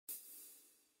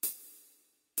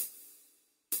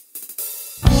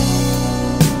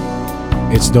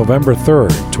It's November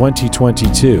 3rd,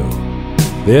 2022.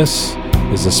 This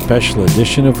is a special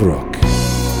edition of Rook.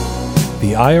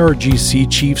 The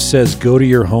IRGC chief says go to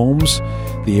your homes.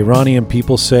 The Iranian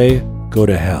people say go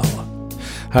to hell.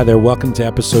 Hi there, welcome to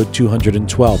episode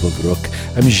 212 of Rook.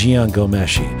 I'm Jian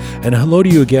Ghomeshi, and hello to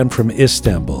you again from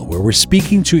Istanbul, where we're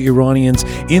speaking to Iranians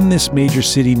in this major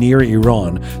city near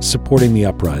Iran supporting the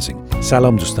uprising.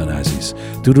 Salam Dustan Aziz,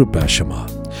 Durud bar shama.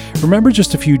 Remember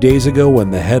just a few days ago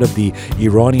when the head of the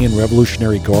Iranian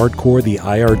Revolutionary Guard Corps, the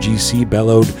IRGC,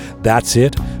 bellowed, "That's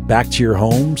it, back to your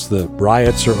homes, the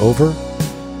riots are over"?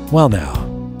 Well now,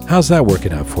 how's that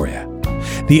working out for you?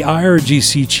 The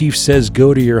IRGC chief says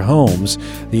go to your homes.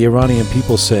 The Iranian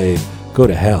people say go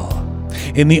to hell.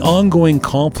 In the ongoing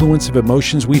confluence of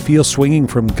emotions we feel, swinging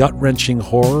from gut-wrenching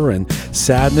horror and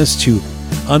sadness to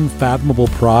unfathomable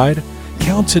pride,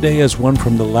 count today as one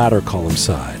from the latter column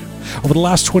side. Over the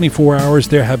last 24 hours,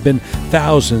 there have been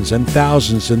thousands and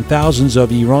thousands and thousands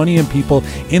of Iranian people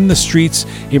in the streets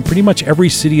in pretty much every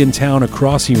city and town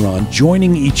across Iran,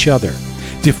 joining each other,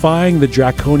 defying the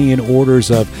draconian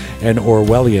orders of an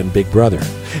Orwellian Big Brother.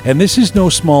 And this is no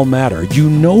small matter. You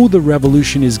know the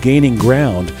revolution is gaining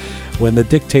ground when the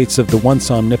dictates of the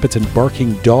once omnipotent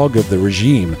barking dog of the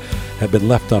regime have been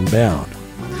left unbound.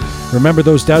 Remember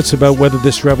those doubts about whether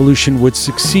this revolution would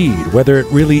succeed, whether it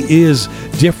really is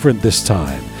different this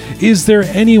time. Is there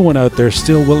anyone out there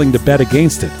still willing to bet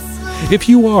against it? If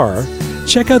you are,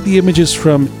 check out the images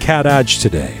from Karaj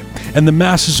today and the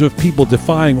masses of people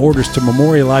defying orders to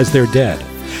memorialize their dead.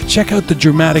 Check out the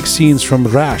dramatic scenes from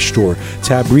Rasht or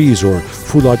Tabriz or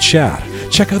Fuladshar.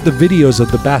 Check out the videos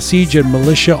of the Basij and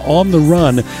militia on the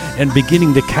run and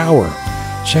beginning to cower.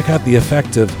 Check out the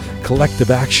effect of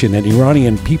collective action and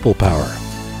Iranian people power.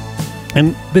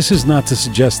 And this is not to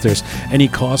suggest there's any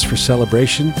cause for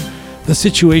celebration. The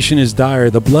situation is dire.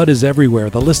 The blood is everywhere.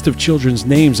 The list of children's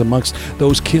names amongst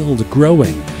those killed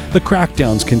growing. The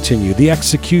crackdowns continue. The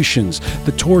executions,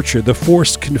 the torture, the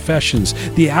forced confessions,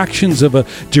 the actions of a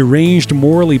deranged,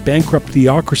 morally bankrupt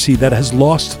theocracy that has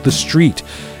lost the street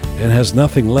and has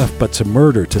nothing left but to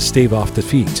murder to stave off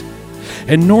defeat.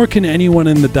 And nor can anyone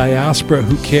in the diaspora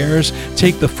who cares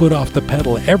take the foot off the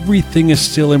pedal. Everything is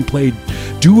still in play.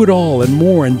 Do it all and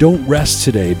more, and don't rest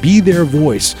today. Be their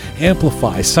voice.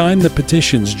 Amplify. Sign the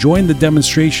petitions. Join the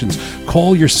demonstrations.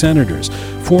 Call your senators.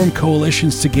 Form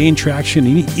coalitions to gain traction,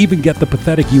 and even get the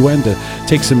pathetic UN to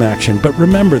take some action. But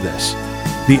remember this.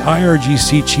 The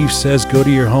IRGC chief says go to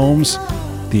your homes.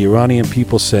 The Iranian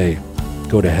people say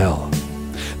go to hell.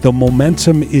 The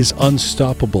momentum is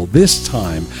unstoppable. This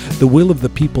time, the will of the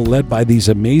people, led by these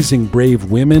amazing brave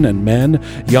women and men,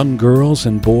 young girls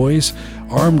and boys,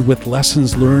 armed with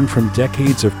lessons learned from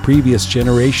decades of previous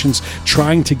generations,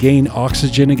 trying to gain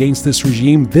oxygen against this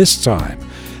regime. This time,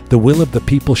 the will of the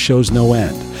people shows no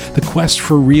end. The quest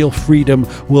for real freedom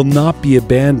will not be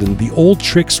abandoned. The old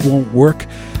tricks won't work.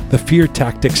 The fear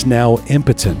tactics now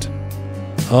impotent.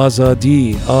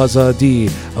 Azadi, Azadi,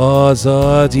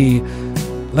 Azadi.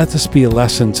 Let this be a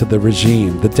lesson to the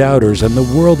regime, the doubters, and the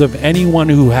world of anyone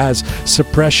who has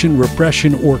suppression,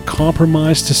 repression, or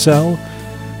compromise to sell.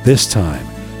 This time,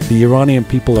 the Iranian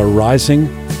people are rising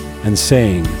and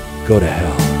saying, go to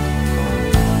hell.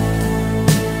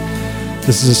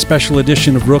 This is a special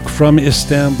edition of Rook from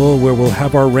Istanbul, where we'll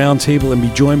have our roundtable and be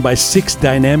joined by 6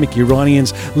 dynamic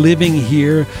Iranians living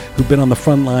here who've been on the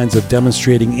front lines of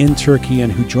demonstrating in Turkey and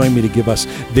who join me to give us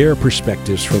their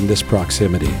perspectives from this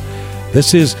proximity.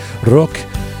 This is Rook,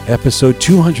 episode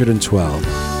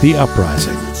 212, The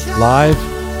Uprising, live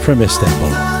from Istanbul.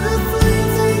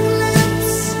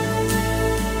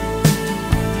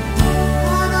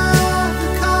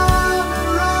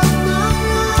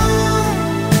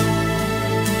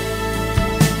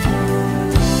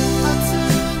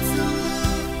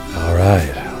 All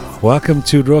right. Welcome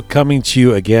to Rook, coming to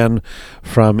you again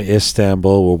from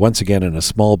Istanbul. We're once again in a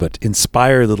small but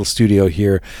inspired little studio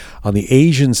here on the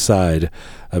Asian side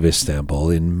of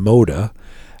Istanbul in Moda.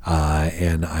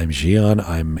 And I'm Jian.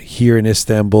 I'm here in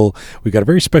Istanbul. We've got a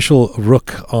very special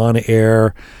Rook on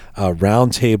air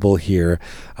roundtable here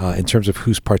in terms of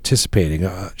who's participating.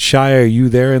 Shai, are you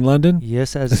there in London?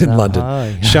 Yes, in London.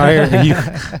 Hi. Shai, are you?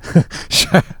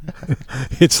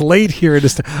 It's late here.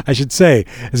 I should say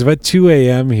it's about 2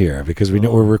 a.m. here because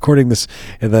we're recording this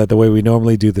in the way we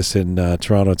normally do this in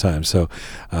Toronto time. So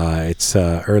it's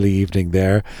early evening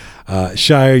there.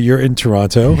 Shai, you're in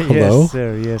Toronto. Hello. Yes,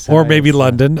 sir. Yes, or maybe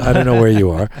London. I don't know where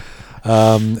you are.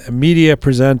 Media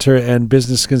presenter and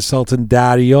business consultant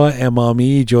Daria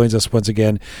Emami joins us once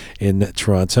again in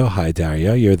Toronto. Hi,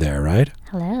 Daria. You're there, right?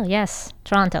 Hello. Yes,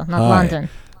 Toronto, not Hi. London.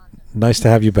 Nice to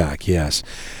have you back, yes.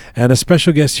 And a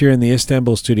special guest here in the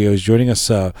Istanbul studio is joining us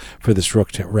for this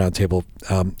Rook Roundtable,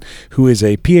 who is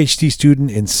a PhD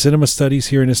student in cinema studies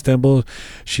here in Istanbul.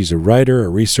 She's a writer, a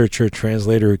researcher, a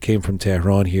translator who came from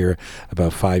Tehran here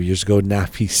about 5 years ago.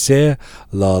 Nafise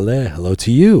Lale, hello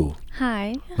to you.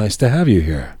 Hi. Nice to have you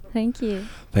here. Thank you.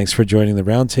 Thanks for joining the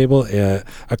roundtable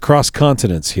across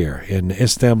continents here in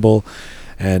Istanbul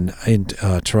and in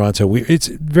Toronto. It's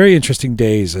very interesting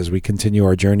days as we continue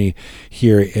our journey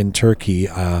here in Turkey.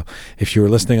 If you were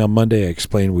listening on Monday, I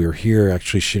explained we were here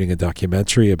actually shooting a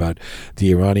documentary about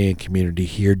the Iranian community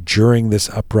here during this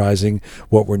uprising,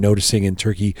 what we're noticing in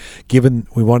Turkey. Given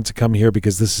we wanted to come here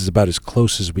because this is about as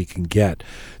close as we can get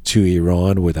to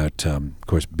Iran without, of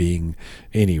course, being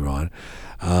in Iran.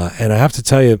 And I have to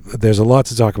tell you, there's a lot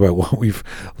to talk about what we've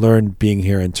learned being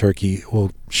here in Turkey.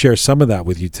 We'll share some of that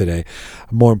with you today.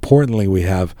 More importantly, we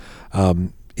have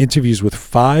interviews with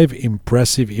 5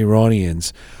 impressive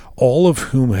Iranians, all of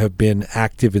whom have been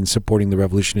active in supporting the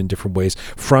revolution in different ways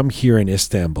from here in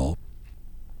Istanbul.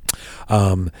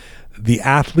 The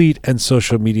athlete and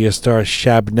social media star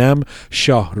Shabnam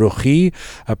Shahrukhi,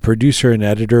 a producer and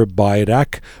editor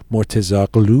Bayrak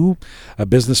Mortezaglu, a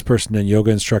business person and yoga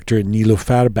instructor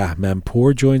Nilufar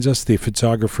Bahmanpour joins us, the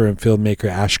photographer and filmmaker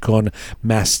Ashkan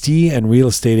Masti, and real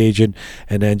estate agent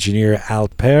and engineer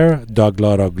Alper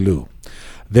Daglaroglu.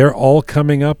 They're all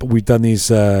coming up. We've done these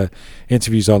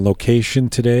interviews on location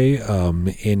today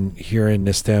here in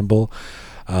Istanbul.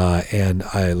 And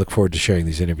I look forward to sharing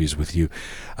these interviews with you.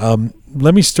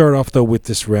 Let me start off, though, with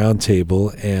this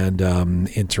roundtable. And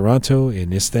in Toronto,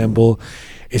 in Istanbul,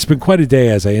 it's been quite a day,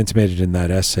 as I intimated in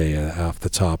that essay off the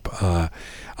top.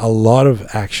 A lot of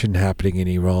action happening in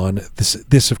Iran.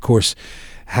 This, of course,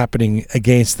 happening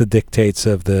against the dictates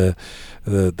of the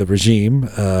regime,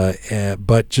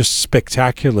 but just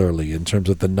spectacularly in terms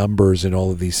of the numbers in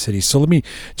all of these cities. So let me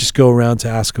just go around to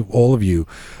ask all of you.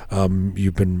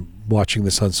 You've been watching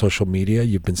this on social media.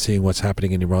 You've been seeing what's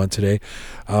happening in Iran today.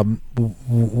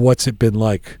 What's it been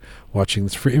like watching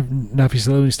this? Nafisa,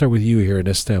 let me start with you here in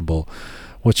Istanbul.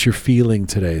 What's your feeling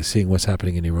today, seeing what's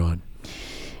happening in Iran?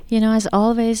 You know, as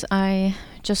always, I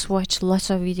just watch lots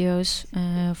of videos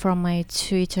from my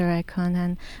Twitter account,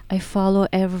 and I follow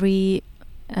every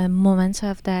moment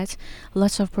of that.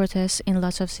 Lots of protests in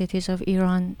lots of cities of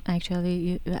Iran.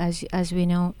 Actually, as we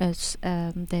know, it's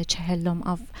the Chehellom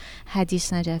of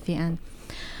Hadis Najafi, and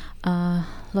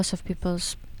lots of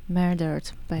people's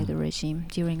murdered by the regime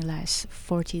during the last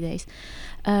 40 days.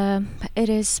 It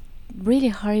is really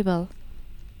horrible,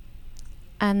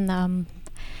 and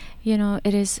you know,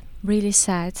 it is really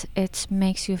sad. It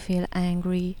makes you feel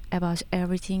angry about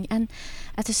everything, and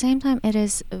at the same time it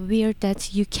is weird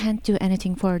that you can't do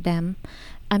anything for them.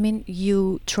 I mean,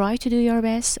 you try to do your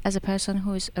best as a person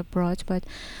who is abroad, but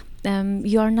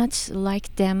you are not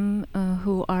like them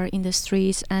who are in the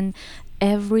streets, and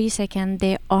every second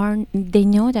they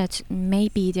know that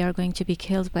maybe they are going to be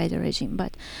killed by the regime,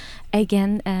 but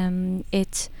again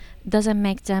it doesn't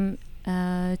make them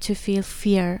to feel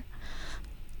fear.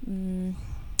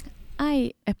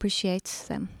 I appreciate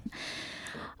them,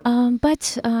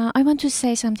 but I want to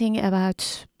say something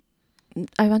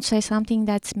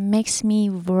that makes me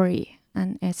worry,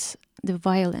 and it's the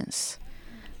violence.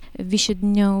 We should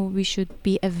know, we should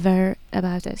be aware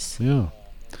about this. Yeah.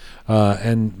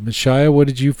 And Shaya, what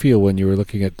did you feel when you were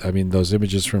looking at, those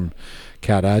images from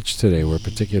Karaj today were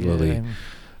particularly...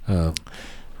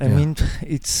 I mean,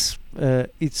 it's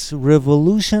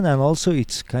revolution, and also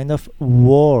it's kind of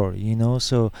war, you know.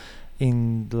 So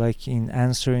in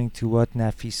answering to what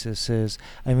Nafisa says,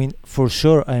 I mean, for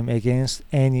sure I'm against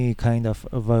any kind of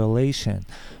violation,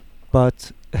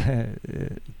 but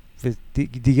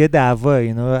دیگه دعوا,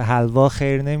 you know, حلوا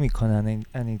خیر نمیکنن,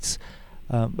 and it's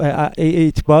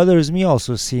it bothers me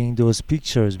also seeing those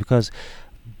pictures, because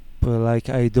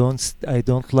I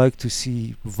don't like to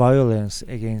see violence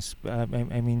against. I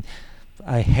mean,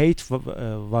 I hate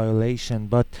violation,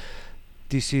 but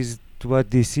this is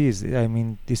what this is. I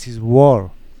mean, this is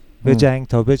war. بجنگ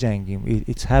تا بجنگیم.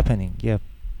 It's happening. Yeah,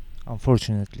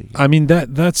 unfortunately. I mean,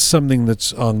 that's something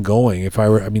that's ongoing.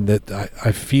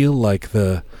 I feel like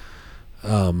to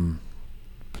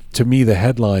me the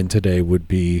headline today would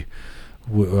be.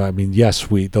 Yes,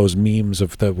 those memes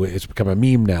it's become a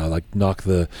meme now, like knock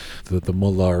the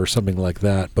mullah or something like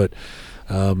that. But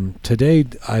today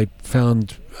I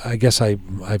found, I guess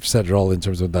I've said it all in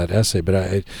terms of that essay, but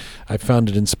I found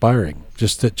it inspiring.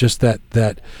 Just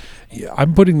that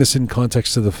I'm putting this in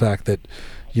context of the fact that,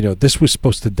 this was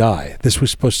supposed to die. This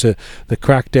was supposed to, the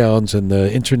crackdowns and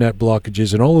the internet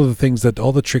blockages and all of the things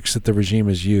all the tricks that the regime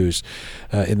has used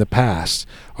in the past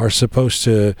are supposed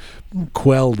to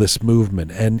quell this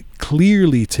movement. And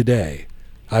clearly today,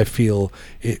 I feel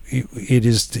it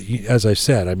is, as I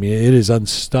said, I mean, it is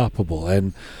unstoppable.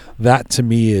 And that to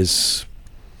me is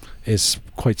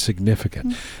quite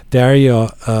significant. Daria,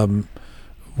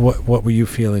 what were you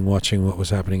feeling watching what was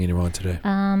happening in Iran today?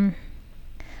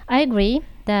 I agree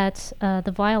that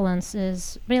the violence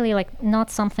is really like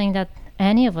not something that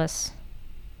any of us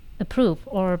approve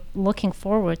or looking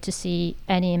forward to see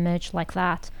any image like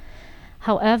that.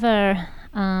 However,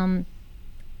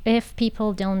 if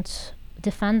people don't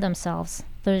defend themselves,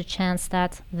 there's a chance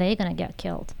that they're gonna get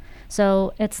killed.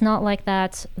 So it's not like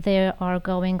that they are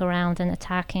going around and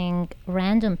attacking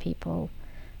random people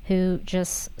who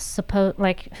just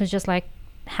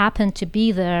happen to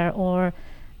be there or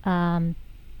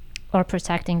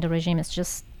protecting the regime.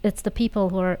 It's the people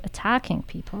who are attacking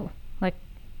people. Like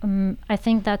I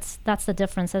think that's the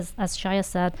difference. As Shaya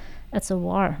said, it's a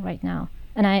war right now.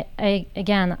 And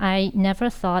I never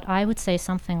thought I would say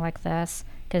something like this,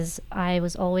 because I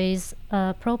was always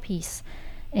pro-peace,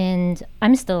 and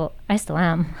I still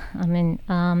am. I mean,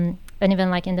 and even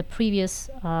like in the previous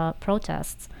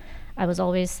protests, I was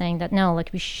always saying that no,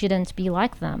 like we shouldn't be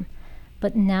like them.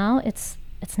 But now it's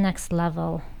next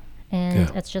level,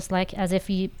 and it's just like as if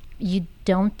you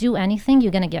don't do anything,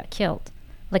 you're gonna get killed.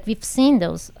 Like we've seen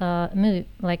those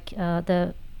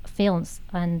the films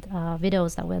and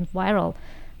videos that went viral,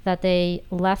 that they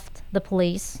left the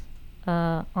police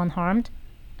unharmed,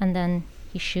 and then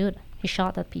he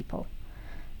shot at people.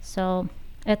 So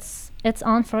it's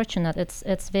unfortunate.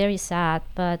 It's very sad,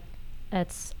 but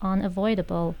it's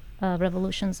unavoidable.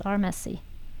 Revolutions are messy.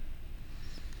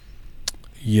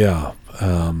 Yeah.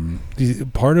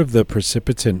 Part of the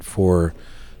precipitant for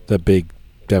the big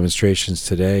demonstrations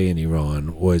today in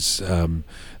Iran was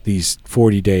these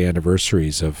 40-day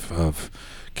anniversaries of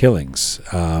killings.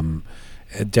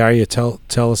 Daria,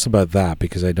 tell us about that,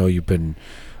 because I know you've been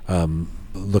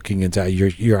looking into.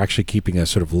 You're actually keeping a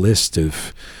sort of list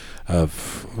of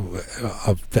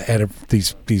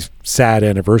these sad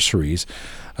anniversaries.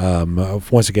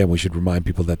 Once again, we should remind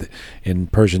people that in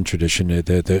Persian tradition,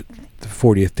 the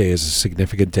 40th day is a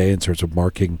significant day in terms of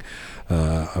marking,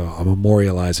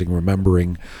 memorializing,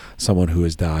 remembering someone who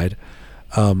has died.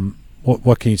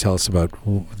 What can you tell us about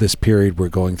this period we're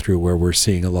going through, where we're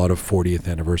seeing a lot of 40th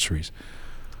anniversaries?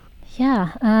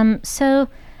 Yeah. So,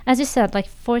 as you said, like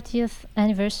 40th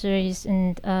anniversaries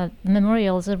and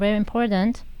memorials are very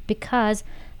important, because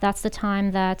that's the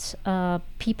time that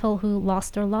people who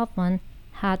lost their loved one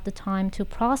had the time to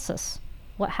process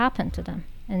what happened to them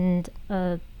and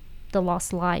the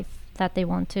lost life, that they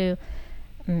want to,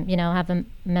 have a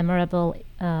memorable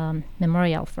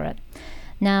memorial for it.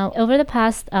 Now, over the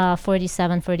past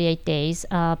 48 days,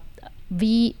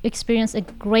 we experienced a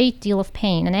great deal of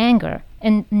pain and anger,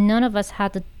 and none of us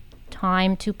had the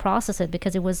time to process it,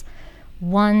 because it was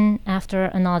one after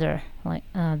another, like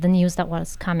the news that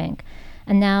was coming.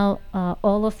 And now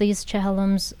all of these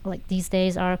chehalums, like these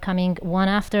days, are coming one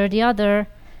after the other,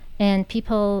 and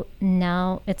people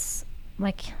now, it's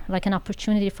like an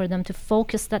opportunity for them to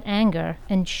focus that anger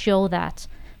and show that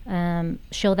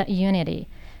unity,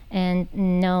 and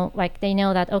they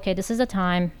know that, okay, this is the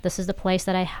time, this is the place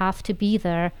that I have to be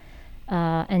there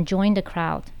and join the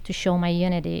crowd to show my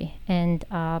unity and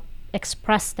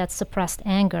express that suppressed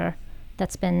anger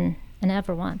that's been in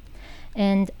everyone.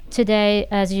 And today,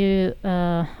 as you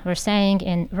were saying,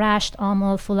 in Rasht,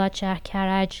 Amol, Fulatshah,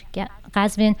 Karaj,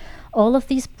 Qazvin, all of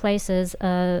these places,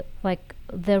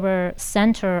 they were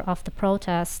center of the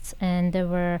protests, and there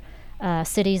were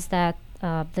cities that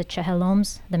the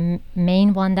Chehalums, the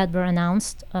main one that were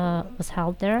announced, was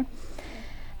held there.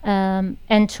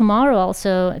 And tomorrow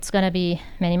also, it's going to be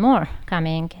many more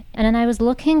coming. And then I was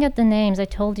looking at the names. I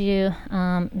told you,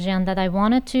 Jean, that I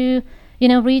wanted to,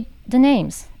 read the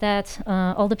names that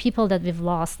all the people that we've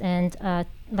lost, and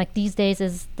like these days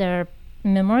is their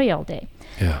Memorial Day.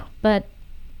 Yeah. But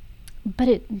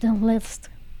the list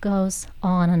goes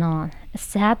on and on.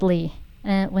 Sadly,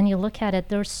 when you look at it,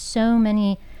 there's so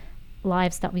many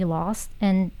lives that we lost,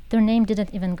 and their name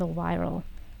didn't even go viral.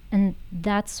 And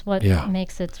that's what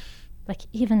makes it like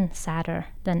even sadder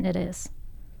than it is.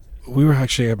 We were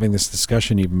actually having this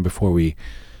discussion even before we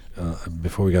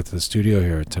got to the studio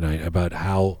here tonight, about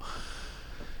how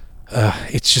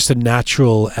it's just a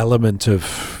natural element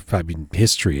of,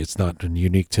 history. It's not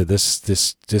unique to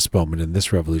this moment in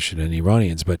this revolution and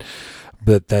Iranians, but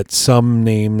that some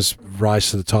names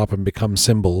rise to the top and become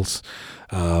symbols.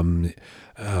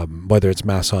 whether it's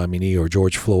Mahsa Amini or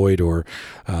George Floyd or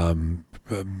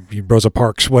Rosa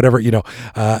Parks, whatever,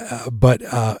 but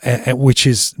which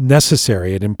is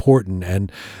necessary and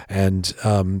important, and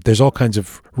there's all kinds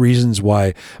of reasons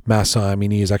why Mahsa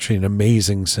Amini is actually an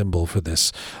amazing symbol for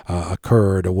this. A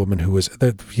Kurd, a woman who was,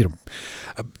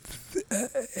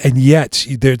 and yet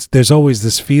there's always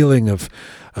this feeling of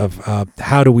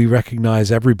how do we recognize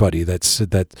everybody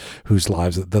whose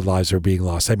lives are being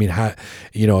lost? I mean,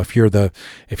 if you're the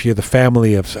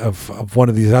family of one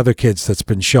of these other kids that's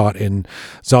been shot in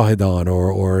Zahedan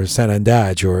or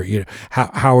Sanandaj, or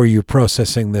how are you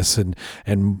processing this? And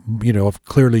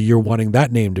clearly you're wanting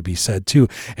that name to be said too.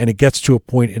 And it gets to a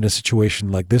point in a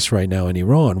situation like this right now in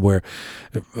Iran where,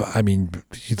 I mean,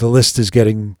 the list is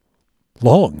getting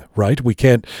long, right? We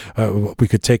can't. We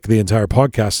could take the entire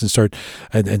podcast and start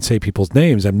and say people's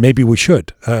names, and maybe we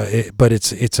should. But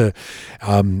it's the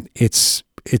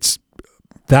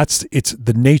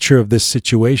nature of this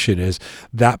situation is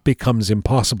that becomes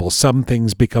impossible. Some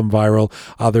things become viral,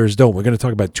 others don't. We're going to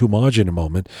talk about Toomaj in a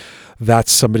moment.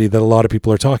 That's somebody that a lot of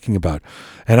people are talking about,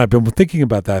 and I've been thinking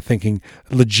about that, thinking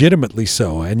legitimately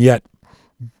so, and yet,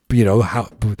 how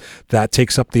that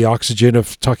takes up the oxygen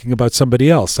of talking about somebody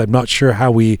else. I'm not sure how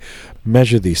we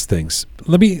measure these things.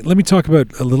 Let me talk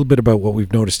about a little bit about what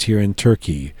we've noticed here in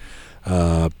Turkey,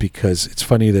 because it's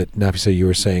funny that Nafisa, you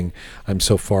were saying I'm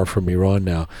so far from Iran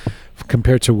now,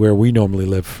 compared to where we normally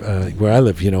live, where I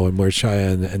live, and where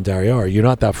Shaya and Daria are. You're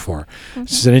not that far. Mm-hmm.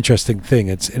 This is an interesting thing.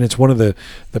 It's one of the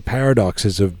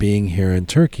paradoxes of being here in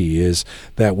Turkey is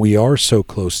that we are so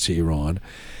close to Iran,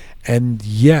 and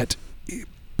yet,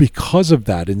 because of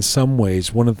that, in some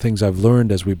ways, one of the things I've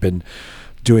learned as we've been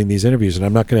doing these interviews, and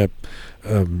I'm not going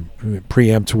to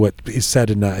preempt what is said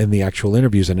in the actual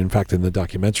interviews, and in fact in the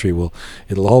documentary,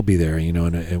 it'll all be there,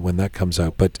 and when that comes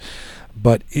out. But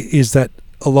is that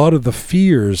a lot of the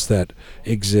fears that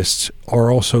exist are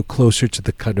also closer to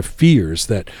the kind of fears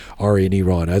that are in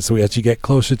Iran as you get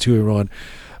closer to Iran.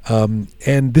 And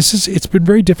it's been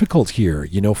very difficult here,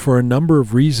 for a number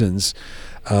of reasons.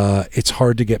 It's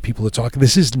hard to get people to talk.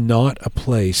 This is not a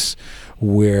place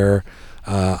where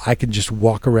I can just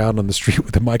walk around on the street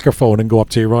with a microphone and go up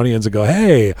to Iranians and go,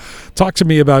 "Hey, talk to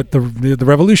me about the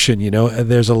revolution." And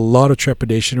there's a lot of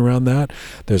trepidation around that.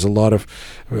 There's a lot of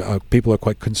people are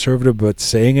quite conservative about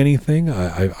saying anything.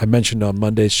 I mentioned on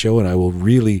Monday's show, and I will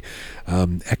really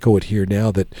echo it here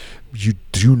now, that you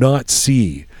do not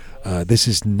see. This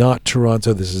is not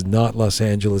Toronto. This is not Los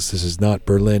Angeles. This is not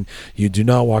Berlin. You do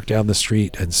not walk down the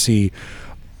street and see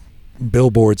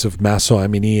billboards of Mahsa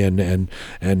Amini and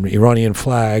Iranian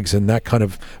flags and that kind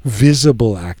of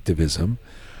visible activism.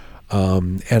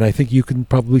 And I think you can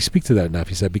probably speak to that,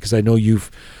 Nafisa, because I know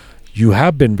you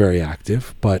have been very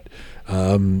active, but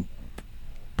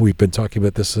we've been talking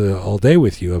about this all day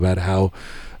with you about how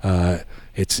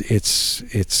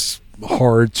it's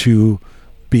hard to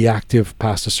be active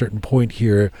past a certain point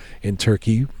here in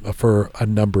Turkey for a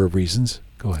number of reasons.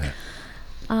 Go ahead.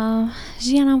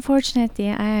 Gian, unfortunately,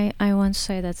 I want to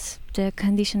say that the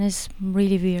condition is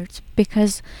really weird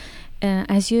because,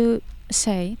 as you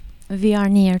say, we are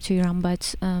near to Iran,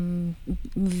 but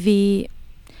we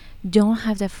don't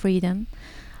have the freedom.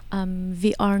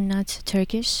 We are not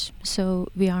Turkish, so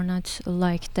we are not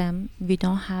like them. We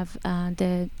don't have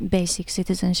the basic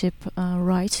citizenship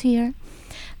rights here.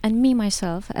 And me,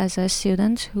 myself, as a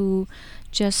student who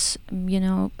just,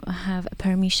 have a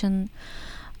permission,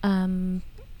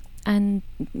 and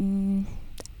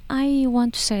I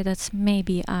want to say that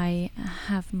maybe I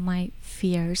have my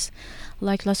fears,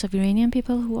 like lots of Iranian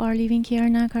people who are living here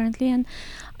now currently. And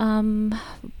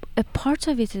a part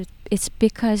of it's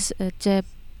because the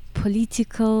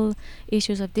political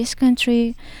issues of this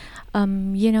country,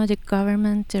 the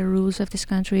government, the rules of this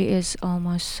country is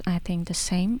almost, I think, the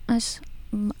same as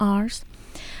ours,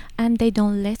 and they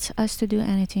don't let us to do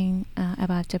anything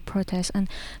about the protests, and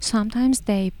sometimes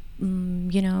they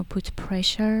put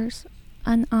pressures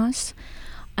on us.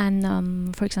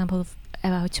 And for example,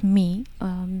 about me,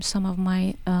 some of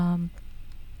my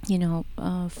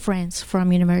friends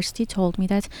from university told me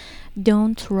that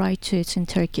don't write to it in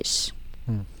Turkish.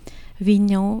 We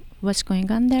know what's going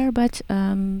on there, but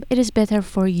it is better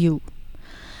for you.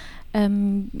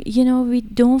 We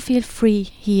don't feel free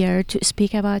here to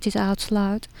speak about it out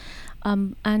loud,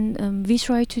 and we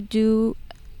try to do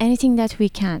anything that we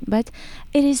can, but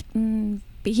it is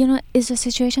it's a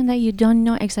situation that you don't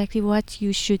know exactly what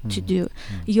you should to do.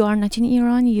 You are not in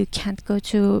Iran, you can't go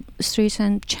to streets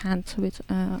and chant with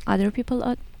other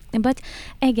people, but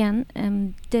again,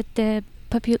 the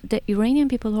the Iranian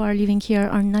people who are living here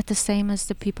are not the same as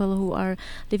the people who are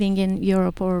living in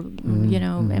Europe or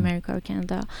America or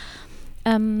Canada.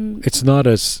 It's not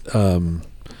as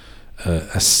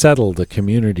settled a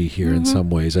community here in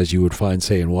some ways as you would find,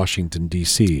 say, in Washington,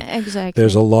 D.C. Exactly.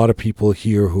 There's a lot of people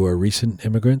here who are recent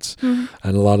immigrants, and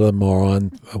a lot of them are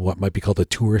on what might be called a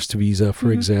tourist visa,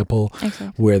 for example,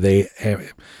 where they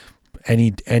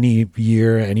any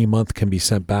year, any month can be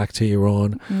sent back to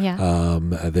Iran.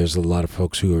 There's a lot of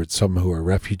folks who are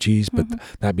refugees, but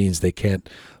that means they can't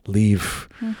leave.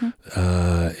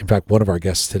 In fact, one of our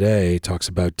guests today talks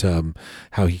about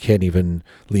how he can't even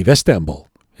leave Istanbul.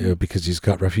 Because he's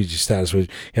got refugee status,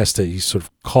 he's sort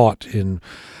of caught in.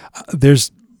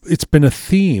 It's been a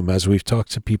theme as we've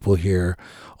talked to people here.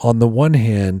 On the one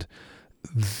hand,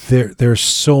 there's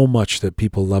so much that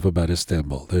people love about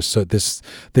Istanbul. This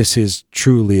is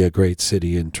truly a great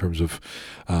city in terms of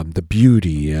the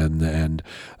beauty and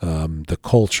the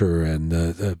culture and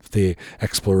the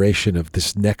exploration of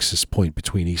this nexus point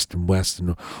between East and West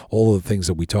and all of the things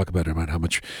that we talk about how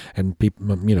much. And people,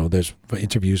 there's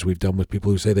interviews we've done with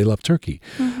people who say they love Turkey,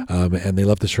 and they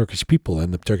love the Turkish people,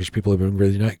 and the Turkish people have been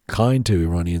really kind to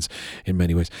Iranians in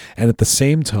many ways. And at the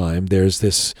same time, there's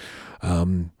this.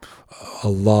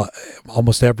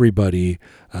 Almost everybody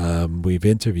we've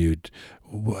interviewed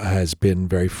has been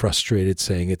very frustrated,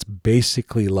 saying it's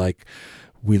basically like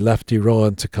we left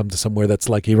Iran to come to somewhere that's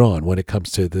like Iran when it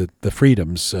comes to the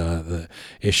freedoms the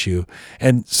issue.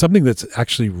 And something that's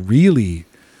actually really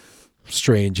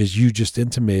strange, as you just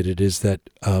intimated, is that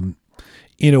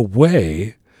in a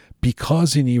way,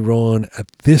 because in Iran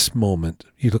at this moment,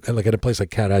 you look at a place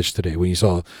like Karaj today, when you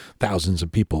saw thousands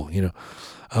of people,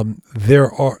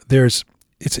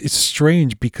 it's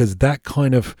strange because that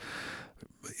kind of,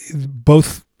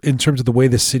 both in terms of the way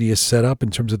the city is set up, in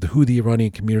terms of who the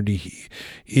Iranian community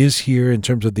is here, in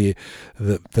terms of the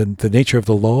nature of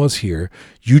the laws here,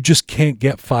 you just can't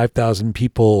get 5,000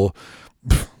 people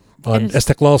on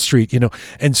Istiklal Street,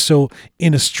 And so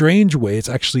in a strange way, it's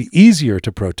actually easier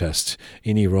to protest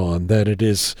in Iran than it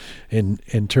is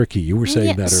in Turkey. You were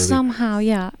saying that earlier. Somehow,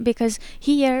 yeah. Because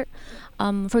here,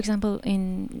 for example,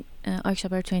 in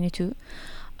October 22,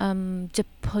 the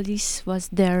police was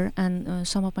there and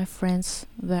some of my friends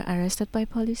were arrested by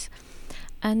police.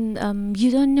 And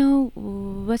you don't know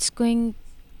what's going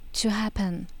to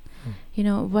happen.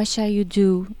 What shall you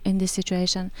do in this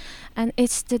situation? And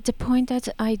it's the point that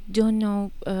I don't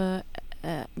know,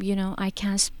 I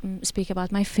can't speak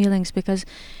about my feelings because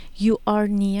you are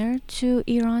near to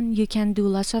Iran. You can do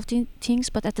lots of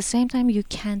things, but at the same time, you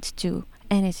can't do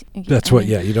anything. That's what,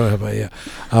 you don't have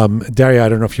Daria, I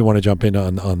don't know if you want to jump in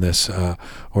on this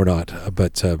or not,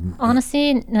 but...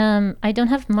 Honestly, I don't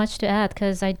have much to add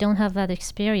because I don't have that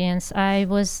experience. I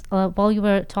was, while you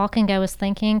were talking, I was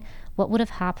thinking, what would have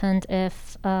happened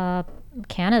if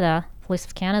police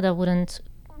of Canada wouldn't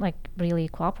really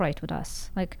cooperate with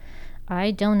us?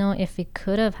 I don't know if we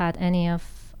could have had any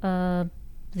of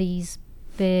these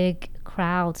big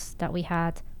crowds that we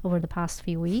had over the past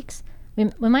few weeks.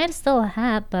 We might have still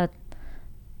had, but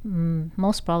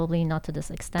most probably not to this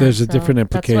extent. There's a different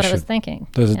implication. That's what I was thinking.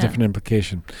 There's a different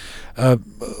implication. We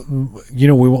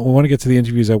want to get to the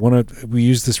interviews. We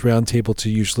use this roundtable to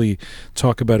usually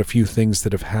talk about a few things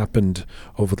that have happened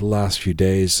over the last few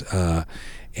days.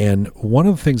 And one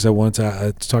of the things I want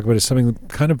to talk about is something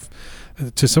kind of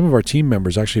to some of our team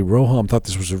members. Actually, Roham thought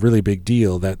this was a really big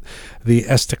deal, that the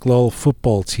Istiklal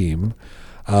football team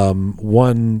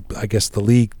won, I guess, the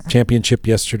league championship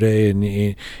yesterday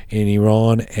in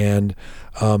Iran, and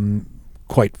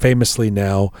quite famously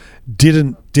now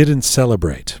didn't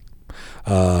celebrate.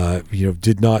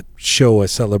 Did not show a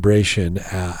celebration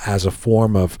as a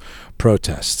form of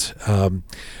protest.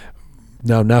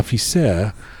 Now,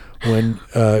 Nafiseh, when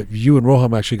you and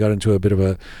Roham actually got into a bit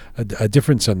of a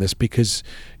difference on this, because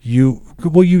you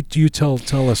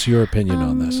tell us your opinion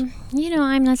on this.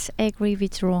 I'm not agree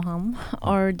with Roham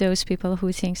or those people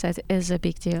who think that is a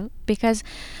big deal, because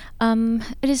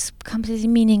it is completely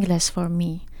meaningless for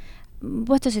me.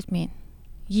 What does it mean?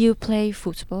 You play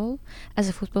football as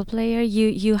a football player.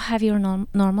 You have your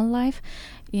normal life.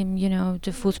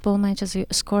 The football matches, you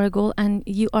score a goal, and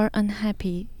you are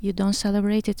unhappy. You don't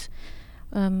celebrate it.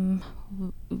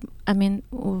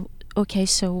 Okay,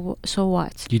 so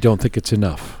what? You don't think it's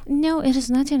enough? No, it is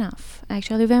not enough.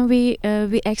 Actually, when we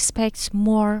expect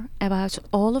more about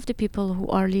all of the people who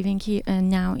are living here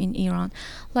now in Iran,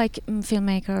 like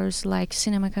filmmakers, like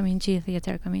cinema community,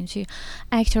 theater community,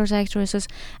 actors, actresses,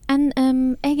 and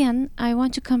again, I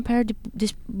want to compare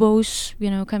this both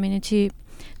community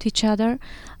to each other.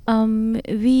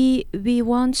 we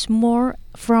want more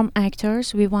from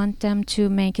actors. We want them to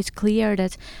make it clear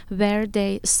that where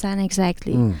they stand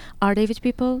exactly. Are they with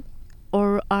people,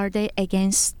 or are they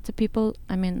against the people?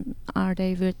 I mean, are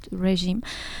they with regime?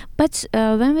 But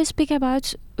when we speak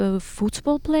about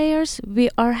football players, we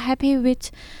are happy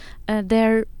with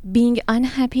their being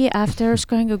unhappy after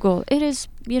scoring a goal. It is,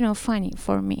 funny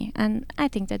for me, and I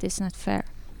think that is not fair.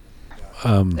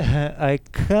 I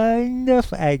kind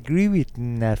of agree with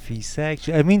Nafisa.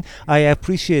 Actually, I mean, I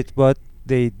appreciate what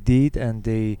they did, and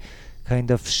they kind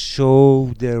of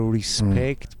show their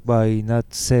respect by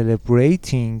not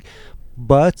celebrating.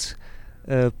 But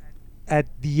at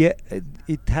the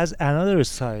it has another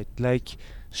side, like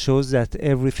shows that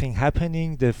everything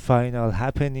happening, the final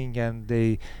happening, and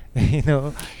they, it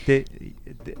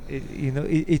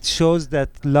shows that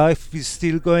life is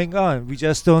still going on. We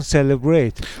just don't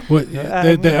celebrate. Well,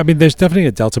 I mean, there's definitely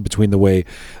a delta between the way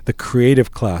the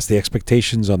creative class, the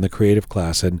expectations on the creative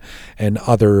class, and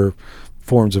other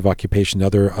forms of occupation.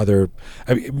 Other,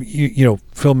 I mean,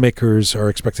 filmmakers are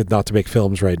expected not to make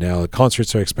films right now.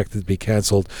 Concerts are expected to be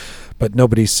canceled, but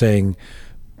nobody's saying,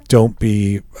 don't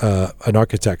be an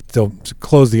architect, don't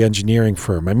close the engineering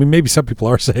firm. I mean, maybe some people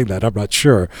are saying that, I'm not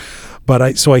sure. But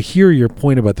I hear your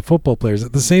point about the football players.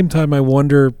 At the same time, I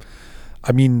wonder,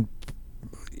 I mean,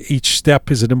 each step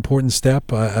is an important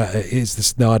step. Is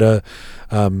this not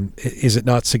is it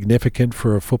not significant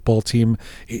for a football team?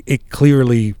 It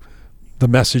clearly, the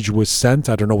message was sent.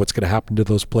 I don't know what's going to happen to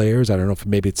those players. I don't know if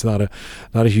maybe it's not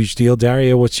a huge deal.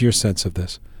 Daria, what's your sense of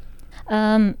this?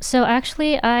 So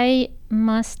actually, I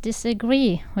must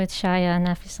disagree with Shaya and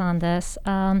Nafisa on this.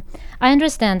 I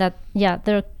understand that,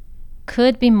 there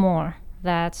could be more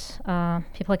that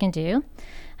people can do.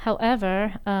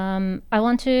 However, I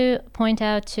want to point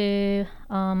out to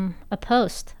a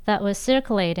post that was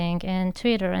circulating in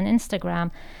Twitter and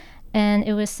Instagram, and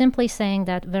it was simply saying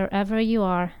that wherever you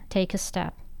are, take a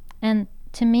step. And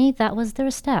to me, that was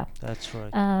their step. That's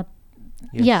right.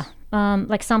 Yes. Yeah.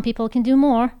 Like some people can do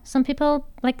more. Some people,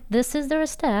 like, this is their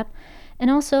step. And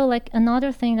also, like,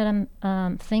 another thing that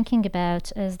I'm thinking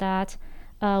about is that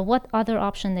what other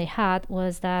option they had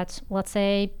was that, let's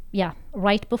say,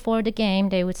 right before the game,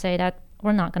 they would say that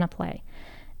we're not going to play.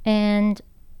 And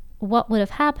what would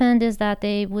have happened is that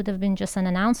they would have been just an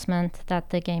announcement that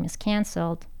the game is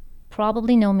canceled.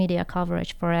 Probably no media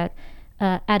coverage for it,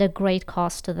 at a great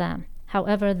cost to them.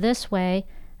 However, this way,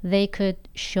 they could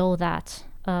show that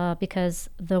because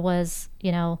there was,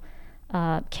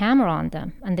 camera on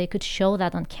them, and they could show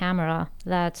that on camera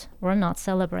that we're not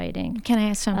celebrating. Can I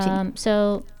ask something?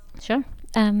 Sure.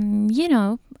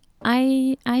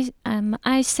 I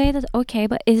say that okay,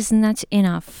 but it is not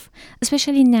enough,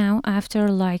 especially now after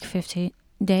like 50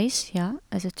 days. Yeah,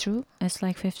 is it true? It's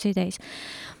like 50 days.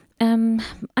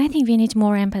 I think we need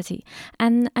more empathy,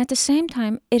 and at the same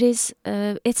time, it is.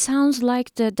 It sounds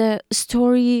like the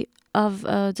story of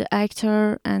the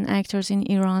actor and actors in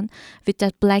Iran with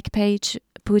that black page,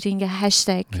 putting a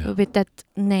hashtag with that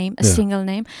name, a single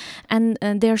name, and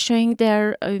they're showing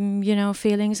their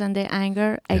feelings and their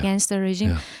anger against the regime.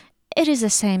 Yeah. It is the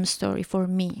same story for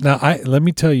me. Now, let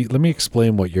me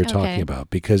explain what you're talking about,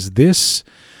 because this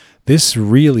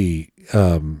really.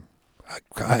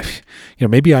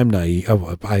 Maybe I'm naive.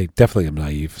 I definitely am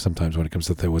naive sometimes when it comes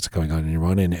to what's going on in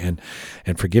Iran, and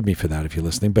forgive me for that if you're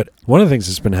listening. But one of the things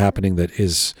that's been happening that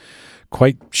is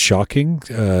quite shocking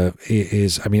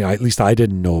is, I mean, at least I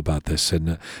didn't know about this,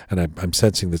 and I'm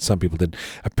sensing that some people didn't.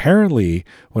 Apparently,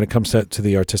 when it comes to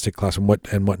the artistic class, and what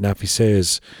Nafisa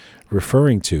is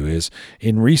referring to is,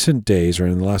 in recent days or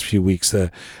in the last few weeks,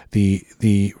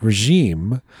 the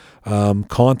regime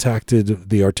contacted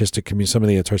the artistic community, some of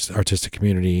the artistic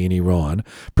community in Iran,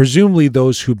 presumably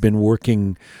those who've been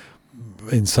working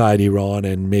inside Iran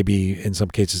and maybe in some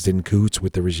cases in cahoots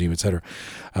with the regime, etc.,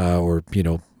 or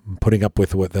putting up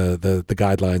with what the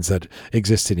guidelines that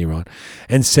exist in Iran,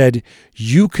 and said,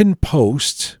 you can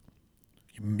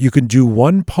do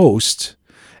one post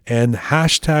and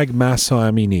hashtag Mahsa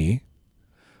Amini,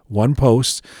 one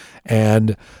post,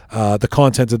 and the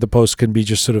content of the post can be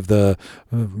just sort of the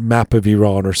map of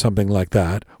Iran or something like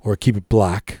that, or keep it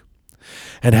black.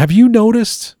 And have you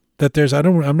noticed that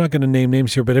I'm not going to name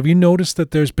names here, but have you noticed that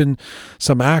there's been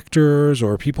some actors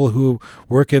or people who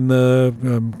work in the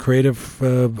creative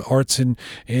arts in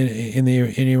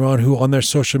Iran who on their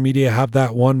social media have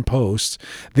that one post?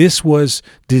 This was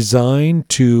designed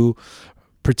to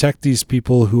protect these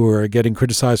people who are getting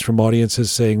criticized from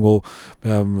audiences saying, well,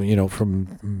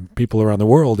 from people around the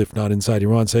world, if not inside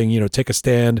Iran, saying, take a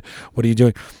stand. What are you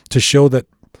doing? To show that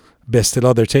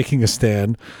Bestila, they're taking a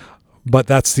stand, but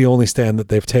that's the only stand that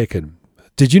they've taken.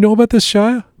 Did you know about this,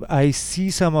 Shaya? I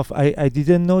see some of. I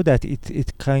didn't know that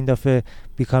it kind of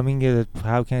becoming a,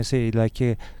 how can I say, like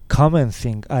a common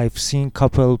thing. I've seen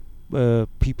couple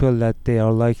people that they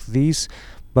are like this,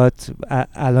 but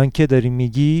الان که داری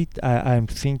میگی I'm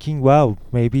thinking, wow,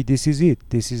 maybe this is it.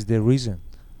 This is the reason.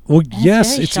 Well, That's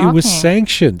yes, very it was shocking.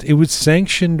 sanctioned. It was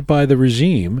sanctioned by the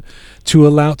regime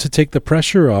to take the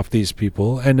pressure off these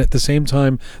people, and at the same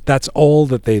time, that's all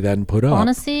that they then put up.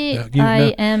 Honestly, You I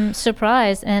know- am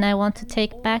surprised, and I want to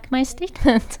take back my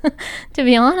statement, to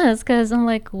be honest, because I'm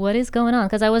like, what is going on?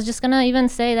 Because I was just gonna even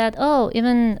say that,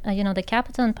 even the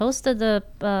captain posted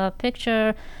the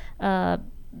picture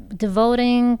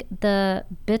devoting the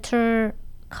bitter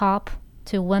cup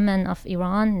to women of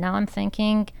Iran. Now I'm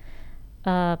thinking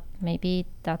maybe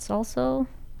that's also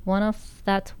one of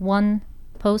that one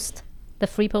post, the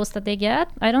free post that they get.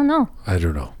 I don't know. I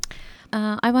don't know.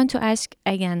 I want to ask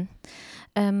again,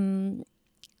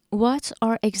 what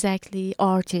are exactly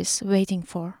artists waiting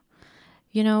for?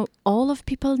 All of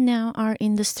people now are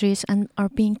in the streets and are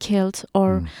being killed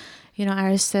or,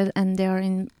 arrested, and they are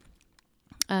in.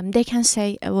 They can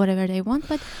say whatever they want,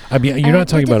 but I mean, you're not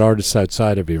talking what about if- artists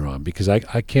outside of Iran, because I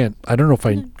don't know if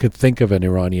I could think of an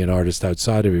Iranian artist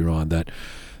outside of Iran that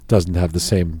doesn't have the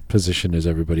same position as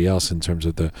everybody else in terms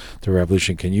of the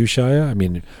revolution. Can you, Shaya? I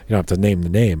mean, you don't have to name the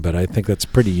name, but I think that's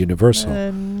pretty universal.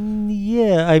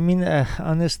 Yeah, I mean,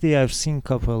 honestly, I've seen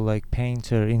couple like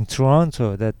painter in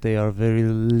Toronto that they are very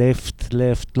left,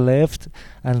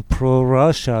 and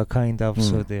pro-Russia kind of.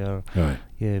 So they are, Right.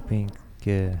 being.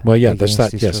 Well, yeah, that's that.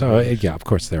 against Yes, this revolution. yeah. Of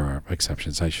course, there are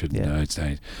exceptions. I shouldn't.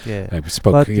 Yeah. I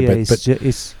spoke. But yeah, but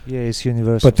it's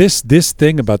universal. But this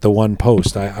thing about the one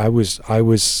post, I was.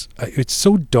 It's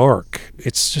so dark.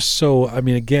 It's just so. I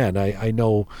mean, again, I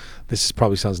know this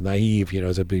probably sounds naive,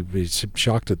 as I'd be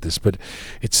shocked at this, but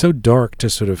it's so dark to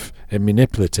sort of and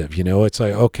manipulative. It's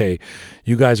like, okay,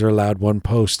 you guys are allowed one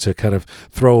post to kind of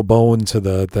throw a bone to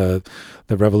the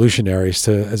revolutionaries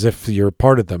as if you're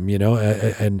part of them,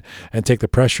 and take the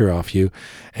pressure off you,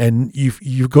 and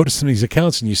you go to some of these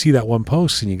accounts and you see that one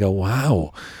post and you go,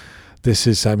 wow. This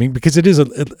is, I mean, because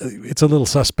it's a little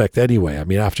suspect anyway. I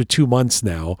mean, after 2 months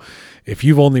now, if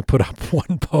you've only put up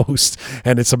one post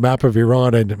and it's a map of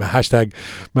Iran and hashtag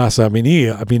Mahsa Amini,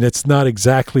 I mean, it's not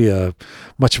exactly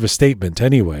much of a statement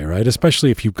anyway, right?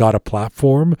 Especially if you've got a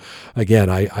platform.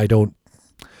 Again, I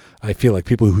feel like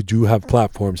people who do have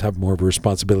platforms have more of a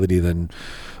responsibility than,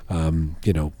 one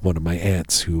of my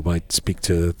aunts who might speak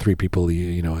to 3 people,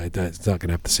 it's not going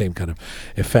to have the same kind of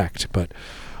effect, but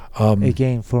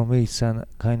again, for me, it's an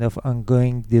kind of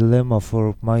ongoing dilemma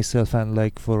for myself and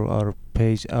like for our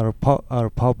page, our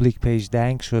public page, the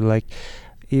Anchor. Like,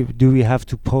 do we have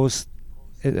to post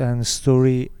a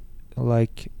story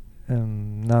like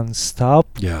non-stop,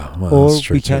 yeah, well, or that's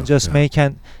true we can too, just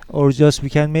yeah. we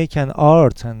can make an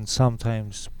art and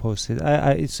sometimes post it.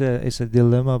 It's a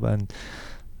dilemma, and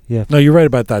yeah. No, you're right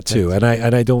about that too, and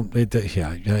I don't. It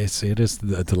is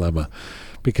a dilemma,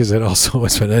 because it also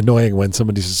has been annoying when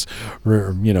somebody's,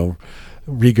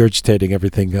 regurgitating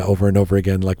everything over and over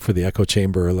again, like for the echo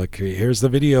chamber, like here's the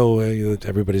video that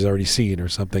everybody's already seen or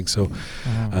something. So,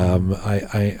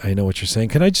 I know what you're saying.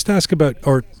 Can I just ask about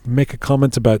or make a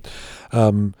comment about?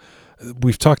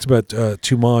 We've talked about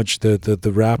Tumaj,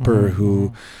 the rapper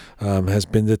who has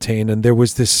been detained, and there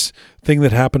was this thing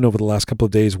that happened over the last couple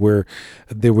of days where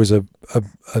there was a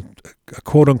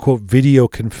quote unquote video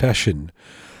confession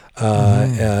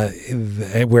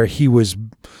where he was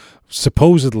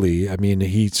supposedly, I mean,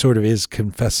 he sort of is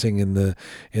confessing in the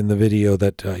video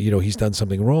that he's done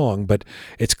something wrong, but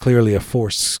it's clearly a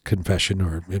forced confession,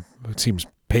 or it seems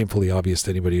painfully obvious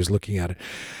to anybody who's looking at it.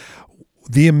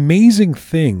 The amazing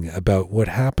thing about what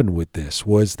happened with this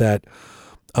was that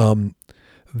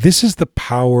this is the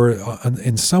power.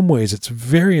 In some ways, it's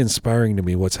very inspiring to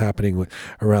me what's happening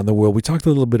around the world. We talked a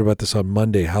little bit about this on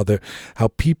Monday, how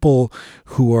people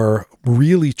who are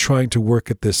really trying to work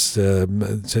at this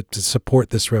to support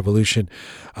this revolution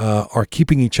are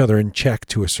keeping each other in check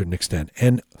to a certain extent.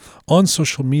 And on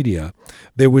social media,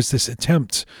 there was this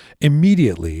attempt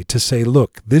immediately to say,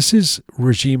 look, this is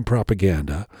regime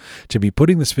propaganda, to be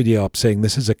putting this video up saying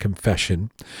this is a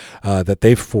confession that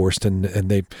they've forced, and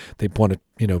they want to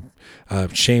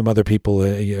shame other people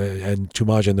and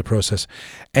Tumaj in the process,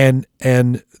 and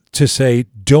to say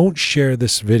don't share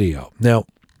this video. Now,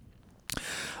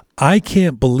 I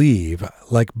can't believe,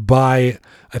 I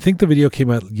think the video came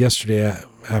out yesterday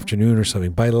afternoon or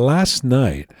something. By last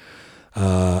night,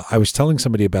 I was telling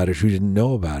somebody about it who didn't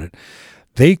know about it.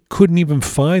 They couldn't even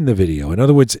find the video. In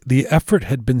other words, the effort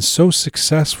had been so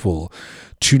successful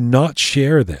to not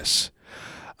share this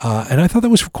And I thought that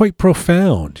was quite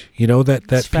profound, that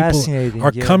It's people fascinating,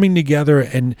 are yeah. coming together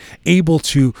and able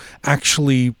to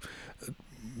actually,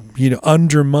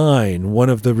 undermine one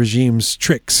of the regime's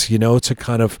tricks, to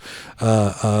kind of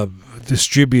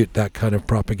distribute that kind of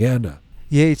propaganda.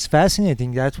 Yeah, it's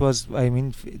fascinating. That was,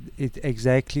 it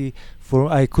exactly.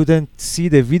 I couldn't see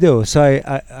the video, so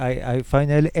I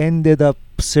finally ended up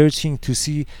searching to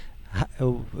see,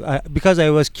 because I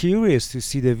was curious to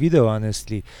see the video,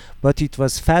 honestly. But it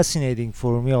was fascinating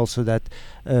for me also that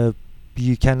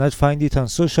you cannot find it on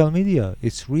social media.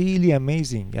 It's really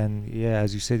amazing, and yeah,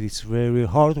 as you said, it's very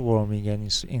heartwarming and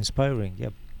it's inspiring. Yeah.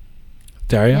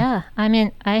 Daria? Yeah, I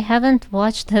mean, I haven't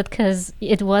watched it because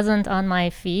it wasn't on my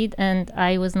feed and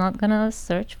I was not gonna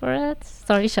search for it.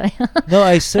 Sorry, Shaya. No,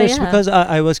 I searched yeah. because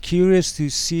I was curious to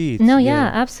see it. No,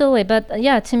 yeah, absolutely. But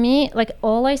yeah, to me, like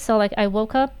all I saw, like I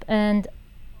woke up and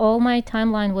all my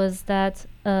timeline was that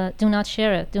do not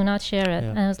share it, do not share it.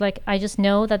 Yeah. And I was like, I just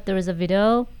know that there is a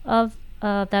video of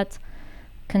that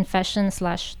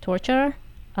confession/torture,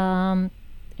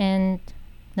 and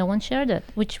no one shared it,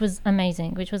 which was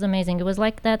amazing. It was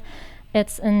like that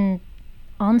it's an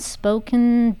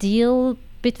unspoken deal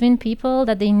between people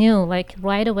that they knew, like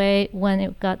right away when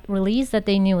it got released, that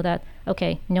they knew that,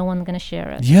 okay, no one's going to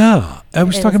share it. Yeah, I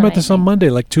was It talking was about this on amazing. Monday.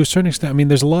 Like, to a certain extent, I mean,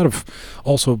 there's a lot of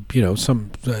also,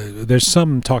 there's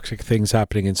some toxic things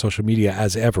happening in social media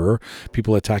as ever,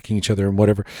 people attacking each other and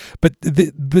whatever. But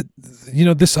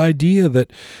this idea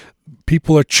that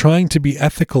people are trying to be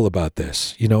ethical about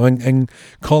this, and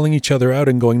calling each other out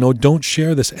and going, no, don't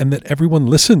share this, and that everyone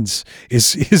listens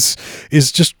is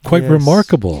just quite Yes.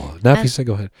 remarkable. Nafisa,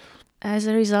 go ahead. As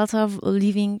a result of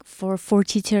living for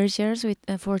 43 years with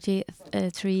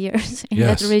 43 years in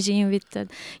Yes. that regime, with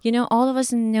that, all of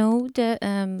us know the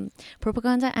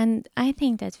propaganda, and I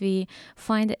think that we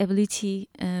find the ability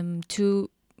to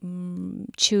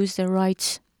choose the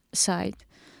right side.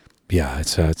 Yeah,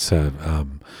 it's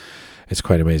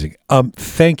quite amazing.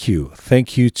 Thank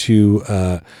you to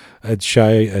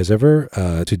Shai, as ever,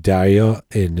 to Daria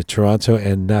in Toronto,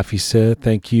 and Nafisa.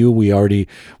 Thank you.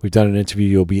 We've done an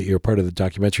interview. You're part of the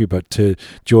documentary, but to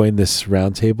join this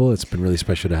roundtable, it's been really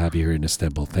special to have you here in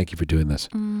Istanbul. Thank you for doing this.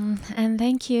 And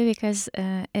thank you, because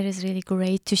it is really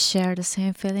great to share the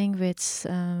same feeling with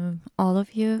all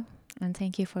of you. And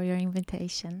thank you for your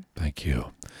invitation. Thank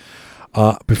you.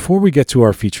 Before we get to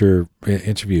our feature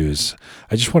interviews,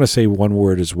 I just want to say one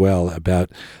word as well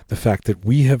about the fact that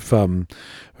we have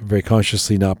very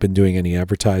consciously not been doing any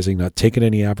advertising, not taken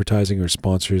any advertising or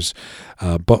sponsors,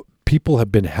 but people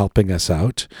have been helping us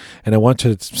out. And I want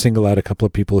to single out a couple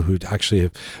of people who actually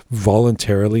have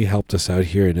voluntarily helped us out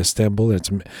here in Istanbul. And it's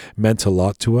meant a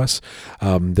lot to us.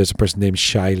 There's a person named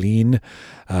Shailene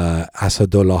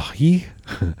Asadollahi,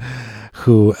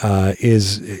 who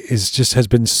has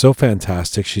been so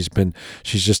fantastic. She's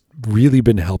just really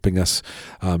been helping us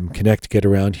connect, get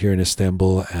around here in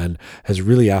Istanbul, and has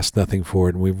really asked nothing for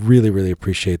it. And we really, really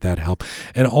appreciate that help.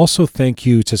 And also thank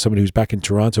you to somebody who's back in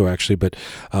Toronto, actually, but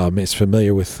is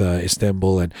familiar with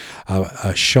Istanbul, and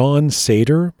Sean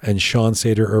Sader and Sean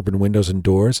Sader Urban Windows and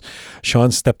Doors.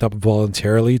 Sean stepped up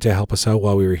voluntarily to help us out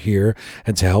while we were here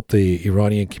and to help the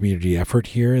Iranian community effort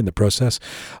here in the process.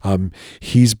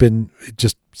 He's been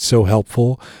just so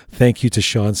helpful. Thank you to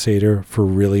Sean Sader for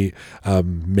really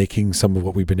making some of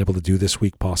what we've been able to do this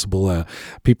week possible.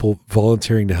 People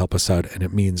volunteering to help us out, and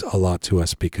it means a lot to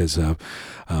us because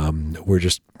we're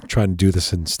just trying to do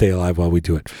this and stay alive while we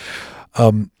do it.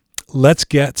 Let's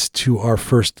get to our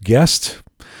first guest.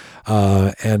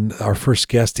 And our first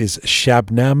guest is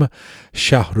Shabnam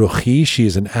Shahrukhi. She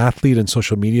is an athlete and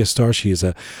social media star. She is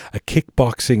a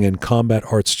kickboxing and combat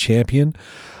arts champion.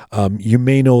 You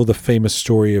may know the famous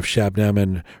story of Shabnam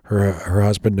and her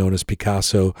husband, known as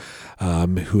Picasso,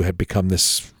 who had become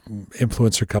this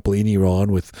influencer couple in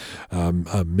Iran with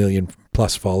 1 million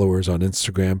plus followers on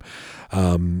Instagram.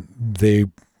 They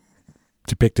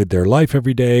depicted their life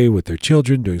every day with their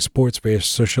children, doing sports, various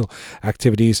social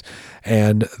activities,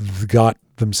 and got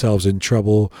themselves in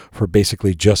trouble for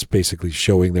basically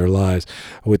showing their lives.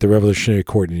 With the Revolutionary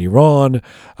Court in Iran,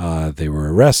 they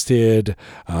were arrested.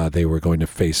 They were going to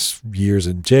face years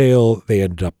in jail. They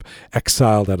ended up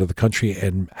exiled out of the country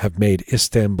and have made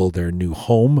Istanbul their new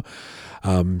home.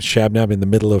 Shabnam, in the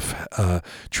middle of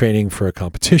training for a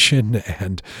competition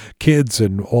and kids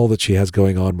and all that she has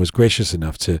going on, was gracious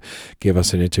enough to give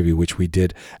us an interview, which we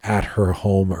did at her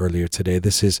home earlier today.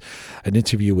 This is an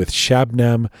interview with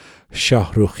Shabnam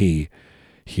Shahrukhi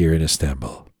here in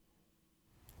Istanbul.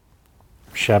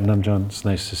 Shabnam John, it's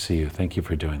nice to see you. Thank you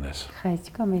for doing this.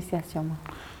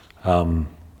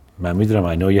 من میدونم,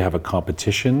 I know you have a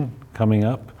competition coming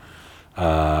up.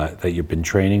 that you've been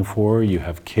training for. You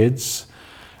have kids,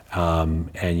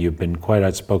 and you've been quite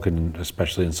outspoken,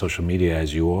 especially in social media as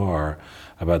you are,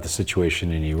 about the situation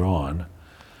in Iran.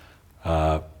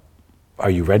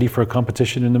 Are you ready for a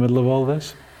competition in the middle of all this?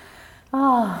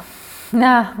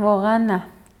 نه واقعا نه.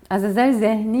 از نظر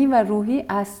ذهنی و روحی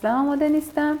اصلا آماده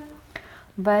نیستم،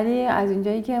 ولی از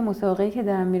اینجایی که مسابقه‌ای که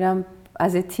دارم میرم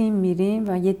از تیم میریم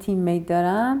و یه تیم میت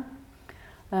دارم،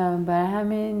 برای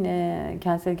همین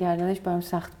کنسل کردنش برام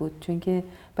سخت بود، چون که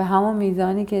به همون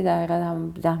میزانی که در حقیقت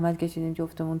هم زحمت کشیدیم،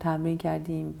 جفتمون تمرین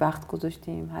کردیم، وقت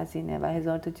گذاشتیم، هزینه و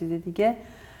هزار تا چیز دیگه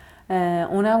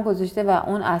اونم گذاشته و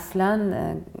اون اصلا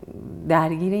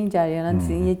درگیر این جریانات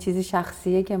یه چیزی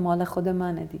شخصیه که مال خود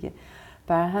منه دیگه.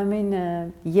 برای همین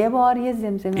یه بار یه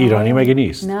زمزمه ایرانی مگه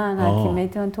نیست؟ نه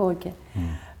تیمیتون ترکه.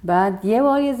 بعد یه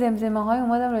بار یه زمزمه های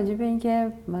اومدم راجع به این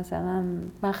که مثلا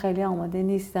من خیلی آماده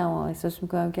نیستم و احساس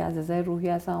میکنم که از نظر روحی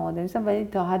اصلا آماده نیستم، ولی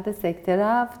تا حد سکته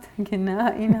رفت که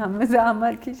نه این همه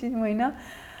زحمت کشیدیم و اینا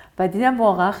و دیدم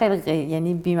واقعا خیلی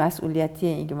یعنی بی‌مسئولیتیه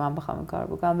این که من بخوام این کار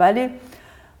بکنم، ولی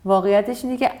واقعیتش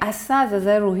اینه که اصلا از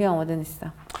نظر روحی آماده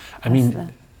نیستم. I mean,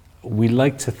 we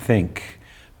like to think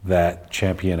that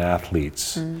champion athletes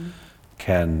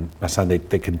can,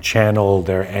 they can channel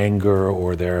their anger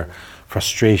or their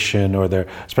frustration or their,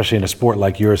 especially in a sport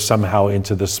like yours, somehow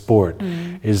into the sport.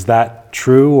 Is that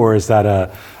true, or is that a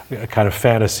kind of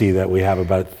fantasy that we have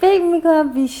about? فکر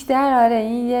میکنم بیشتر آره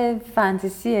این یه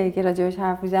فانتزیه که راجبش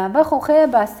حرف میزنم و خب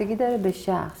خیلی بستگی داره به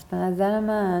شخص. به نظر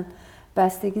من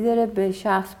بستگی داره به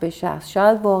شخص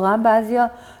شاید واقعا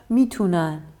بعضیا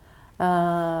میتونن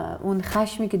اون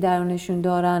خشمی که درونشون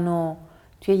دارن و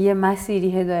توی یه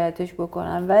مسیری هدایتش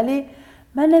بکنن، ولی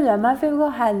من نمیدونم، من فکر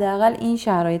میکنم حداقل این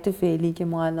شرایط فعلی که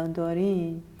ما الان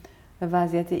داریم و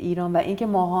وضعیت ایران و اینکه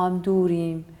ماها هم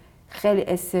دوریم خیلی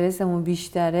استرسمون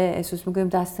بیشتره، احساس میکنیم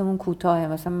دستمون کوتاهه.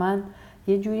 مثلا من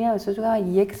یه جوری هم احساس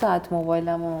میکنم 1 ساعت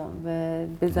موبایلمو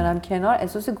بذارم کنار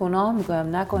احساس گناه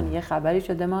میکنم، نکنه یه خبری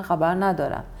شده من خبر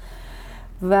ندارم.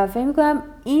 و فکر میکنم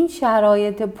این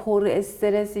شرایط پر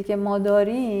استرسی که ما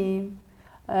داریم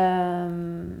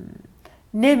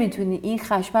نمیتونی این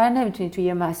خشم رو نمیتونی توی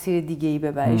یه مسیر دیگه ای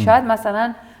ببری. شاید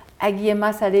مثلا اگه یه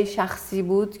مسئله شخصی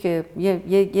بود که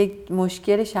یک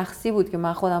مشکل شخصی بود که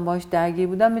من خودم باهاش درگیر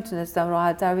بودم، میتونستم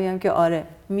راحت‌تر بگم که آره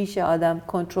میشه آدم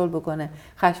کنترل بکنه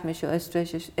خشمشو،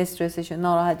 استرسشو،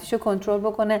 ناراحتیشو کنترل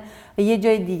بکنه و یه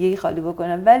جای دیگه ای خالی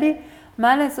بکنه. ولی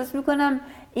من احساس میکنم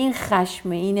این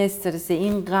خشم، این استرس،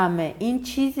 این غم، این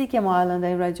چیزی که ما الان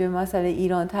داریم راجع به مسئله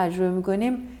ایران تجربه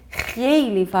میکنیم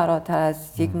خیلی فراتر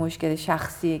از یک مشکل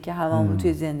شخصیه که هممون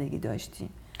توی زندگی داشتیم.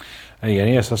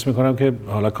 یعنی احساس میکنم که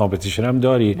حالا کامپتیشن هم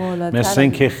داری، مثل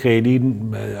این که خیلی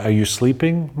are you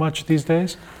sleeping much these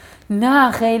days؟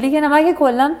 نه خیلی که نه، من که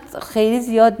کلا خیلی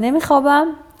زیاد نمیخوابم،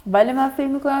 ولی من فکر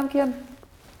میکنم که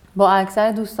با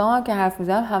اکثر دوستان که حرف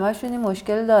میزنم همشون این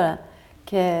مشکل دارن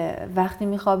که وقتی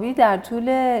میخوابی در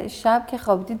طول شب که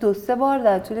خوابیدی 2-3 بار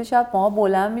در طول شب ما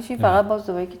بلند میشیم فقط با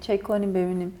دوباره که چک کنیم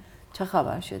ببینیم چه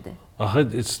خبر شده. آخه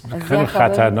خیلی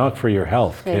خطرناک for your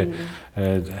health که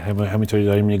همینطوری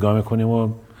داریم نگاه میکنیم و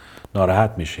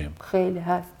ناراحت میشیم. خیلی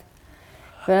هست.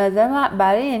 به نظر من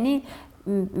برای یعنی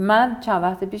من چند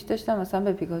وقت پیش داشتم مثلا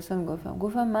به پیکاسو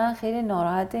گفتم من خیلی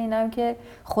ناراحت اینم که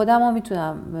خودم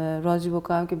میتونم راضی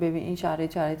بکنم که ببین این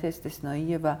شرایط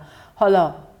استثنائیه و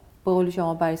حالا به قول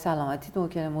شما برای سلامتی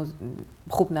ممکنه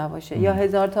خوب نباشه یا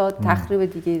هزار تا تخریب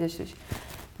دیگه ای داشته باشه.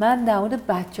 من در مورد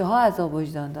بچه‌ها عذاب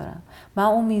وجدان دارم. من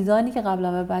اون میزانی که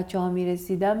قبلا به بچه‌ها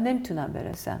میرسیدم نمیتونم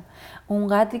برسم. اون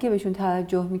قدری که بهشون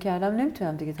توجه میکردم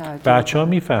نمیتونم دیگه توجه کنم. بچه‌ها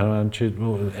میفهمن چه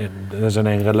از این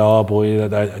انقلاب و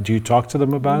do you talk to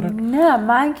them about it؟ نه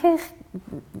من که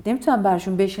نمیتونم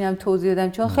براشون بشینم توضیح بدم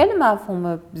چون خیلی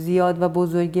مفهوم زیاد و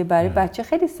بزرگه برای بچه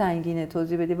خیلی سنگینه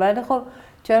توضیح بدی، ولی خب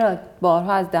چرا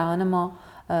بارها از دهان ما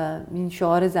این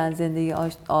شعار زن زندگی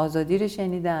آزادی رو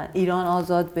شنیدن، ایران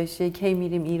آزاد بشه کی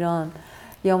میریم ایران،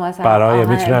 یا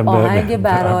مثلا آهنگ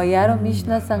برایه رو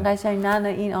میشناسن قشنگ. نه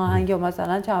این آهنگ، یا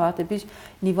مثلا چند وقت پیش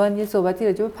نیوان یه صحبتی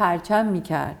راجع به پرچم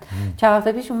میکرد، چند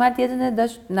وقت پیش اومد یه دونه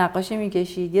داشت نقاشی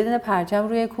میکشید، یه دونه پرچم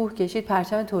روی کوه کشید،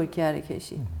 پرچم ترکیه رو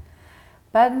کشید.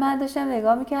 بعد من داشتم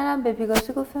نگاه میکردم به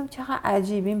پیکاسو گفتم چقدر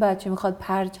عجیب این بچه میخواد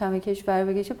پرچم کشور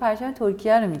بکشه، پرچم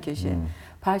ترکیه رو میکشه،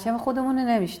 پرچم خودمون رو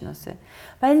نمیشناسه.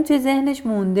 بعد این توی ذهنش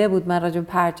مونده بود من راجع به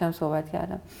پرچم صحبت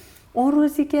کردم. اون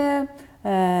روزی که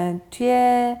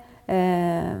توی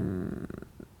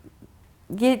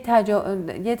یه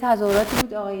تظاهراتی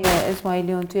بود آقای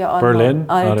اسماعیلیون توی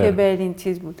آلمان، توی برلین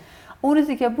چیز بود، اون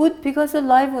روزی که بود پیکاسو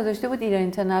لایو گذاشته بود ایران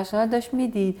اینترنشنال داشت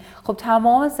میدید. خب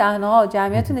تمام صحنه‌ها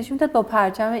جمعیت نشون میداد با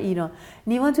پرچم ایران.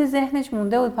 نیما تو ذهنش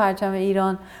مونده بود پرچم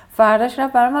ایران. فرداش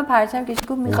رفت برای من پرچم کشید،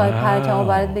 گفت میخوای پرچمو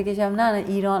برات بکشم؟ نه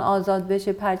ایران آزاد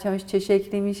بشه پرچمش چه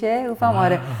شکلی میشه؟ گفتم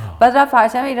آره. بعد رفت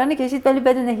پرچم ایران کشید ولی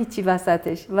بدون هیچی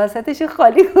وسطش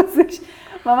خالی گذاشت.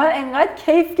 و من انقدر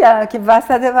کیف کردم که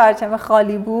وسط پرچم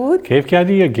خالی بود. کیف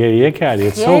کردی یا گریه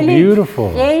کردی؟ It's so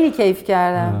beautiful. خیلی کیف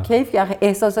کردم. کیف کردم،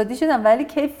 احساساتی شدم ولی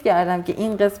کیف کردم که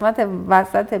این قسمت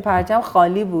وسط پرچم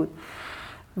خالی بود.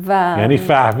 و یعنی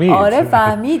فهمید. آره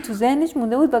فهمید، تو ذهنش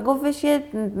مونده بود و گفتش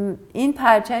این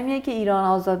پرچمیه که ایران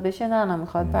آزاد بشه. نه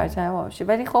میخواد پرچم ما بشه.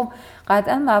 ولی خب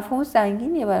قطعا مفهوم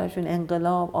سنگینیه براشون،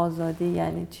 انقلاب، آزادی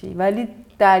یعنی چی. ولی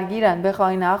درگیرن،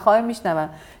 بخوای نخوای میشنون.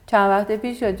 چند وقت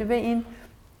پیش راجع به این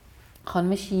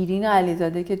خانم شیرین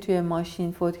علیزاده که توی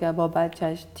ماشین فوت کرد با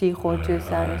بچهش، تیر خورد توی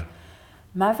سرش،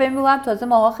 من فکر می‌کنم تازه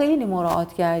ماها خیلی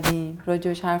مراعات کردیم،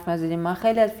 راجعش حرف نزدیم. من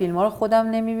خیلی از فیلم‌ها رو خودم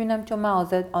نمی‌بینم چون من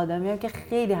آدمیم که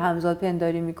خیلی همزاد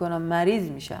پنداری می‌کنم، مریض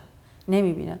میشم،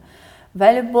 نمی‌بینم.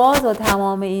 ولی باز با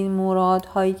تمام این مراعات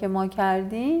هایی که ما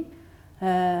کردیم،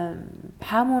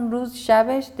 همون روز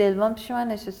شبش دلوان پیش من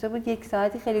نشسته بود، 1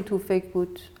 ساعتی خیلی تو فکر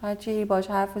بود، هرچی باهاش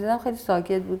حرف می‌زدم خیلی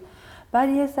ساکت بود. بعد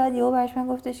 1 ساعت یهو برش من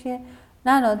گفتش که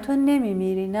نه تو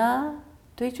نمیمیری، نه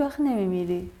تو هیچ وقت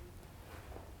نمیمیری.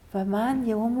 و من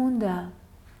یهو موندم،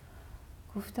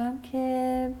 گفتم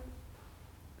که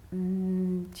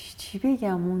چی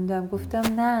بگم، موندم. گفتم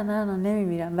نه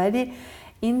نمیمیرم. ولی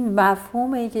این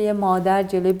مفهومه که یه مادر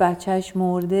جلوی بچهش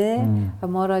مرده و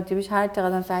ما راجبش هر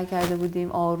چقدر سعی کرده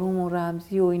بودیم آروم و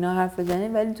رمزی و اینا حرف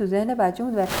بزنیم، ولی تو ذهن بچه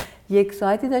بود و 1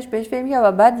 ساعتی داشت بهش فکر می‌کرد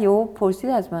و بعد یهو پرسید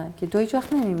از من که تو هیچ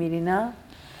وقت نمیمیری، نه؟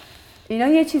 اینا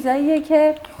یه چیزاییه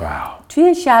که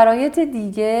توی شرایط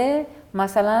دیگه،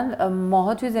 مثلا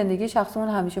ماها توی زندگی شخصمون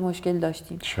همیشه مشکل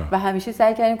داشتیم و همیشه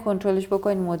سعی کردیم کنترلش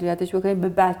بکنیم، مدیریتش بکنیم، به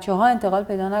بچه‌ها انتقال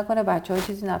پیدا نکنه، بچه‌ها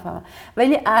چیزی نفهمن.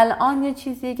 ولی الان یه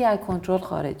چیزیه که از کنترل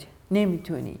خارجه.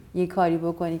 نمیتونی یه کاری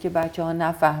بکنی که بچه‌ها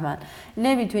نفهمن.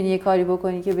 نمیتونی یه کاری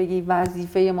بکنی که بگی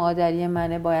وظیفه مادری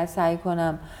منه، باید سعی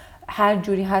کنم هر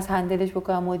جوری هست هندلش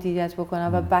بکنم، مدیریت بکنم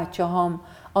و بچه‌هام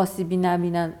آسیبی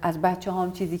نبینن، از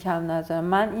بچه‌هام چیزی کم نذارم.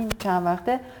 من این چند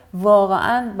وقته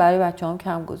واقعا برای بچه‌هام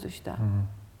کم گذاشتم.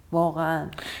 واقعا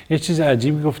یه چیز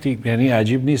عجیبی گفتی، یعنی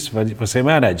عجیب نیست ولی واسه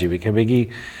من عجیبه که بگی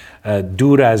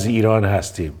دور از ایران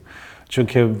هستیم، چون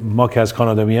که ما که از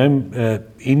کانادا میایم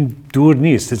این دور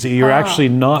نیست. You're actually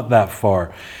not that far.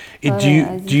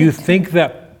 Do you think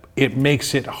that it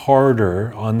makes it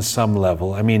harder on some level?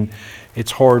 I mean,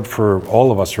 it's hard for all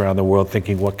of us around the world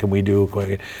thinking, what can we do?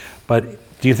 But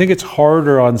do you think it's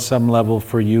harder on some level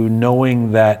for you knowing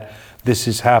that this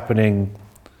is happening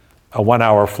a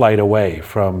 1-hour flight away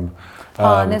from...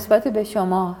 نسبت به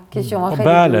شما که شما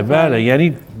خیلی بله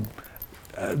یعنی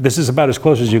this is about as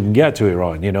close as you can get to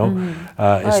Iran, you know,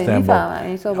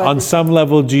 Istanbul. On some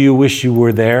level, do you wish you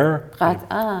were there?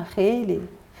 قطعا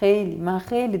خیلی من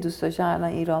خیلی دوست داشتم الان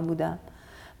ایران بودم.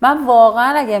 من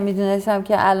واقعا اگر میدونستم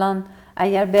که الان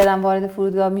اگر برم وارد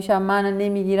فرودگاه میشم منو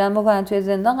نمیگیرن بکنن توی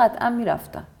زندان، قطعا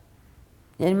میرفتم.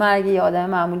 یعنی من اگه یه آدم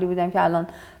معمولی بودم که الان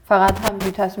فقط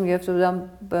همینجوری تصمیم گرفته بودم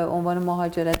به عنوان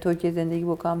مهاجرت ترکیه زندگی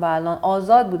بکنم و الان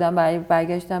آزاد بودم برای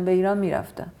برگشتن به ایران،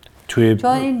 میرفتم. چون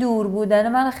این دور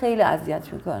بودن من خیلی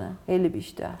اذیت میکنه، خیلی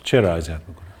بیشتر. چرا اذیت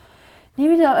میکنه؟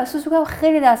 نمیدونم، احساس میکنم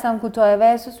خیلی دستم کوتاهه و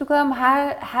احساس میکنم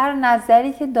هر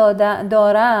نظری که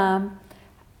دارم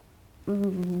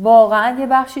واقعا یه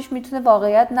بخشش میتونه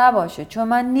واقعیت نباشه، چون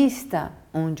من نیستم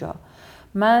اونجا.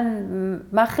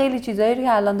 من خیلی چیزایی رو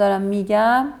که الان دارم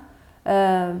میگم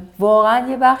واقعا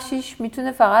یه بخشش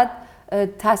میتونه فقط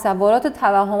تصورات و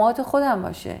توهمات خودم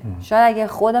باشه. شاید اگه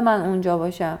خود من اونجا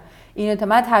باشم، اینو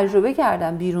من تجربه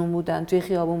کردم، بیرون بودن، توی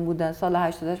خیابون بودن، سال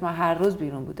 88 من هر روز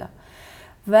بیرون بودم،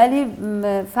 ولی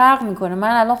فرق میکنه.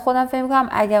 من الان خودم فکر میکنم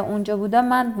اگر اونجا بودم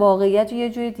من واقعیت رو یه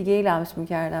جوری دیگه لمس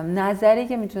میکردم. نظری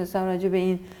که میتونستم راجع به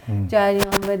این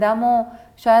جریان بدم و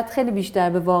شاید خیلی بیشتر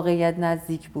به واقعیت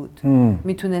نزدیک بود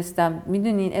میتونستم.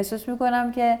 میدونین احساس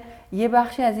میکنم که یه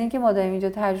بخشی از این که ما داریم اینجا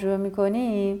تجربه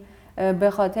میکنیم به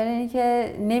خاطر اینی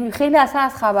که خیلی اصلا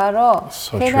از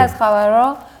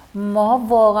خبرها ما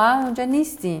واقعا اونجا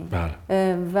نیستیم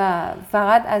و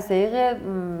فقط از طریق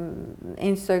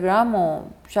اینستاگرام و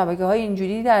شبکه‌های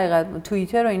اینجوری در حقیقت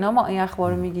توییتر و اینا ما این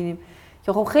اخبار رو میگیریم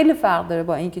که خب خیلی فرق داره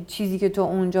با اینکه چیزی که تو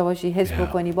اونجا باشی حس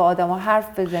بکنی، با آدم‌ها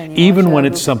حرف بزنی. Even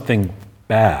when it's something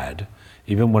bad,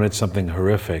 even when it's something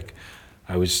horrific,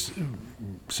 I was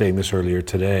saying this earlier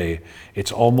today,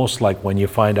 it's almost like when you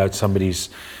find out somebody's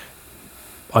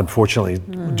unfortunately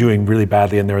doing really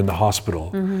badly and they're in the hospital.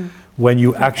 When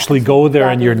you actually go there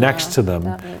and you're next to them,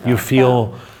 you feel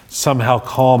somehow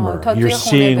calmer. تا You're توی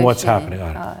خونه seeing what's بشینی. happening.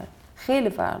 آره. خیلی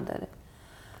فرق داره،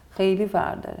 خیلی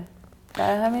فرق داره.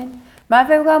 در همین من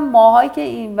فکر می‌کنم ماهایی که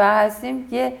این ور هستیم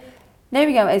یه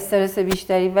نمیگم استرس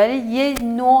بیشتری، ولی یه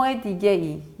نوع دیگه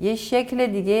ای، یه شکل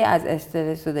دیگه ای از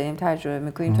استرس رو داریم تجربه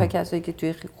میکنیم تا کسایی که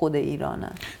توی خود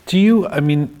ایرانن. Do you, I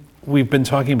mean, we've been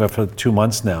talking about for 2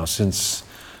 months now since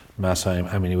Masai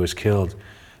Amini was killed,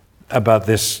 about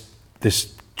this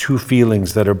two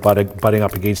feelings that are butting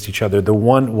up against each other. The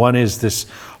one is this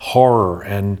horror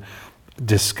and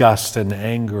disgust and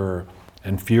anger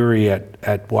and fury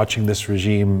at watching this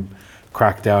regime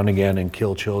crack down again and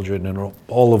kill children and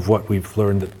all of what we've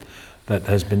learned that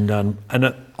has been done. And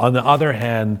on the other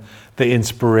hand, the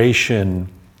inspiration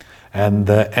and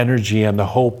the energy and the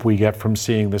hope we get from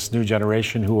seeing this new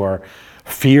generation who are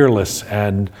fearless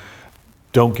and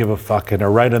don't give a fuck and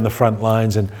are right on the front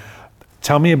lines. And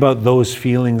tell me about those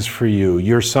feelings for you.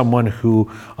 You're someone who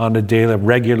on a daily,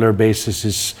 regular basis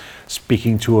is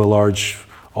speaking to a large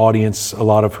audience, a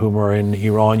lot of whom are in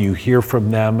Iran. You hear from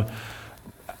them.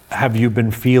 Have you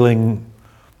been feeling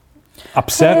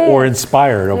upset or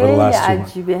inspired over the last 2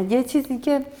 months? عجیبه. یه چیزی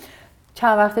که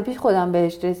چند وقت پیش خودم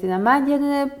بهش رسیدم، من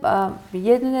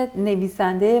یه دونه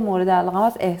نویسنده مورد علاقه‌ام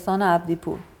از احسان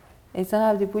عبدیپور. احسان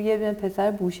عبدیپور یه دونه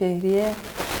پسر بوشهریه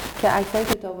که اکثر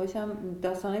کتاباش هم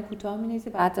داستانای کوتاه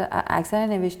می‌نویسه و اکثر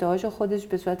نوشته‌هاشو خودش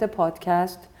به صورت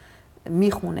پادکست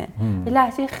میخونه. یه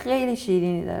لهجه خیلی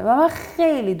شیرینی داره و من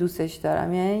خیلی دوستش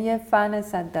دارم، یعنی یه فن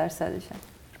 100%شم.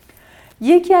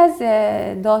 یکی از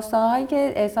داستان‌هایی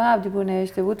که احسان عبدیپور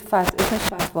نوشته بود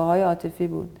اسمش فتواهای عاطفی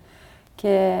بود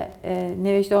که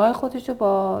نوشته‌های خودش رو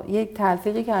با یک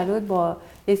تلفیقی کرده بود با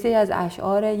یک سری از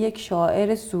اشعار یک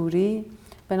شاعر سوری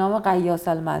به نام قیاس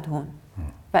المدهون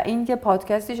و این که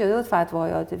پادکستی شده بود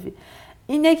فتواهای عاطفی.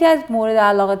 این یکی از مورد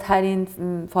علاقه ترین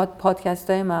پادکست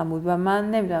های من بود و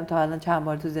من نمیدونم تا الان چند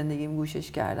بار تو زندگیم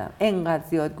گوشش کردم، اینقدر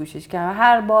زیاد گوشش کردم،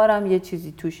 هر بارم یه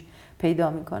چیزی توش پیدا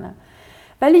میکنم.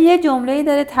 ولی یه جمله‌ای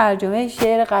داره، ترجمه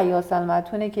شعر قیاس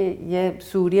المدهونه که یه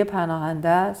سوری پناهنده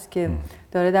است که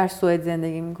داره در سوئد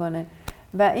زندگی میکنه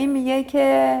و این میگه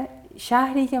که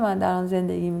شهری که من در آن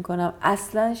زندگی میکنم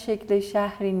اصلا شکل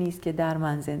شهری نیست که در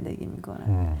من زندگی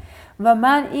میکنم. و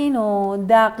من اینو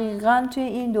دقیقاً توی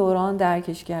این دوران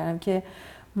درکش کردم که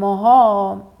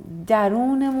ماها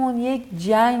درونمون یک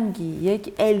جنگی،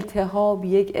 یک التهاب،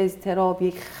 یک اضطراب،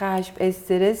 یک خشم،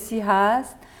 استرسی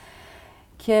هست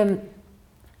که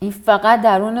این فقط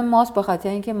درون ماست به خاطر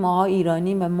اینکه ماها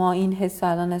ایرانیم و ما این حس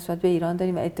الان نسبت به ایران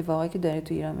داریم و اتفاقایی که داره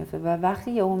تو ایران میفته و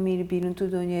وقتی یهو میری بیرون تو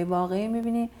دنیای واقعی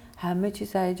میبینی همه چی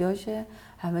سر جاشه،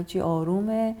 همه چی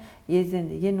آرومه، یه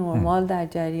زندگی نرمال در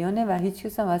جریانه و هیچ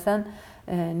کس هم اصلا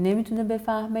نمیتونه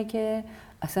بفهمه که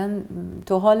اصلا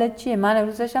تو حالت چیه. من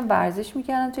امروز داشتم ورزش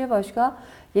میکردم توی باشگاه،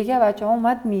 یکی از بچه‌ها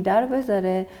اومد میده رو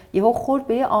بذاره، یهو خورد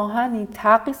به یه آهنی،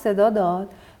 تقی صدا داد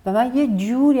و من یه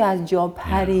جوری از جا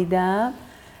پریدم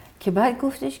که بعد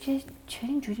گفتش که چرا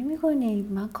اینجوری میکنی؟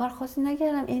 من کار خاصی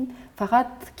نکردم، این فقط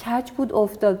کج بود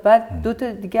افتاد. بعد دو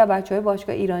تا دیگه بچهای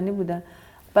باشگاه ایرانی بودن،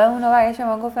 بعد اونا برگشتن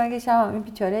من گفتن که شما این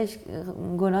بیچاره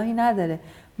گناهی نداره،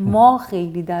 ما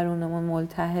خیلی درونمون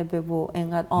ملتهبه و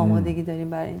انقدر آمادگی داریم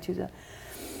برای این چیزا.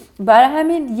 برای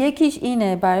همین یکیش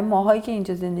اینه برای ماهایی که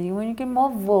اینجا زندگی می‌کنیم که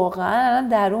ما واقعا الان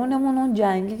درونمون اون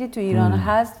جنگی که تو ایران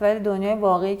هست ولی دنیای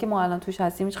واقعی که ما الان توش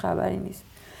هستیم هیچ خبری نیست.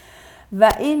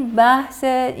 و این بحث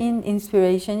این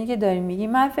اینسپیریشنی که داریم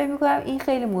میگیم، من فکر میکنم این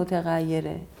خیلی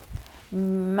متغیره.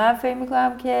 من فکر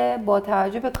میکنم که با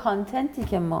توجه به کانتنتی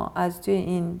که ما از توی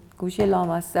این گوشه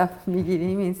لامصب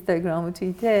میگیریم، اینستاگرام و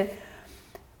توییتر،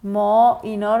 ما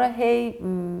اینا رو هی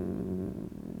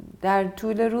در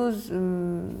طول روز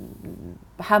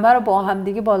همه رو با هم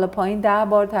دیگه بالا پایین 10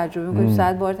 بار تجربه میکنیم،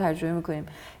 100 بار تجربه میکنیم.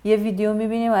 یه ویدیو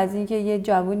میبینیم از اینکه یه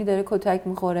جوونی داره کتک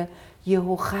میخوره،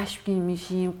 یهو خشمگین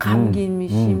میشیم، غمگین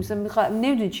میشیم، مثلا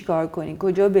نمیدونی چی کار کنی،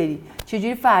 کجا بری،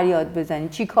 چجوری فریاد بزنی،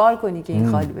 چی کار کنی که این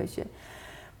خالی بشه.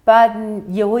 بعد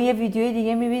یهو یه ویدیوی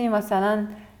دیگه میبینیم مثلا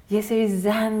یه سری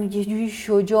زن یه جوری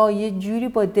شجاع، یه جوری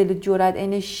با دل جرأت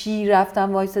عین شیر رفتن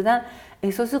وایسادن،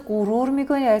 احساس غرور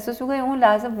میکنی، احساس میکنی اون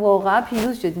لحظه واقعا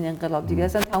پیروز شدین، انقلاب دیگه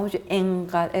اصلا تموم شد.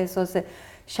 انقدر احساس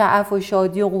شعف و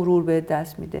شادی و غرور به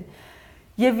دست میده.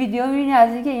 یه ویدیو میبینی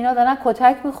از اینکه اینا دارن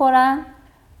کتک میخورن،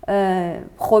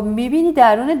 خب میبینی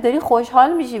درونت داری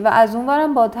خوشحال میشی و از اون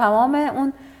برم با تمام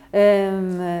اون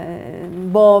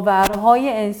باورهای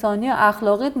انسانی و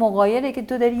اخلاقیت مغایره که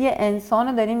تو داری یه انسان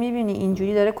رو داری میبینی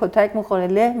اینجوری داره کتک میخوره،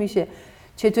 له میشه،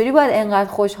 چطوری باید انقدر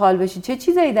خوشحال بشی؟ چه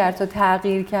چیزایی در تو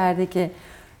تغییر کرده که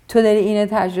تو داری اینو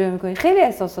تجربه میکنی؟ خیلی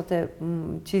احساسات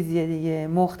چیزیه دیگه،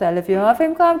 مختلفی. من فکر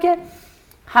میکنم که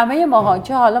همه ماها،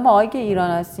 چه حالا ماهایی که ایران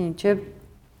هستیم، چه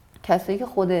کسایی که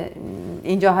خود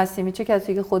اینجا هستیم چه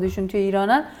کسایی که خودشون توی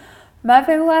ایرانن، من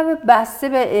فکر می‌کنم بسته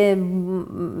به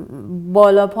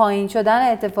بالا پایین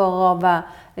شدن اتفاقا و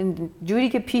جوری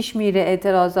که پیش میره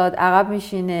اعتراضات عقب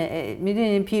میشینه،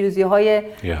 میدونین پیروزی‌های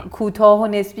کوتاه و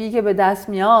نسبی که به دست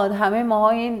میاد، همه ماها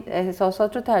این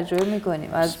احساسات رو تجربه میکنیم.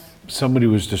 Somebody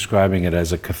was describing it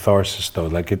as a catharsis, though,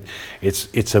 like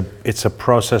it's a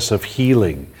process of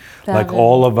healing, like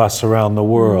all of us around the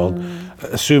world,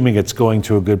 assuming it's going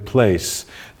to a good place,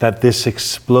 that this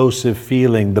explosive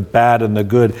feeling, the bad and the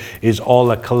good, is all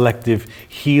a collective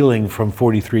healing from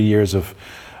 43 years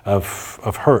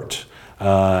of hurt,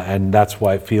 and that's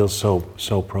why it feels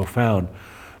so profound.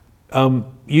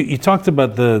 You talked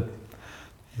about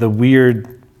the weird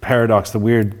paradox, the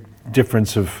weird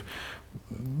difference of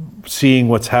seeing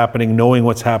what's happening, knowing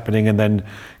what's happening, and then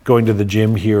going to the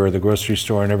gym here or the grocery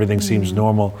store and everything seems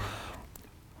normal.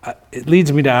 It leads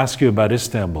me to ask you about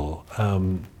Istanbul.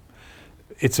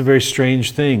 It's a very strange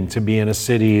thing to be in a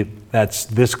city that's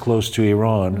this close to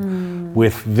Iran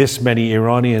with this many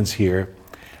Iranians here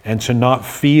and to not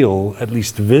feel, at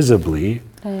least visibly,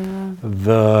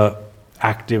 the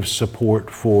active support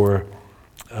for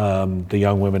the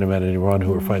young women and men in Iran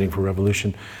who are fighting for revolution.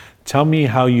 Tell me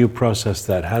how you process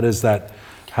that. How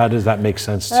does that make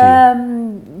sense to you?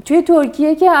 توی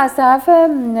ترکیه که از طرف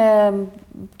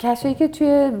کسایی که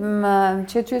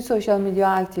توی سوشال میدیا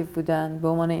اکتیو بودن به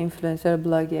عنوان اینفلوئنسر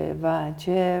بلاگر و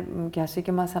چه کسایی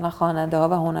که مثلا خواننده ها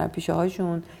و هنرپیشه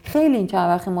هاشون خیلی این چند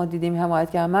وقت ما دیدیم حمایت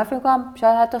کردن. من فکر کنم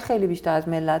شاید حتی خیلی بیشتر از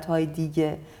ملت های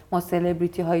دیگه ما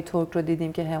سلبریتی های ترک رو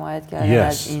دیدیم که حمایت کردن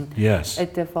از این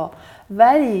اتفاق.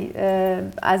 ولی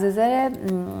از نظر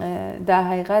در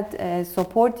حقیقت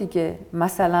سپورتی که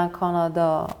مثلا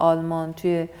کانادا، آلمان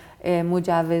توی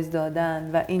مجوز دادن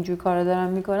و اینجور کارا دارن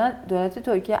میکنن، دولت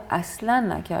ترکیه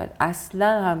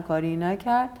اصلا همکاری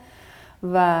نکرد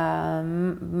و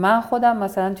من خودم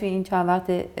مثلا توی این چند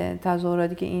وقت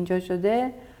تظاهراتی که اینجا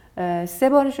شده 3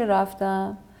 بارش رو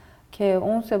رفتم که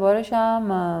اون 3 بارش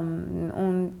هم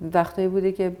اون وقتایی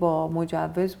بوده که با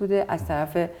مجوز بوده از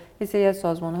طرف یه سری از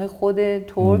سازمان‌های خود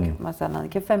ترک مثلا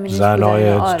که فمینیست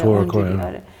زنای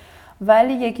ترک.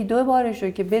 ولی 1-2 بارش رو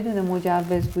که بدون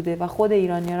مجوز بوده و خود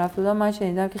ایرانی‌ها رفتن، من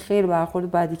شنیدم که خیلی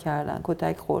برخورد بدی کردن،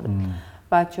 کتک خوردن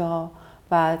بچه‌ها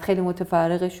و خیلی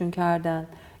متفرقشون کردن.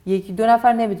 1-2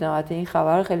 نفر نمیدونم، حتی این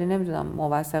خبر رو خیلی نمیدونم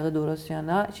موثق درست یا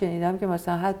نه، شنیدم که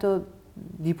مثلا حتی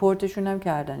دیپورتشون هم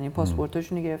کردن، این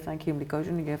پاسپورتاشون رو گرفتن،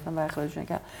 کیملیکاشون رو گرفتن و اخراجشون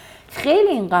کردن. خیلی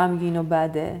این غمگین و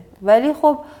بده، ولی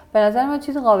خب به نظر من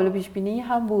چیز قابل پیش بینی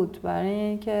هم بود برای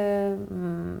اینکه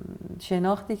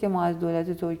شناختی که ما از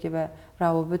دولت ترکیه و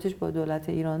روابطش با دولت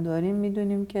ایران داریم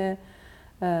میدونیم که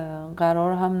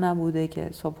قرار هم نبوده که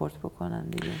ساپورت بکنن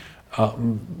دیگه.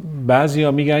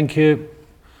 بعضیا میگن که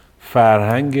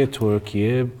فرهنگ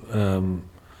ترکیه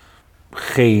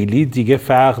خیلی دیگه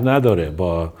فرق نداره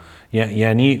با،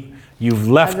 یعنی you've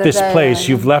left this place,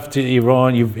 you've left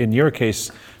Iran, you've in your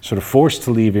case sort of forced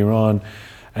to leave Iran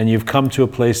and you've come to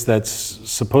a place that's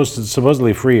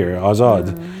supposedly freer, azad,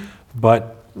 but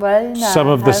some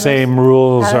of the same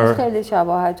rules are. خیلی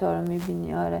شباهت ها رو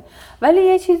میبینی. آره، ولی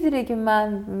یه چیزی که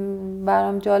من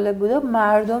برام جالب بوده،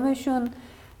 مردمشون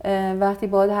وقتی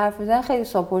باهات حرف میزنن خیلی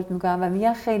ساپورت میکنن و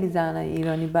میگن خیلی زنای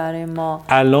ایرانی برای ما.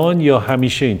 الان یا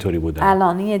همیشه اینطوری بودن؟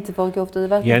 الان این اتفاقی که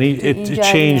افتاده وقتی یعنی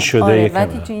چینج شده یکم.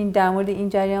 وقتی تو این در مورد این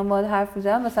جریان باهات حرف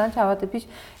میزنن، مثلا چند وقت پیش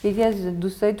یکی از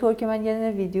دوستای ترک من یه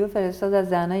دونه ویدیو فرستاد از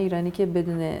زنای ایرانی که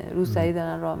بدون روسری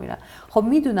دارن راه میرن. خب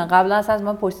میدونن قبلا اصلا از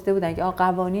من پرسیده بودن که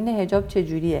قوانین حجاب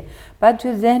چجوریه، بعد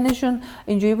تو ذهنشون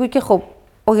اینجوری بود که خب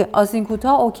اوکی آستین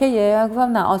کوتاه اوکیه، من گفتم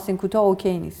نه آستین کوتاه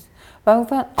اوکی نیست. و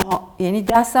گفتن یعنی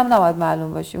دستم نباید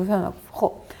معلوم باشه. گفتم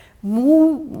خب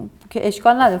مو که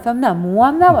اشکال نداره. گفتم نه مو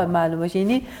هم نباید معلوم باشه.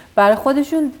 یعنی برای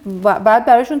خودشون بعد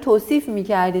براشون توصیف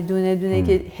می‌کردی دونه دونه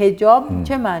که حجاب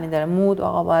چه معنی داره. مو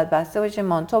آقا باید بسته باشه،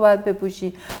 مانتو باید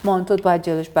بپوشی، مانتوت باید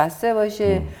جلوش بسته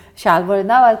باشه، شلوار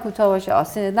نباید کوتاه باشه،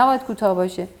 آستینت نباید کوتاه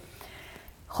باشه.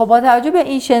 خب با توجه به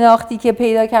این شناختی که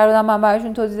پیدا کردم من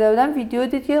براشون توضیح دادم، ویدیو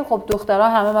دید که خب دخترها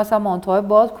همه مثلا مانتوهای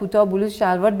باز، کوتاه، بلوز،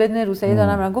 شلوار بدون روسری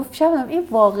دارن میرن. گفت شبم این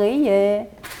واقعیه؟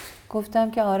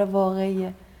 گفتم که آره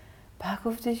واقعیه. بعد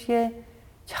گفتش که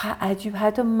چقدر عجیب،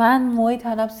 حتی من موی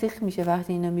تنم سیخ میشه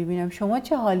وقتی اینو میبینم. شما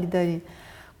چه حالی دارین؟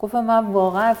 گفتم من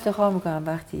واقعا افتخار میکنم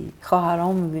وقتی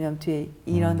خواهرامو میبینم توی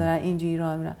ایران دارن اینجوری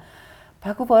راه میرن.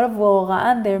 بعد گفت آره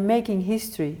واقعا they're making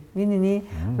history. میدونی؟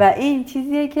 و این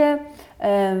چیزیه که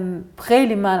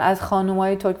خیلی من از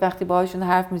خانومای ترک وقتی باهاشون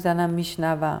حرف میزنم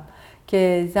میشنوم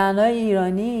که زنای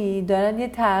ایرانی دارن یه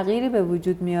تغییری به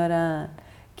وجود میارن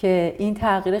که این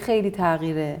تغییر خیلی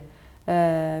تغییره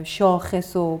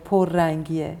شاخص و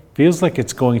پررنگیه. Feels like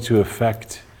it's going to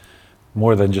affect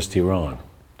more than just Iran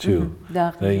too.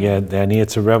 Yeah, and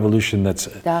it's a revolution that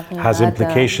has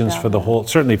implications for the whole,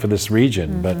 certainly for this region,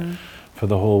 but for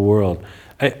the whole world.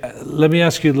 Let me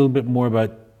ask you a little bit more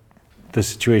about the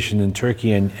situation in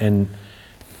Turkey, and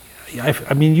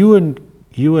I mean,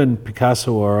 you and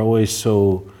Picasso are always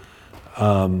so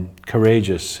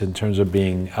courageous in terms of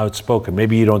being outspoken.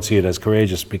 Maybe you don't see it as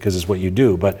courageous because it's what you do,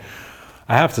 but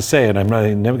I have to say, and I'm not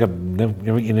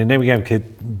نمیگم که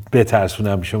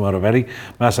بترسونم شما رو، ولی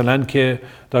مثلا که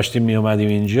داشتیم می اومدیم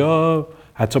اینجا،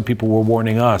 حتی people were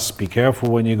warning us, be careful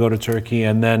when you go to Turkey,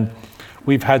 and then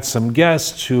we've had some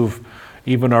guests who've,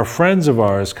 even our friends of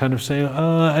ours, kind of saying,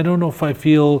 I don't know if I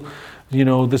feel, you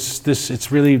know, this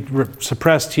it's really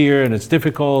suppressed here and it's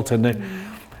difficult, and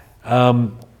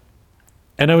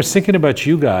I was thinking about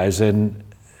you guys, and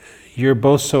you're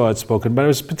both so outspoken, but I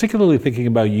was particularly thinking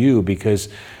about you because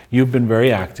you've been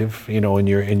very active, you know,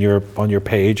 on your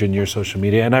page and your social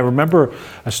media. And I remember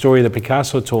a story that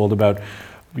Picasso told about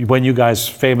when you guys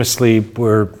famously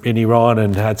were in Iran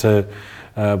and had to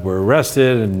were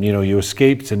arrested, and you know you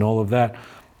escaped and all of that.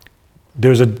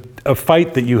 There's a fight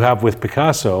that you have with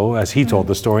Picasso, as he told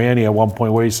the story, Annie, at one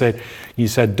point where he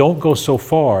said, don't go so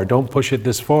far, don't push it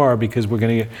this far because we're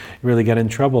going to really get in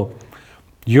trouble.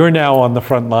 You're now on the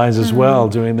front lines as well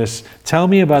doing this. Tell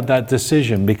me about that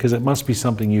decision because it must be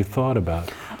something you thought about.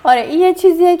 آره این یه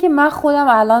چیزیه که من خودم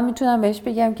الان میتونم بهش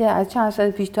بگم که از چند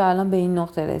سال پیش تا الان به این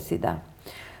نقطه رسیدم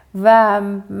و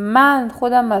من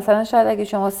خودم مثلا شاید اگه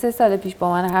شما 3 سال پیش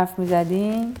با من حرف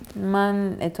میزدین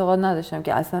من اعتقاد نداشتم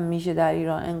که اصلا میشه در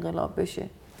ایران انقلاب بشه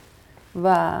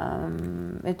و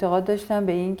اعتقاد داشتم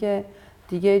به این که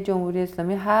دیگه جمهوری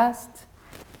اسلامی هست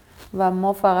و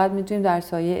ما فقط میتونیم در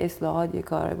سایه اصلاحات یه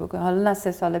کاری بکنیم. حالا نه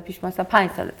 3 سال پیش، مثلا 5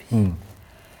 سال پیش.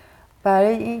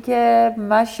 برای اینکه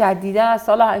من شدیدا از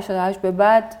سال 88 به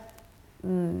بعد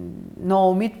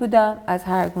ناامید بودم از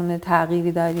هر گونه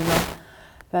تغییری در ایران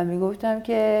و میگفتم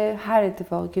که هر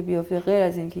اتفاقی که بیفته غیر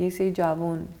از اینکه یک سری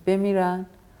جوان بمیرن،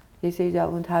 یک سری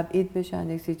جوان تبعید بشن،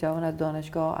 یک سری جوان از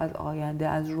دانشگاه، از آینده،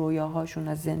 از رویاهاشون،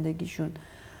 از زندگیشون،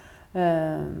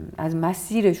 از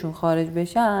مسیرشون خارج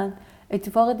بشن،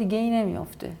 اتفاق دیگه ای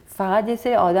نمیافته. فقط یه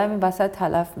سری آدم این وسط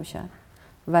تلف میشن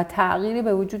و تغییری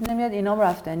به وجود نمیاد، اینام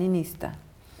رفتنی نیستن.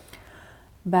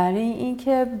 برای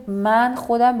اینکه من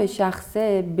خودم به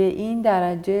شخصه به این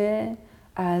درجه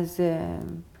از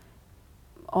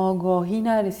آگاهی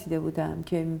نرسیده بودم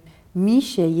که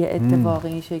میشه یه اتفاق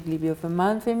این شکلی بیفته.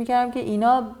 من فکر میکردم که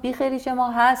اینا بیخیریش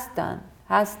ما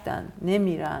هستن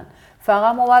نمیرن،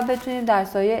 فقط ما باید بتونیم در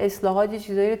سایه اصلاحات یه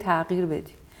چیزایی رو تغییر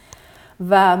بدیم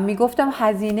و میگفتم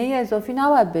هزینه اضافی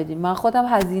نباید بدیم. من خودم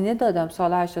هزینه دادم،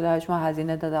 سال 88 من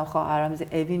هزینه دادم، خواهرم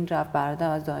اوین رفت،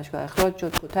 برادرم از دانشگاه اخراج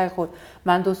شد، کتک خورد،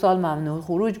 من 2 سال ممنوع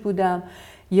خروج بودم،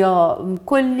 یا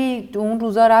کلی اون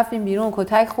روزا رفتیم بیرون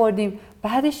کتک خوردیم.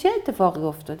 بعدش چه اتفاقی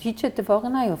افتاد؟ هیچ اتفاقی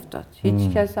نیفتاد،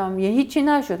 هیچ کس هم هیچی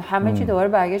نشد، همه چی دوباره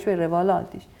برگشت به روال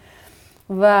عادیش.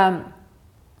 و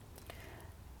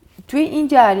توی این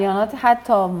جریانات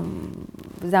حتی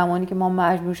زمانی که ما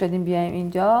مجبور شدیم بیایم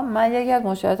اینجا، من یکی از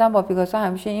مشکلاتم با پیکاسو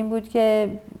همیشه این بود که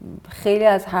خیلی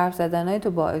از حرف زدنهای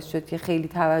تو باعث شد که خیلی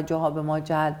توجه ها به ما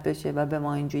جلب بشه و به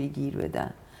ما اینجوری گیر بدن.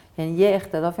 یعنی یه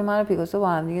اختلافی من و پیکاسو با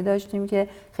هم دیگه داشتیم که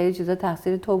خیلی چیزا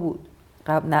تقصیر تو بود،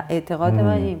 اعتقاد من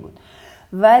این بود.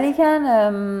 ولی که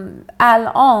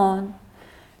الان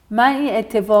من این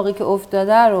اتفاقی که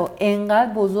افتاده رو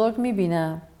انقدر بزرگ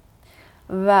میبینم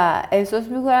و احساس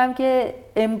میکنم که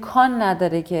امکان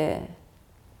نداره که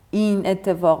این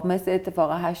اتفاق مثل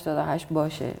اتفاق 88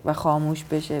 باشه و خاموش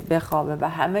بشه، بخوابه و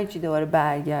همه چی دوباره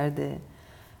برگرده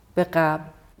به قبل.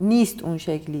 نیست اون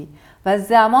شکلی و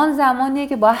زمانیه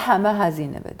که با همه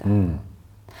هزینه بدن.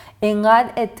 اینقدر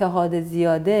اتحاد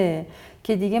زیاده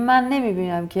که دیگه من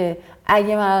نمیبینم که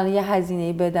اگه من یه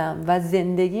هزینه‌ای بدم و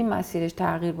زندگی مسیرش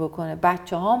تغییر بکنه،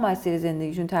 بچه‌ها مسیر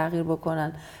زندگیشون تغییر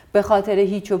بکنن، به خاطر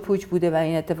هیچ و پوچ بوده و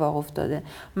این اتفاق افتاده.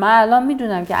 من الان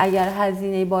میدونم که اگر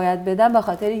هزینه‌ای باید بدم به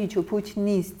خاطر هیچ و پوچ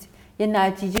نیست، یه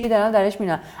نتیجه‌ای دارم درش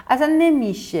میبینم. اصلا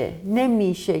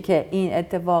نمیشه که این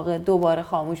اتفاق دوباره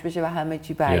خاموش بشه و همه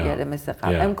چی برگرده مثل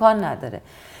قبل. امکان نداره.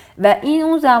 و این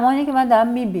اون زمانی که من دارم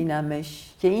میبینمش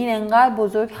که این انقدر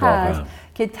بزرگ هست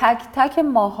که تک تک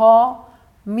ماها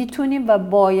میتونیم و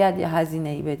باید یه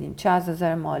هزینه‌ای بدیم، چه از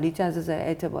نظر مالی، چه از نظر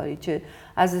اعتباری، چه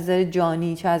از نظر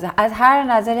جانی، چه از هر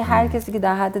نظری. هر کسی که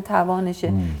در حد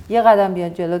توانشه یه قدم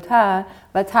بیاد جلوتر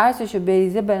و ترسشو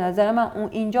بریزه. به نظر من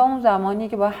اینجا اون زمانیه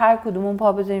که با هر کدومون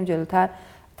پا بذاریم جلوتر،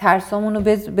 ترسامون رو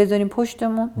بذاریم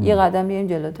پشتمون، یه قدم بیایم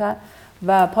جلوتر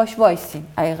و پاش وایسیم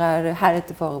اگه قراره هر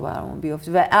اتفاقی برامون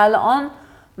بیفته. و الان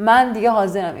من دیگه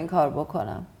حاضرم این کار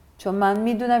بکنم، چون من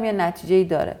میدونم یه نتیجه‌ای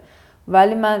داره.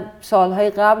 ولی من سالهای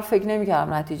قبل فکر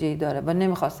نمی‌کردم نتیجه‌ای داره و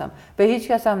نمی‌خواستم. به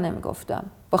هیچ کس هم نمیگفتم.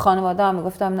 به خانواده هم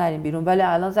میگفتم نریم بیرون، ولی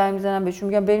الان زنگ میزنم بهشون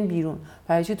میگم بریم بیرون.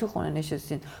 برای چی تو خونه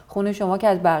نشستین؟ خونه شما که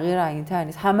از بقیه رنگین‌تر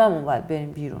نیست. هممون باید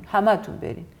بریم بیرون. همتون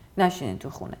برین. نشینین تو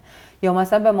خونه. یا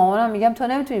مثلا به مامانم میگم تو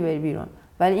نمیتونی بری بیرون،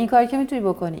 ولی این کاری که میتونی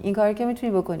بکنی، این کاری که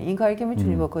میتونی بکنی، این کاری که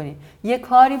میتونی بکنی، یه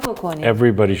کاری بکنی.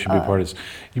 Everybody should be part of this.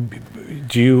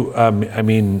 Do you I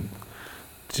mean,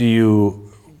 do you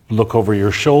look over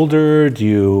your shoulder? Do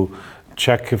you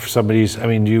check if somebody's, I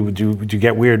mean, do you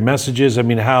get weird messages? I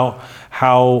mean, how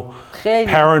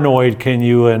paranoid can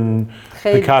you and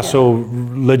Picasso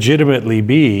legitimately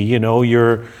be? You know,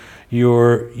 you're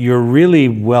really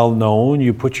well known.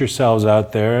 You put yourselves out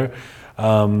there.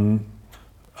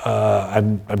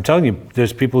 I'm telling you,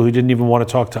 there's people who didn't even want to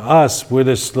talk to us. We're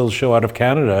this little show out of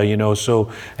Canada, you know. So,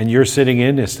 and you're sitting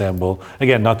in Istanbul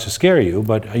again, not to scare you,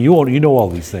 but you know all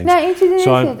these things. نه این چیزی نیست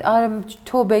که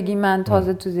تو بگی من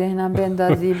تازه تو ذهنم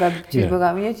بندازی و چیز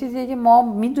بگم. یه چیزیه که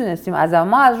ما میدونستیم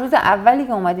ما از روز اولی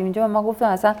که اومدیم اینجا ما گفتم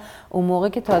اصلا اون موقع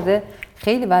که تازه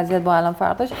خیلی وضعیت با الان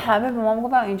فرق داشت، همه به ما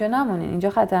میگفتن اینجا نمونین، اینجا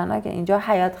خطرناکه، اینجا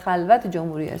حیات خلوت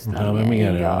جمهوری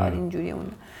اسلامیه، اینجوری اون.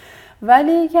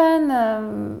 ولی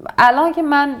الان که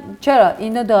من چرا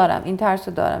اینو دارم، این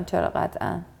ترسو دارم، چرا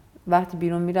قطعا وقتی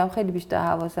بیرون میرم خیلی بیشتر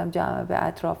حواسم جمعه به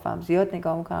اطرافم، زیاد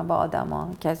نگاه میکنم به آدما،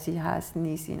 کسی هست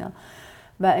نیست اینا،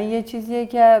 و این یه چیزیه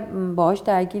که باهاش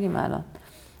درگیریم الان.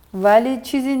 ولی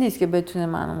چیزی نیست که بتونه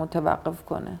منو متوقف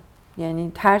کنه،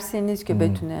 یعنی ترسی نیست که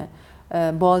بتونه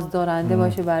بازدارنده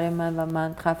باشه برای من و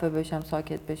من خفه بشم،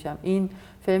 ساکت بشم. این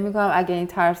فکر میکنم اگه این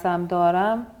ترسم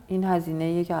دارم، این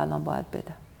هزینه‌ایه که الان باید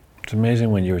بدم. It's amazing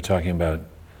when you were talking about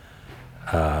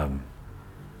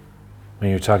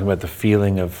the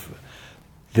feeling of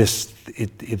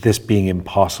this being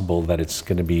impossible, that it's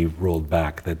going to be rolled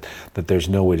back, that there's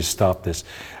no way to stop this.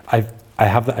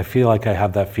 I feel like I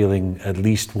have that feeling at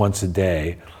least once a day,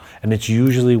 and it's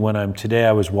usually when today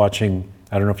I was watching,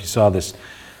 I don't know if you saw this,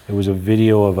 it was a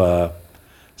video of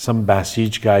some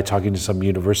Basij guy talking to some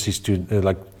university student,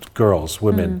 like girls,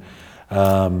 women,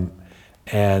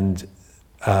 and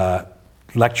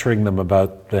lecturing them about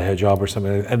the hijab or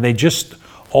something, and they just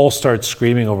all start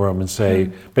screaming over him and say,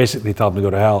 basically tell him to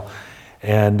go to hell,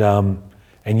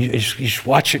 and you just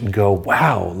watch it and go,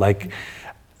 wow, like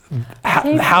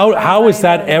how is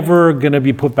that ever going to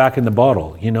be put back in the bottle?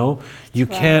 You know, you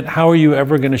can't. How are you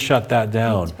ever going to shut that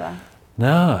down?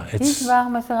 No, it's. هیچ وقت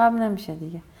مثل قبل نمیشه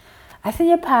دیگه. اصلا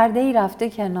یه پرده‌ای رفته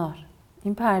کنار.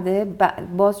 این پرده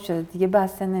باز شده دیگه،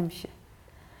 بسته نمیشه.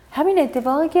 همین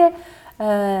اتفاقی که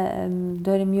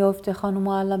داره میفته،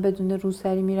 خانوما الان بدون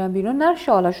روسری میرن بیرون، نه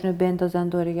شالاشونو بندازن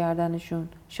دور گردنشون،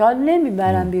 شال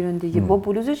نمیبرن بیرون دیگه، با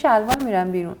بلوز و شلوار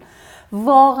میرن بیرون.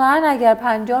 واقعا اگر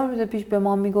 50 روز پیش به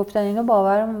ما میگفتن اینو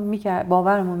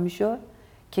باورمون میشد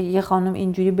که یه خانم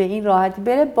اینجوری به این راحتی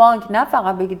بره بانک، نه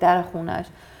فقط بگی در خونش،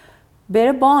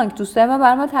 بره بانک. دوستای من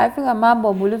برام تعریف کردن من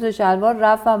با بلوز و شلوار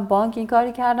رفتم بانک، این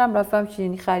کاری کردم، رفتم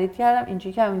شیرینی خرید کردم،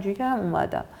 اینجوری کردم اونجوری کردم،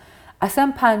 اومدم.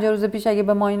 اصلا 50 روز پیش اگه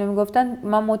به ما اینو میگفتن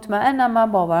من مطمئنم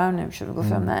من باورم نمیشه،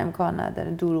 میگفتم نه امکان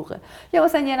نداره، دروغه. یا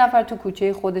مثلا یه نفر تو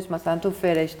کوچه خودش، مثلا تو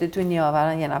فرشته، تو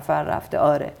نیاوران یه نفر رفته،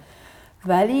 آره.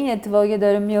 ولی این اتفاقی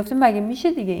داره میفته، مگه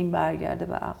میشه دیگه این برگرده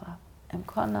به عقب؟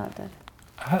 امکان نداره.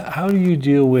 How do you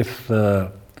deal with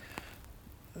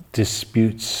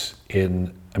disputes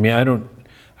in, I mean,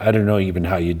 I don't know even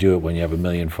how you do it when you have 1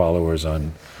 million followers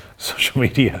on social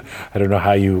media. I don't know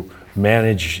how you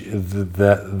manage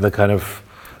the kind of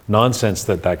nonsense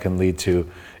that can lead to.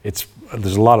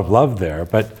 There's a lot of love there,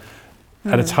 but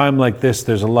at a time like this,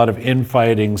 there's a lot of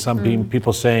infighting. Some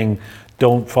people saying,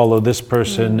 don't follow this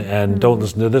person and don't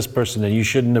listen to this person and you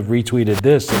shouldn't have retweeted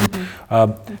this. And,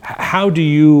 how do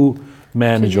you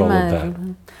manage all of that?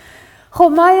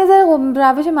 خب من یه ذره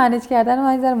روش منیج کردن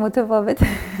من یه ذره متفاوته.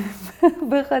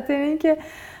 به خاطر اینکه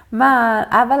من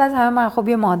اول از همه من خب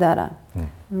یه مادرم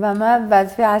و من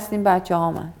وظیفه اصلیم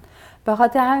بچه‌هامن. به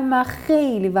خاطر همین من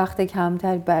خیلی وقت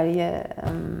کمتر برای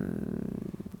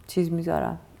چیز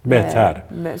میذارم، بهتر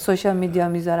سوشال میدیا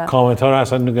میذارم. کامنت ها رو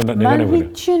اصلا نگاه نمی‌کنی؟ من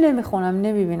هیچی نمیخونم،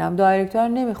 نمیبینم، دایرکت‌ها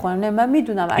رو نمیخونم. من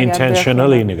میدونم اگر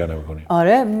intentionally نگاه نمی‌کنی.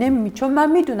 آره چون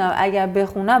من میدونم اگر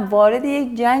بخونم وارد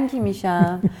یک جنگی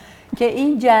میشم که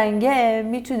این جنگه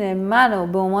میتونه منو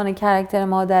به عنوان کاراکتر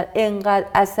مادر انقدر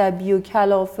عصبی و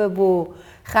کلافه و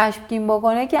خشمگین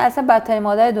بکنه که اصلا بدترین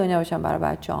مادر دنیا باشم برای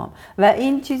بچه‌هام و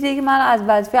این چیزی که من از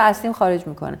وظیفه اصلیم خارج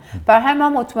میکنه. برای همین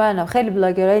من مطمئنم خیلی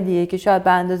بلاگرای دیگه که شاید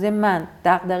به اندازه من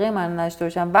دغدغه من نشته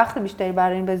باشن وقت بیشتری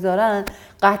برای این بذارن،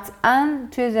 قطعاً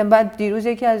توی زنبه. دیروز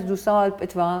یکی از دوستان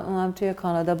اتفاقا اونم توی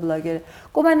کانادا بلاگره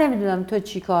گفت من نمیدونم تو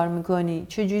چی کار میکنی،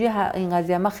 چجوری این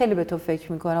قضیه، من خیلی به تو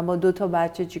فکر میکنم، با 2 تا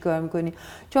بچه چی کار میکنی،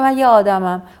 چون من یه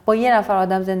آدمم با یه نفر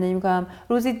آدم زندگی میکنم،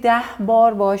 روزی 10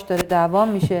 بار باهاش داره دعوا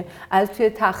میشه، از توی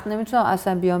تخت نمیتونم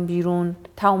اصلا بیام بیرون،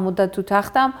 تمام مدت تو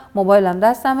تختم، موبایلم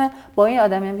دستمه، با این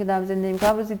آدمی هم که دارم زندگی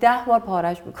میکنم روزی 10 بار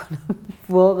پارش میکنم.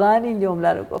 واقعا این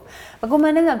جمله رو گفت و گفت من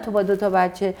نمیدونم تو با 2 تا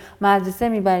بچه مدرسه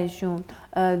میبریشون،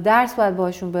 درس باید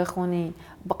باشون بخونی،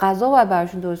 غذا باید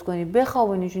براشون درست کنی،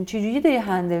 بخوابونیشون، چجوری داری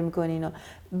هندل میکنی اینا؟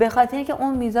 به خاطر اینکه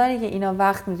اون میزانی که اینا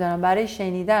وقت میذارن برای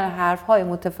شنیدن حرفهای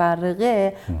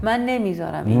متفرقه من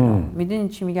نمیذارم اینو. میدونین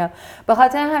چی میگم؟ به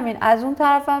خاطر همین از اون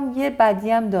طرفم یه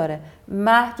بدی هم داره،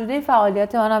 محدوده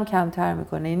فعالیت منم کمتر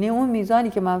میکنه. یعنی اون میزانی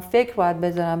که من فکر باید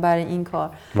بذارم برای این کار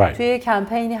توی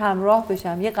کمپینی همراه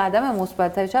بشم، یه قدم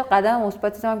مثبت، شاید قدم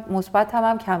مثبت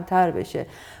هم کمتر بشه،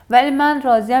 ولی من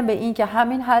راضیم به این که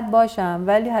همین حد باشم،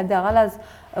 ولی حداقل از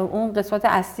اون قسمت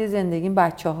اصلی زندگیم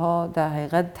بچه‌ها در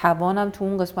حقیقت توانم تو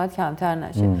اون قسمت کمتر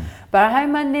نشه. برای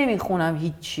همین من نمیخونم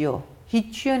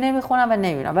هیچیو نمیخونم و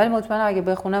نمیرم، ولی مطمئنم اگه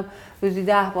بخونم روزی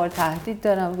 10 بار تهدید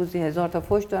دارم، روزی 1000 تا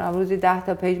فحش دارم، روزی 10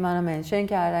 تا پیج منو منشن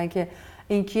کردن که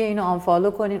این کیه، اینو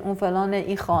آنفالو کنین، اون فلانه،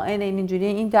 این خائنه، این اینجوریه.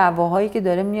 این دعواهایی که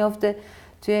داره میافته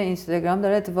توی اینستاگرام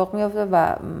داره اتفاق میافته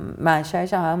و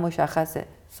منشأش هم مشخصه،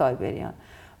 سایبریان.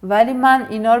 ولی من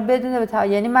اینا رو بدون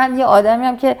یعنی من یه آدمی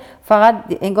ام که فقط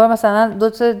انگار مثلا 2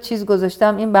 تا چیز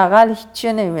گذاشتم این بغل،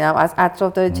 هیچی نمیبینم از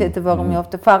اطراف داره چه اتفاقی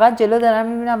میفته، فقط جلو دارم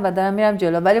میبینم و دارم میرم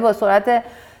جلو، ولی با سرعت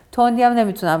تندی هم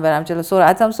نمیتونم برم جلو،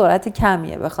 سرعتم سرعت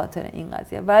کمیه به خاطر این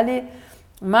قضیه. ولی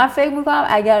من فکر میکنم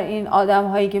اگر این آدم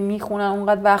هایی که میخونن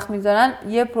اونقدر وقت میذارن،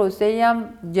 یه پروسه‌ای هم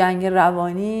جنگ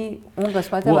روانی اون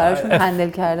قسمت براشون هندل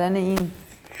کردن این.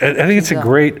 I think it's a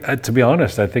great, to be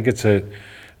honest, I think it's a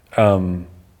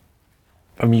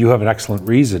I mean, you have an excellent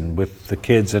reason with the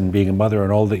kids and being a mother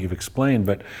and all that you've explained,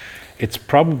 but it's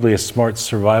probably a smart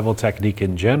survival technique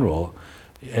in general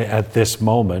at this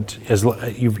moment. As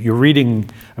you're reading,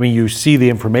 I mean, you see the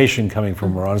information coming from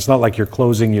Iran. It's not like you're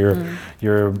closing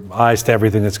your eyes to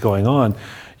everything that's going on.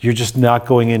 You're just not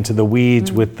going into the weeds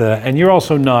with the, and you're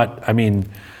also not, I mean,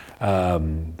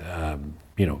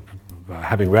 you know,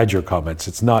 having read your comments,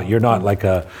 you're not like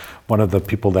one of the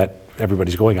people that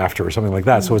everybody's going after or something like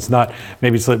that. So it's not,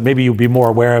 maybe you'd be more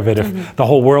aware of it if the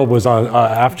whole world was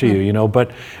after you, you know, but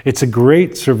it's a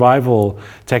great survival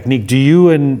technique. Do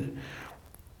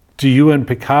you and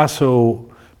Picasso,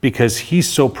 because he's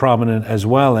so prominent as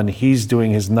well and he's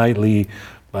doing his nightly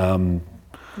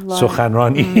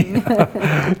Sukhanrani,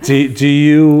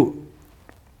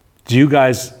 do you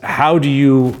guys, how do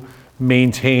you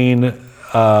maintain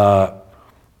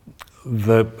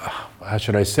how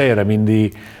should I say it? I mean,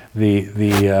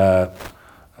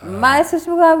 من احساس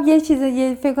میکنم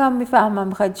یه فکر کنم میفهمم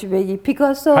میخواد چی بگی.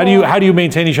 پیکاسو How do you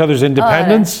maintain each other's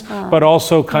independence but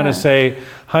also kind of say,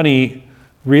 honey,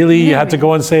 really you had to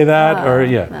go and say that or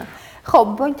yeah.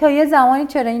 خب تا یه زمانی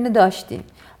چرا اینو داشتیم،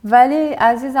 ولی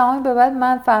از یه زمانی به بعد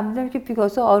من فهمیدم که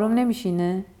پیکاسو آروم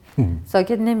نمیشینه،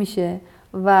 ساکت نمیشه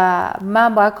و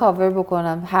من باید کاور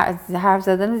بکنم. حرف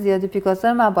زدن زیاد پیکاسو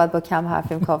رو من باید با کم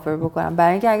حرفیم کاور بکنم،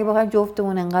 برای اینکه اگه بخوایم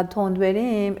جفتمون انقدر تند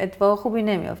بریم اتفاق خوبی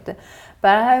نمیافته.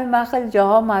 برای همین من خیلی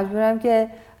جاها مجبورم که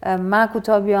من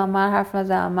کوتاه بیام، من حرف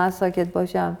نزنم، من ساکت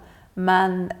باشم،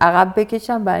 من عقب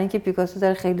بکشم، برای اینکه پیکاسو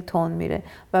داره خیلی تند میره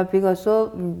و پیکاسو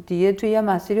دیگه توی یه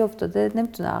مسیری افتاده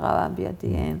نمیتونه عقبم بیاد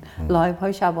دیگه. این لایو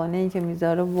های شبانه ای که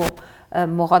میذاره و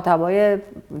مخاطبای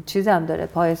چیز هم داره،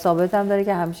 پای ثابت هم داره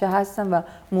که همیشه هستن و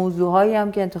موضوعهایی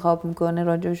هم که انتخاب میکنه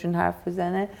راجعشون حرف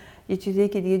بزنه یه چیزی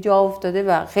که دیگه جا افتاده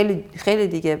و خیلی خیلی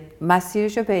دیگه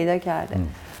مسیرشو پیدا کرده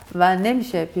و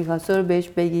نمیشه پیکاسو رو بهش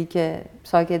بگی که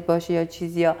ساکت باشه یا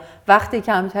چیزی. یا وقتی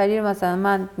کمتری رو مثلا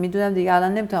من میدونم دیگه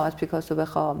الان نمیتونم از پیکاسو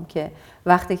بخوام که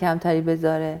وقتی کمتری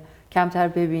بذاره، کمتر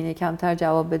ببینه، کمتر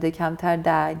جواب بده، کمتر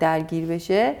درگیر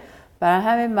بشه. برای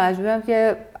همین مجبورم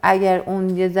که اگر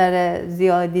اون یه ذره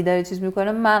زیادی داره چیز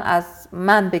میکنه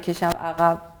من بکشم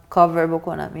عقب، کاور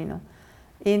بکنم اینو.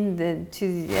 این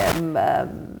چیزی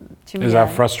چی میگن؟ Is that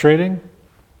frustrating?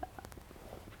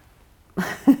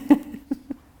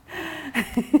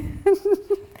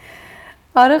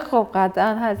 آره خب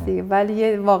قطعا هست دیگه، ولی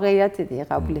یه واقعیت دیگه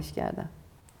قبولش کردم.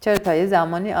 چرا تا یه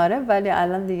زمانی آره، ولی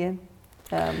الان دیگه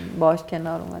باش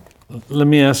کنار اومد. Let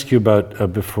me ask you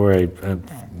about before I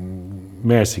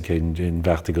مرسی که این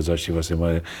وقتی گذاشتی واسه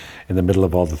ما in the middle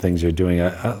of all the things you're doing.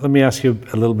 Let me ask you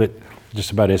a little bit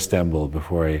just about Istanbul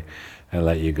before I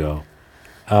let you go.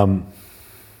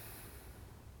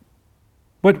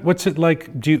 What's it like?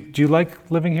 Do you like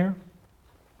living here?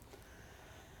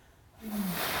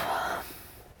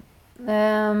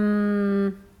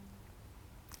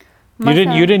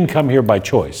 You didn't come here by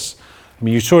choice. I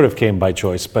mean, you sort of came by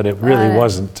choice, but it really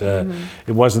wasn't.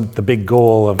 It wasn't the big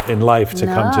goal in life to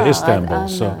come to Istanbul.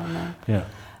 So, yeah.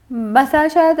 مثلا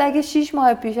شاید اگه 6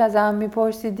 ماه پیش از هم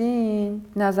میپرسیدین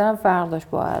نظرم فرق داشت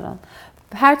با الان.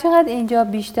 هر چقدر اینجا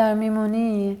بیشتر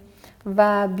میمونی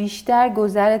و بیشتر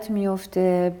گذرت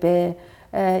میفته به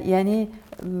یعنی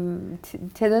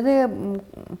تعداد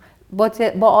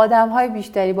با آدم‌های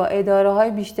بیشتری، با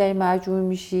اداره‌های بیشتری مجبور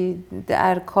میشی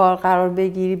در کار قرار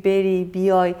بگیری، بری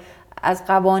بیای، از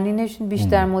قوانینشون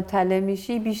بیشتر مطلع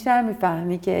میشی، بیشتر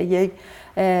میفهمی که یک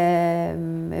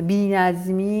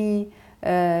بی‌نظمی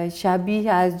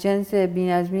شبیه از جنس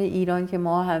بی‌نظمی ایران که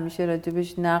ما همیشه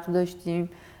راجبش نقد داشتیم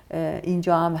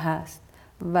اینجا هم هست.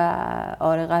 و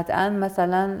آره قطعاً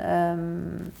مثلا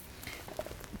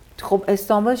خب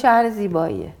استانبول شهر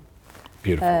زیباییه،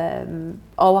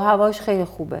 آب و هواش خیلی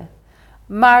خوبه،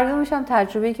 مردمش هم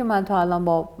تجربه‌ای که من تا الان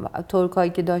با ترکایی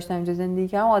که داشتم اینجا زندگی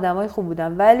کردم آدمای خوب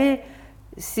بودن، ولی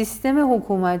سیستم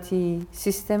حکومتی،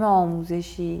 سیستم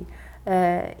آموزشی،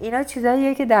 اینا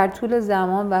چیزاییه که در طول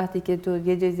زمان وقتی که تو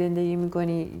یه جای زندگی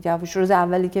میکنی روز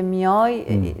اولی که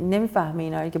میای نمیفهمی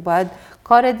اینا رو که باید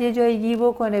کارت یه جایی گیر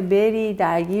بکنه، بری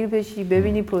درگیر بشی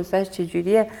ببینی پروسش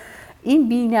چجوریه. این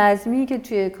بی‌نظمی که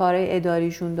توی کارهای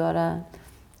اداریشون دارن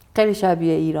خیلی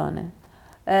شبیه ایرانه.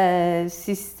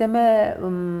 سیستم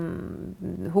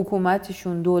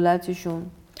حکومتشون، دولتشون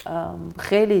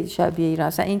خیلی شبیه ایران.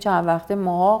 مثلا این چند وقته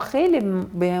ماها خیلی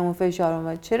بهمون فشار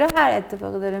اومد چرا هر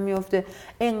اتفاقی داره میفته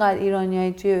اینقدر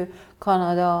ایرانیایی توی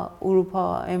کانادا،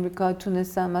 اروپا، امریکا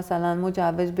تونستن مثلا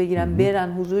مجوز بگیرن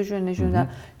برن حضورشون نشوندن،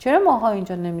 چرا ماها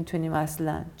اینجا نمیتونیم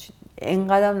اصلا؟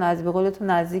 اینقدر نزدیک، به قولتون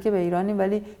نزدیک به ایرانیم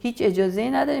ولی هیچ اجازه‌ای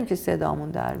نداریم که صدامون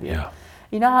در بیاد.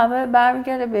 اینا همه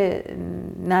برمیگرده به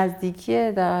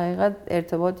نزدیکی در حقیقت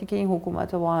ارتباطی که این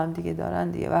حکومت‌ها با هم دیگه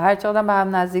دارن دیگه و هر چقدر به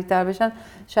هم نزدیک‌تر بشن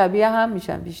شبیه هم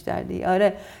میشن بیشتر دیگه.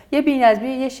 آره یه بی‌نظمی،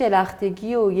 یه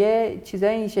شلختگی و یه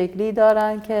چیزای این شکلی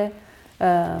دارن که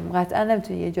قطعا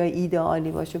نمیتونه یه جای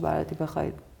ایدئالی باشه برای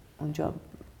بخواید اونجا.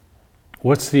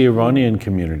 What's the Iranian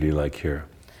community like here?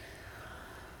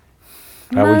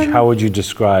 How would you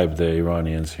describe the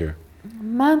Iranians here?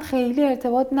 من خیلی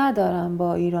ارتباط ندارم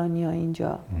با ایرانی‌ها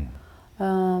اینجا.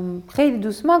 خیلی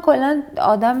دوست، من کلا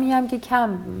آدمیم که کم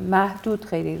محدود،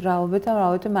 خیلی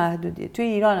روابط محدودیه. توی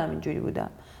ایران هم اینجوری بودم،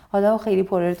 آدم خیلی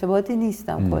پر ارتباطی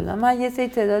نیستم کلا. من یه سری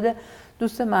تعداد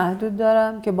دوست محدود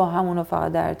دارم که با همونا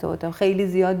فقط در ارتباطم، خیلی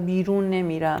زیاد بیرون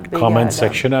نمیرم. کامنت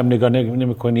سکشن هم نگاه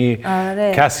نمی‌کنی،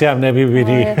 کسی هم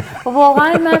نمی‌بینی.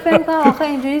 واقعا من فکر می‌کنم آخه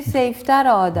اینجوری سیف‌تر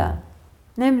آدم.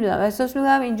 نمیدونم، احساس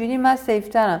میکنم اینجوری من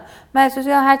سیفترم. من احساس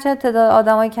میکنم هرچند تعداد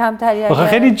آدمای کمتری آخه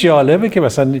خیلی جالبه که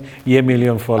مثلا 1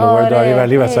 میلیون فالوور داری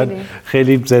ولی مثلا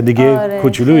خیلی زندگی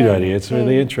کوچولویی داری. It's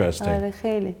really interesting. آره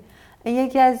خیلی. این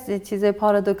یکی از چیزای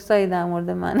پارادوکسایی در مورد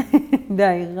من.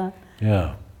 دقیقاً.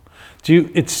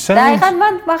 دقیقاً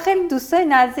من خیلی دوستای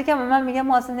نزدیکم من میگم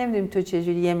ما اصلا نمیدونیم تو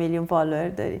چجوری 1 میلیون فالوور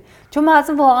داری، چون من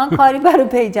اصلا واقعا کاری برای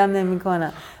پیجم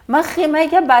نمیکنم. من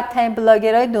که بدترین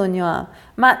بلاگرای دنیا هم.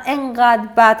 من انقدر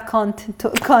بد کانتنت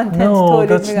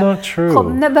تولید میکنم. خب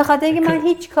نه به خاطر اینکه من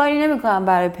هیچ کاری نمیکنم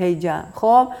برای پیجم.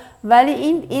 خب ولی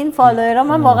این فالوورها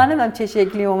من واقعا نمیدونم چه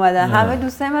شکلی اومدن. همه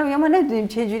دوستای من میگن ما نمیدونیم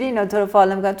چه جوری اینا تو رو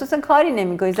فالو میکنن، تو اصلا کاری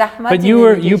نمیکنی، زحمتی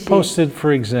نمیکشی. But you posted,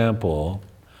 for example,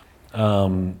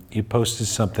 you posted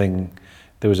something.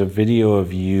 There was a video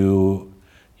of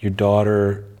your daughter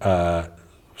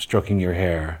stroking your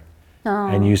hair,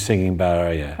 and you singing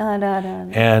Baraya.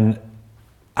 And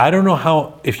I don't know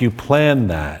if you planned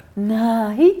that.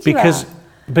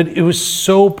 But it was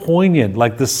so poignant,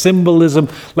 like the symbolism,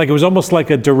 like it was almost like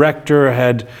a director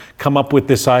had come up with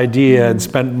this idea and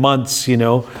spent months,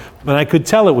 and I could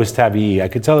tell it was tabi'i. I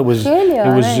could tell it was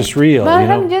just real.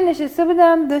 من همینجا نشسته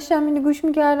بودم داشتم اینو گوش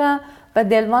میکردم و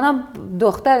دلوانم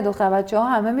دختر بچه‌ها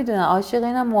همه میدونن عاشق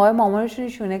اینم، موهای مامانشون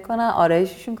شونه کنن،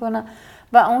 آرایششون کنن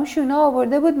و اون شونه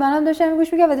آورده بود. منم داشتم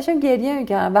گوش میکردم و داشتم گریه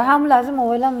میکردم و همون لحظه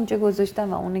موبایلم اونجا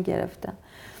گذاشتم و اونو گرفتم.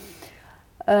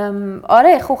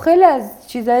 آره خب خیلی از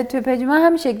چیزای توی پیج من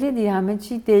همین شکلی دیگه، همه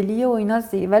چی دلیه و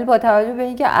ایناست دیگه، ولی با توجه به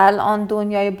اینکه الان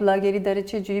دنیای بلاگری داره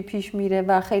چه جوری پیش میره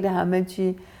و خیلی همه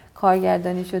چی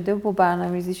کارگردانی شده و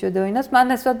برنامه‌ریزی شده و ایناست، من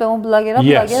نسبت به اون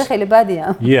بلاگر خیلی بدیم.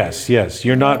 Yes.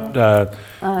 You're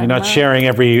not sharing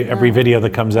every video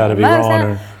that comes out of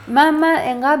Iran. من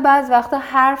انقدر بعض وقتا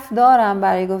حرف دارم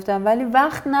برای گفتم ولی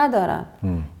وقت ندارم.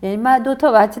 یعنی من 2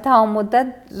 تا بچه تمام مدت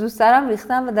رو سرم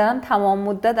ریختم و دارن تمام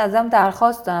مدت ازم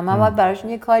درخواست دارن من باید براشون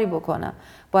یه کاری بکنم،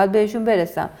 باید بهشون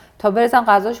برسم، تا برسم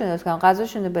غذاشون درست کنم،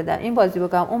 غذاشون رو بدم، این بازی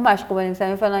بکنم، اون مشق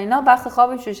بنویسم، فلان اینا. وقت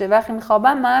خوابشون شه، وقتی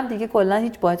میخوابم منم دیگه کلا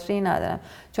هیچ باتری ندارم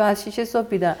چون از 6 صبح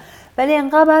بیدارم. ولی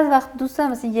انقدر بعضی وقت دوست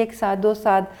دارم مثلا 1 ساعت 2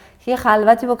 ساعت یه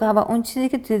خلوتی بکنم و اون چیزی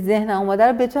که تو ذهنم اومده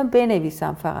رو بتونم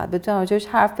بنویسم، فقط بتونم راجعش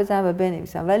حرف بزنم و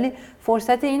بنویسم. ولی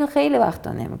فرصت اینو خیلی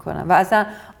وقتا نمی‌کنم و اصلا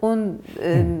اون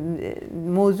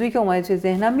موضوعی که اومده تو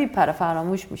ذهنم میپره،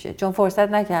 فراموش میشه، چون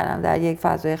فرصت نکردم در یک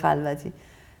فضای خلوتی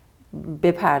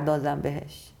بپردازم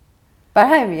بهش. برای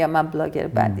همین میگم من بلاگر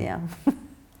بدیم.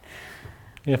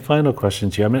 Yeah, final question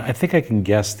to you. I mean, I think I can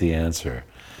guess the answer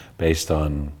based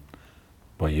on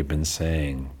what you've been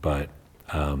saying, but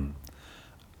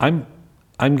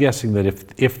I'm guessing that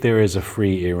if there is a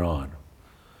free Iran,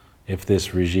 if this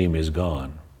regime is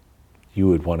gone, you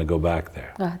would want to go back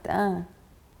there.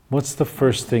 What's the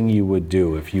first thing you would do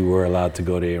if you were allowed to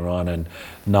go to Iran and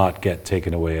not get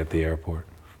taken away at the airport?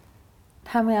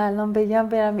 همه الان بگم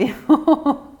برم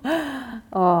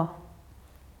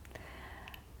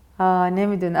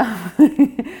نمیدونم.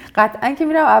 قطعا که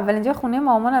میرم اولین جا خونه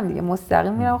مامانم دیگه،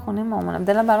 مستقیم میرم خونه مامانم.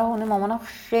 دلم برای خونه مامانم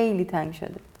خیلی تنگ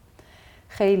شده،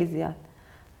 خیلی زیاد.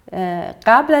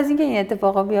 قبل از اینکه این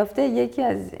اتفاقا بیفته یکی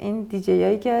از این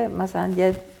دیجیایی که مثلا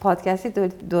یه پادکستی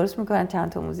درست میکنن چند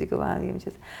تا موزیک رو با هم دیگه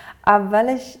میشه،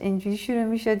 اولش اینجوری شروع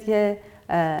میشد که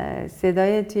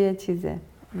صدای توی چیزه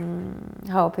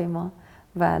هواپیما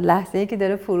و لحظه‌ای که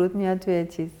داره فرود میاد توی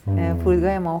چیز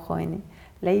فرودگاه امام خمینی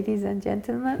Ladies and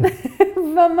gentlemen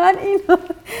و من اینو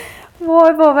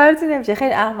باورتون نمیشه،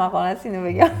 خیلی احمقانه است اینو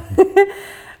بگم.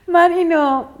 من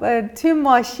اینو توی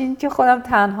ماشین که خودم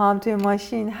تنهام توی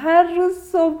ماشین هر روز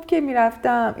صبح که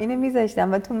میرفتم اینو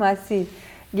میذاشتم و تو مسیر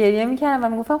گریه میکردم و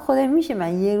میگفتم خدای میشه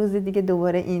من یه روز دیگه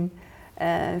دوباره این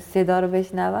صدا رو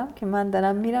بشنوم که من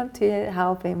دارم میرم توی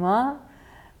هواپیما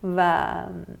و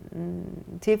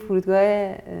توی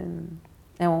فرودگاه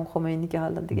امام خمینی که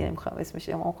حالا دیگه نمیخوام اسمش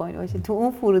امام خمینی باشه، تو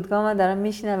اون فرودگاه من دارم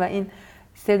میشینم و این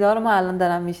صدا رو من الان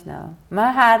دارم میشنوم.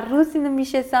 من هر روز اینو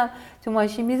میشستم تو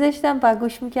ماشین میذاشتم و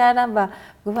گوش میکردم و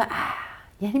گفتم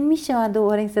یعنی میشه من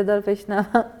دوباره این صدا رو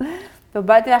بشنوم. و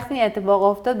بعد وقتی این اتفاق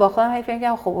افتاد با خودم هی فکر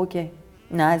کردم خب اوکی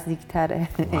نزدیک‌تره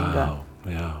انگار.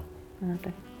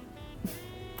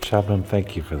 Shabnam,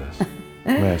 thank you for this.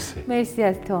 Merci. مرسی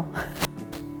از تو.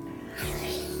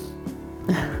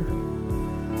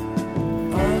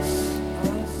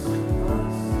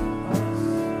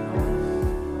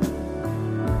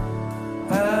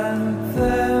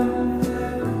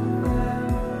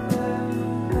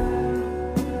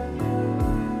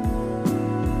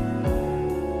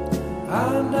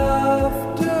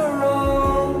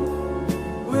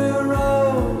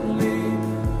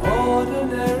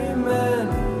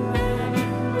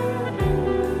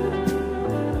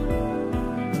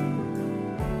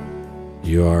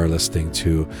 You are listening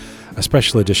to a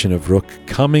special edition of Rook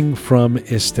coming from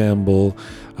Istanbul.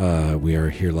 We are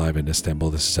here live in Istanbul.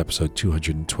 This is episode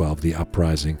 212, The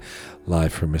Uprising,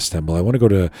 live from Istanbul. I want to go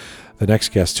to the next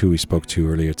guest who we spoke to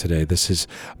earlier today. This is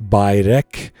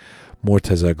Bayrek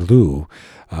Mortazaglu.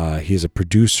 He is a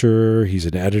producer. He's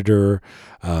an editor.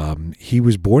 He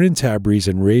was born in Tabriz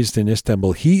and raised in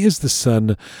Istanbul. He is the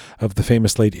son of the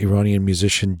famous late Iranian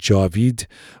musician Javid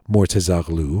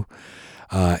Mortazaglu.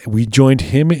 We joined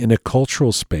him in a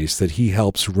cultural space that he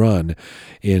helps run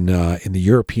in the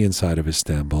European side of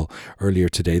Istanbul earlier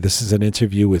today. This is an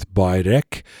interview with Bayrek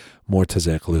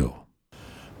Mortazaglu.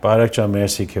 Bayrek جان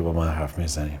مرسی که با ما حرف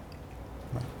میزنیم.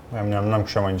 ممنونم که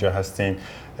شما اینجا هستین،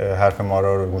 حرف ما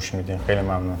رو گوش میدین. خیلی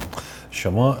ممنون.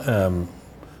 شما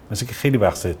مثل که خیلی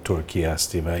وقت ترکیه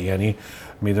هستی و یعنی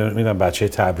میدونم بچه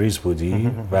تبریز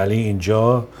بودی ولی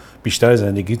اینجا بیشتر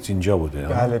زندگیت اینجا بوده.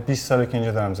 بله 20 ساله که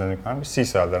اینجا دارم زندگی می‌کنم. 30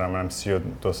 سال دارم، منم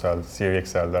 32 سال 31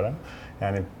 سال دارم.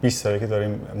 یعنی 20 ساله که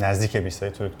داریم نزدیک 20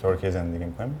 ساله تو ترکیه زندگی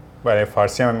می‌کنیم. برای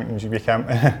فارسی هم اینجوری یکم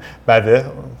بده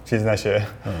چیز نشه.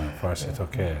 فارسی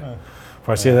اوکی.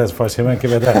 فارسی از فارسی من که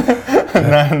بده.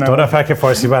 نه دو نفر که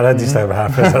فارسی بلد نیستن به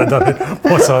حرف بزنن دارن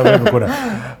مصاحبه میکنن.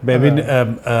 ببین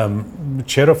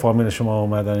چرا فامیل شما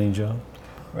اومدن اینجا؟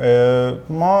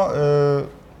 ما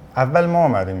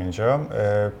اومدیم اینجا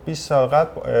 20 سال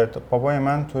قبل. بابای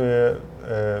من توی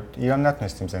ایران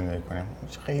نتونستیم زندگی کنیم،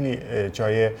 خیلی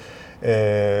جای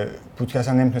بود که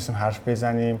اصلا نمیتونستیم حرف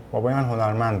بزنیم. بابای من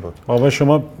هنرمند بود. بابای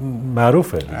شما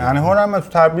معروفه یعنی هنرمند تو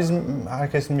تبریز هر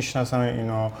کسی میشناسن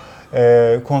اینو.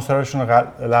 کنسرتشون رو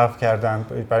لغو کردن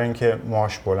برای اینکه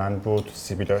معاش بلند بود،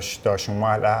 سیبی داشتیم. ما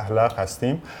اهل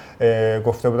هستیم،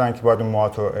 گفته بودن که باید اون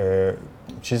موهاتو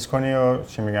چیز کنی و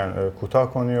چی میگن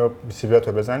کوتاه کنی و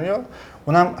سیبیلاتو بزنی و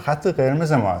اونم خط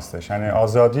قرمز ما هستش، یعنی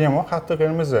آزادی ما خط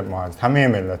قرمز ما هست. همه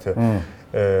ملت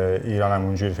ایران هم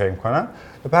اونجوری فکر می‌کنن.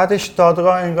 بعدش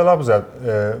دادگاه انقلاب زد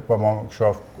با ما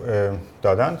شاف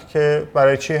دادند که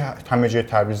برای چی همه جای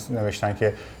تبریز نوشتن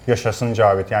که یاشاسون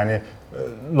جاوید، یعنی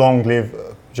long live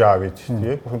جاوید.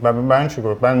 من چی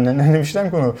گفت؟ من ننوشتم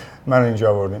که من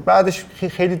اینجا آوردیم. بعدش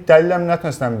خیلی دلیلم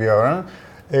نتونستن بیارن،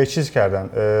 چیز کردن،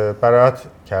 برات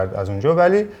کرد از اونجا،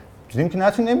 ولی دیدیم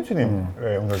که نمیتونیم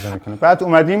اون رو زندگی کنیم. بعد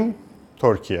اومدیم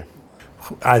ترکیه.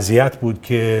 اذیت بود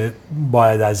که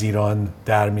باید از ایران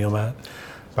در می اومد.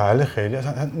 بله خیلی،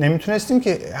 اصلا نمیتونستیم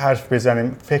که حرف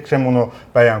بزنیم، فکرمون رو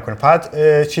بیان کنیم. فقط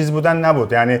چیز بودن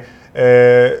نبود، یعنی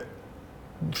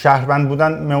شهروند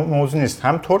بودن موضوع نیست،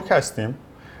 هم ترک هستیم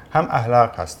هم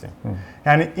اهلاق هستیم.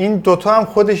 یعنی این دوتا هم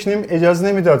خودش اجازه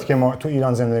نمیداد که ما تو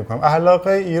ایران زندگی کنیم. اهلاق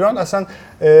ایران اصلا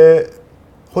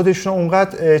خودشون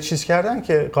اونقدر چیز کردن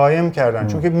که قایم کردن،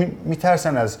 چون که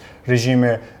میترسن از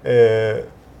رژیم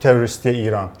تروریستی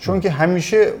ایران، چون که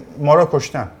همیشه ما را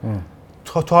کشتن.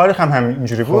 تاریخ هم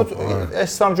همینجوری بود.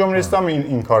 اسلام، جمهوری اسلامی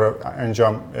این کار رو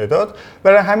انجام داد.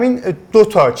 برای همین دو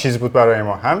تا چیز بود برای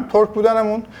ما، هم ترک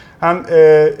بودنمون، هم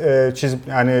چیز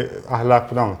یعنی اهلاق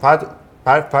بودنمون.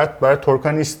 فقط برای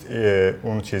ترکا نیست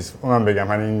اون چیز، اونم بگم،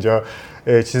 یعنی اینجا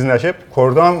چیز نشه،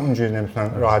 کردا هم اونجوری نمیتونن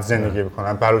راحت زندگی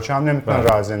بکنن، بلوچا هم نمیتونن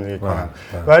راحت زندگی کنن،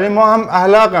 ولی ما هم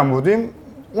اهلاق هم بودیم،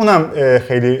 اونم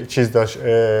خیلی چیز داشت،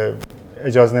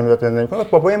 اجازه نمیداد زندگی کنه.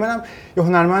 بابای منم یه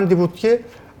هنرمندی بود که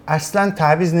اصلا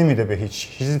تعویض نمیده، به هیچ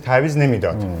چیزی تعویض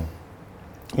نمیداد.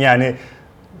 یعنی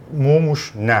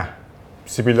موموش نه،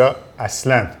 سیبیلا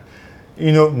اصلا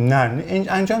اینو نه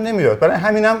انجام نمیداد. برای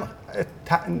همینم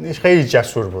خیلی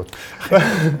جسور بود.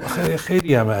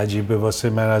 خیلی هم عجیبه واسه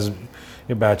من از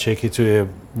یه بچه‌ای که توی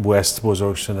وست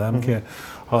بزرگ شدم که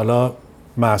حالا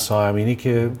مهسا امینی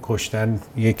که کشتن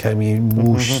یه کمی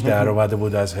موش در اومده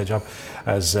بود از حجاب،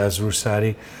 از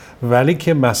روسری، ولی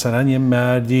که مثلا یه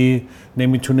مردی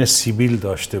نمیتونه سیبیل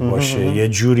داشته باشه، یه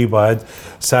جوری باید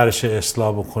سرش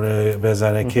اصلاح بکنه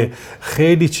بزنه که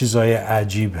خیلی چیزای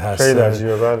عجیب هست. خیلی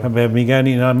عجیبه. بله. میگن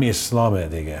اینا هم اسلامه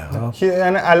دیگه.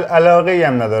 یعنی علاقه‌ای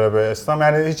هم نداره به اسلام،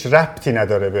 یعنی هیچ ربطی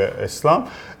نداره به اسلام.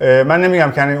 من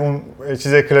نمیگم که اون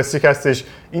چیز کلاسیک هستش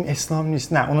این اسلام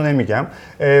نیست، نه اونو نمیگم،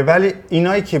 ولی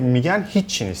اینایی که میگن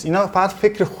هیچی نیست. اینا فقط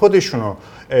فکر خودشونو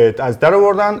از در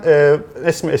آوردن،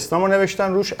 اسم اسلام رو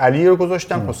نوشتن روش، علی رو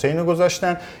گذاشتن، حسین رو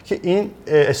گذاشتن که این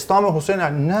اسلام حسین.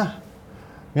 نه،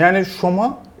 یعنی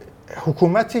شما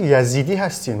حکومت یزیدی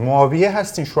هستین، معاویه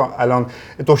هستین، شما الان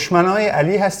دشمنای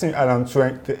علی هستین الان تو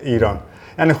ایران.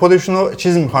 یعنی خودشونو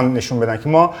چیزی میخوان نشون بدن که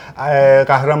ما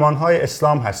قهرمانهای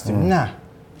اسلام هستیم. نه،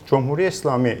 جمهوری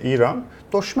اسلامی ایران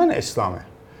دشمن اسلامه.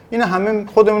 اینا همه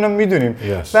خودمون میدونیم.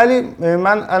 ولی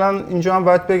من الان اینجا هم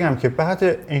باید بگم که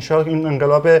بعد انشاءالله این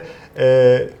انقلاب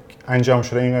انجام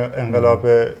شده، این انقلاب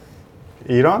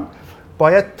ایران،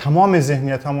 باید تمام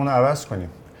ذهنیتمون رو عوض کنیم.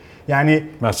 یعنی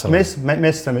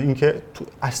مثل اینکه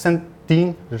اصلا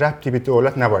دین ربطی به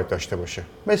دولت نباید داشته باشه،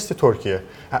 مثل ترکیه.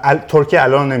 ترکیه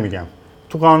الان نمیگم،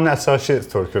 تو قانون اساسی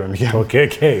ترکیه رو میگم.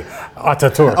 اوکی.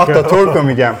 آتاتورک رو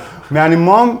میگم. یعنی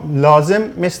ما لازم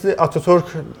مثل آتاتورک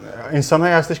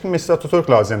انسان‌هایی هستش که مثل آتاتورک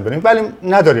لازم داریم، ولی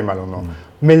نداریم الان.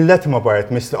 ملت ما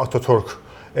باید مثل آتاتورک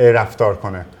رفتار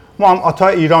کنه. ما هم آتا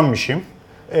ایران میشیم،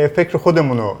 فکر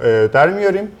خودمون رو در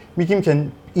میاریم، میگیم که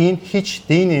این هیچ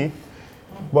دینی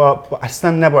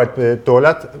اصلا نباید به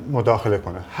دولت مداخله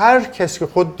کنه. هر کسی که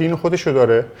خود دین خودشو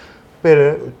داره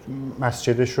بره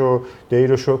مسجدشو،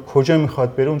 دیرشو، کجا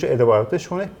میخواد بره اونجا عبادتش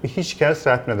کنه، به هیچ کس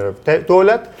ربط نداره.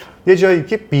 دولت یه جایی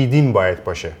که بیدین باید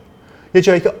باشه، یه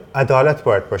جایی که عدالت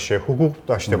باید باشه، حقوق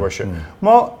داشته باشه.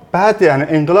 ما بعد یعنی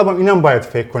انقلاب هم اینم باید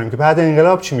فکر کنیم که بعد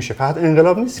انقلاب چی میشه. فقط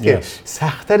انقلاب نیست که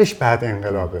سخت‌ترش بعد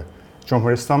انقلابه.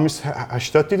 جمهوری اسلامی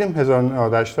 80 دیدیم،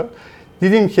 1980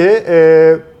 دیدیم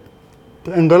که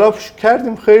انقلاب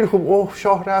کردیم، خیلی خوب، اوه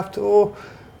شاه رفت، اوه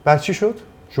بعد چی شد؟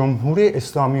 جمهوری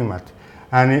اسلامی اومد،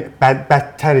 یعنی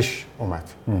بدترش اومد.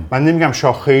 من نمیگم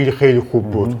شاه خیلی خیلی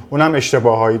خوب بود، اونم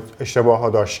اشتباه‌ها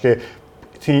داشت که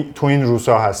تو این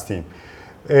روزها هستیم،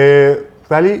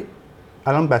 ولی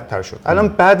الان بدتر شد. الان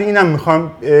بعد اینم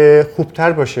میخوام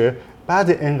خوبتر باشه.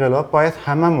 بعد انقلاب باید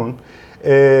هممون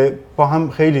با هم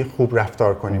خیلی خوب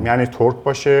رفتار کنیم، یعنی ترک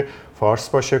باشه، فارس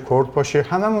باشه، کرد باشه،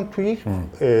 هممون توی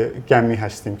گمی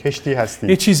هستیم، کشتی هستیم.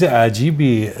 یه چیز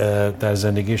عجیبی در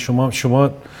زندگی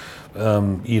شما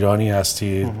ایرانی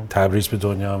هستی، تبریز به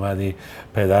دنیا آمدی،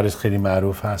 پدرت خیلی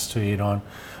معروف هست تو ایران،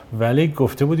 ولی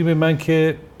گفته بودی به من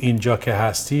که اینجا که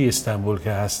هستی، استانبول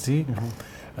که هستی،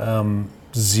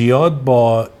 زیاد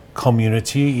با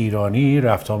کامیونیتی ایرانی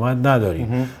رفت آمد نداری،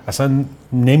 اصلا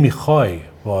نمیخوای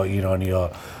با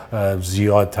ایرانی‌ها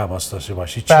زیاد تماس داشته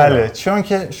باشید؟ بله، چون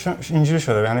که اینجوری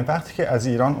شده، یعنی وقتی که از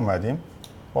ایران اومدیم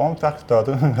با اون وقت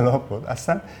دادگاه انقلاب بود،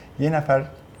 اصلا یه نفر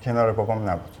کنار بابام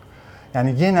نبود.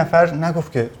 یعنی یه نفر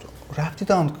نگفت که رفتی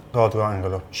دادگاه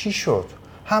انقلاب چی شد؟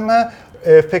 همه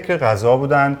فکر غذا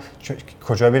بودن،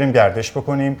 کجا بریم گردش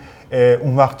بکنیم.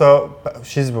 اون وقتا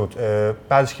چیز بود،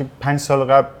 بعدش که 5 سال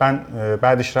قبل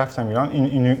بعدش رفتم ایران،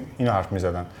 اینو حرف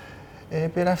می‌زدن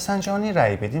به رفسنجانی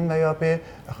رأی بدیم و یا به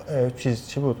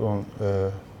چی بود اون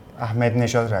احمد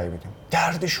نژاد رأی بدیم.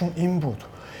 دردشون این بود.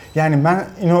 یعنی من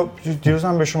اینو دیروز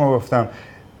هم به شما گفتم،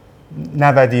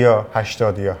 90یا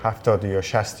 80یا 70یا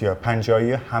 60یا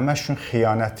 50یا همشون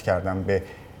خیانت کردن به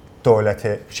دولت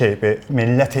به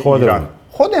ملت ایران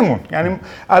خودمون. یعنی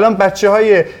الان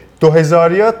بچه‌های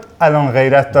 2000یا الان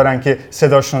غیرت دارن که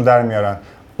صداشون در میارن.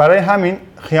 برای همین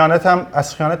خیانت هم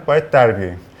از خیانت باید در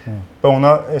بیاییم، به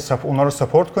اونا رو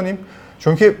سپورت کنیم،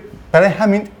 چون که برای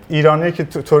همین ایرانی که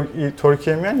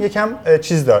ترکیه میان یکم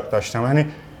چیز داشتم، یعنی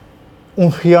اون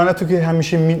خیانت رو که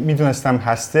همیشه میدونستم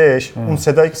هستش، اون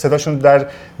صداشون در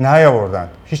نیاوردن،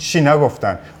 هیچی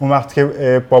نگفتن. اون وقت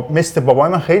که مثل بابای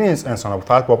من خیلی انسانا بود،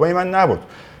 فقط بابای من نبود،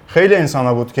 خیلی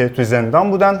انسانا بود که توی زندان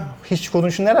بودن، هیچ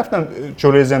کدومشون نرفتن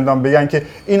جلوی زندان بگن که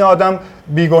این آدم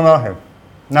بیگناهه،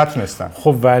 نتونستن.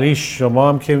 خب ولی شما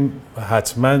هم که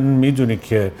حتما میدونید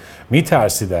که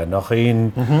میترسیدن، آخه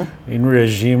این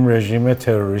رژیم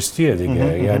تروریستیه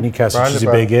دیگه. یعنی کسی چیزی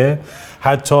بگه،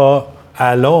 حتی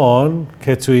الان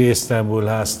که توی استانبول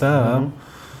هستم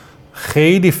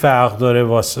خیلی فرق داره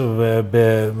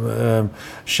به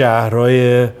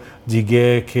شهرهای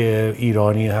دیگه که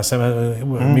ایرانی هستن.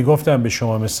 میگفتم به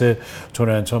شما مثل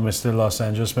تورنتو، مثل لاس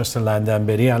آنجلس، مثل لندن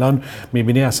بری، الان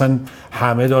میبینی اصلا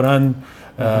همه دارن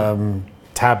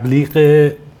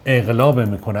تبلیغ انقلاب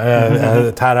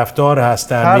میکنن، طرفدار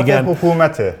هستن، میگن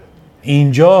حکومته.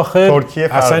 اینجا آخه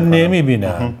اصلا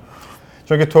نمیبینن،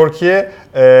 چون که ترکیه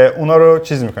اونا رو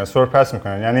چیز میکنه، سرپرست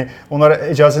میکنن، یعنی اونا رو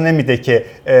اجازه نمیده که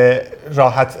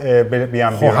راحت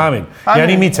بیان. خب همین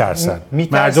یعنی میترسن.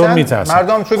 مردم میترسن.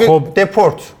 مردم چون که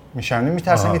دپورت میشن،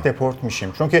 میترسن که دپورت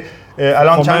میشیم، چون که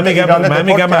الان خب من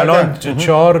میگم الان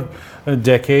 4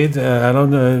 دکید،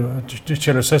 الان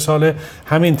 43 ساله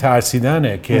همین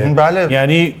ترسیدنه که بله.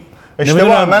 یعنی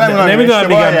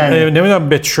نمیدونم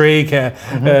بتری که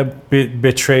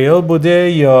بتریل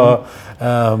بوده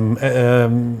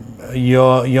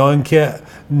یا اینکه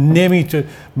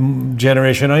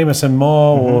جنریشن هایی مثل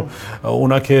ما و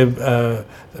اونا که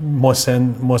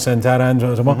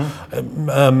مسن‌ترن ما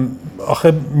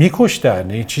آخه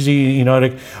میکشتن چیزی اینا رو.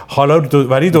 حالا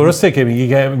ولی درسته که میگی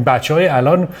که بچهای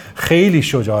الان خیلی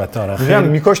شجاعت دارن،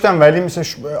 میکشتن، ولی مثل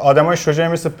آدمای شجاعی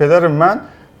مثل پدر من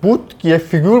بود، یه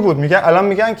فیگور بود. الان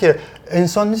میگن که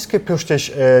انسان نیست که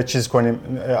پشتش چیز کنیم،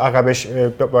 عقبش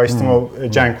بایستیم و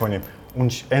جنگ کنیم. اون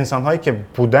انسان هایی که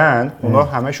بودن اونا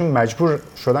همشون مجبور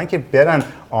شدن که برن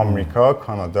آمریکا،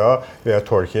 کانادا یا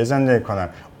ترکیه زندگی کنن،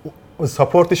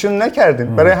 ساپورتشون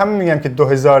نکردیم. برای همین میگم که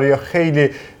 2000یا خیلی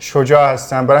شجاع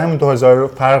هستن، برای همین 2000 رو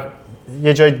فرق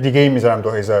یه جای دیگه ای میذارم.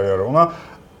 2000 رو اونا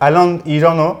الان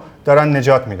ایرانو دارن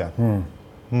نجات میدن،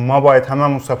 ما باید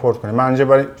هممون ساپورت کنیم. من اینجا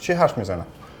برای چی حرف میزنم؟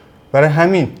 برای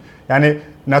همین، یعنی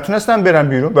نتونستم برم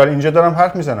بیرون، برای اینجا دارم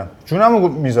حرف میزنم، جونمو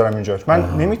میذارم اینجا، من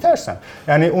نمیترسم.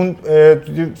 یعنی اون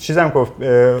چیزم گفت،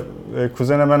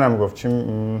 کوزن منم گفت،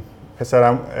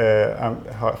 پسرم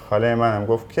خاله منم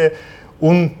گفت که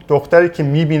اون دختری که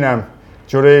میبینم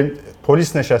جلوی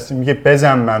پلیس نشسته میگه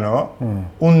بزن منو،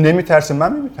 اون نمیترسه،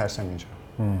 من نمیترسم اینجا.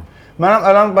 منم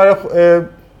الان برای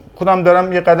خودم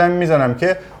دارم یه قدم میزنم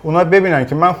که اونا ببینن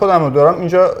که من خودم رو دارم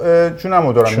اینجا، جونم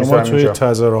رو دارم میزنم اینجا. شما توی اینجا.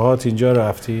 تظاهرات اینجا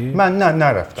رفتی؟ من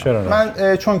نرفتم. چرا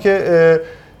من چون که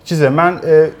من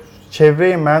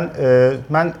چهره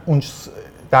من اون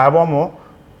دعوامو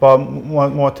با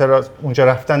معترض اونجا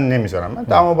رفتن نمیذارم. من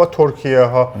دعوا با ترکیه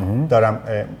ها دارم،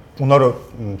 اونا رو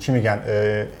چی میگن،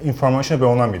 اینفورمیشن به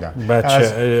اونا میدن،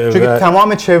 چون که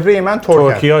تمام چهره من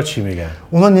ترکیه ها چی میگن؟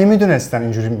 اونا نمیدونستن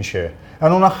اینجوری میشه،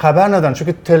 یعنی اونا خبر ندارن، چون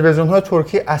که تلویزیون های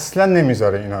ترکیه اصلا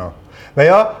نمیذاره اینا، و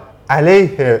یا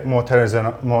علیه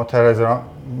معترضان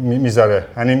میذاره.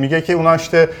 یعنی میگه که اونا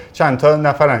اشته چند تا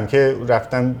نفرن که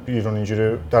رفتن بیرون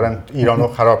اینجوری دارن ایرانو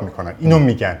خراب میکنن، اینو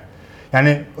میگن.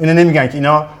 یعنی اینا نمیگن که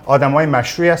اینا آدمای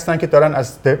مشروعی هستن که دارن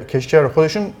از کشور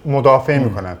خودشون مدافع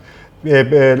میکنن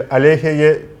علیه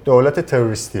یه دولت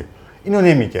تروریستی. اینو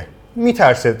نمیگه،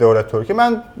 میترسه دولت ترکیه.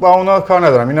 من با اونا کار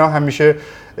ندارم، اینا همیشه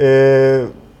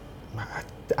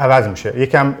عوض میشه.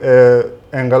 یکم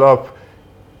انقلاب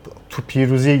تو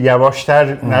پیروزی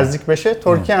یواشتر نزدیک بشه،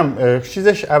 ترکیه هم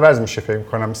چیزش عوض میشه، فکر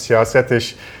میکنم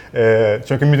سیاستش،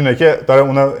 چون که میدونه که داره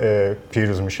اونا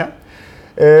پیروز میشن.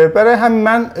 برای همین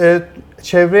من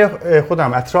چهره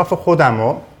خودم، اطراف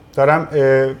خودمو دارم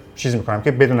چیز میکنم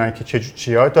که بدونن که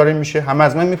چی‌ها داره میشه. همه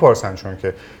از من میپرسن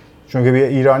چون که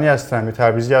ایرانی هستم، یه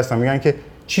تبریزی هستم، میگن که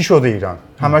چی شده ایران؟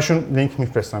 همشون لینک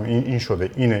میفرستم، این شده،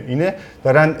 اینه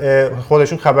دارن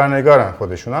خودشون خبرنگارن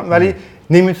خودشونم، ولی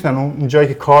نمیتونن اون جایی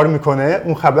که کار میکنه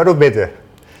اون خبر رو بده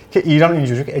که ایران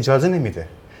اینجوری که اجازه نمیده.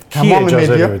 تمام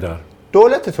اجازه نمیده؟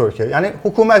 دولت ترکیه، یعنی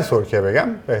حکومت ترکیه بگم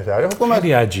بهتره. حکومت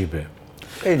خیلی عجیبه.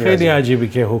 خیلی عجیبه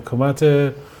که حکومت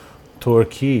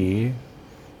ترکی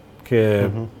که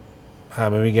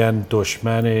همه میگن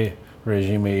دشمن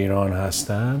رژیم ایران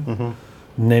هستن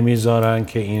نمیذارن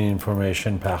که این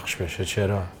اینفورمیشن پخش بشه.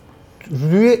 چرا؟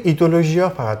 روی ایدئولوژی‌ها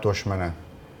فقط دشمنن.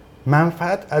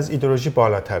 منفعت از ایدئولوژی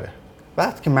بالاتره.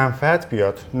 وقتی که منفعت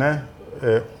بیاد، نه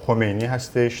خمینی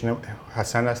هستش، نه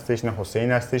حسن هستش، نه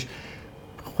حسین هستش،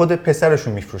 خود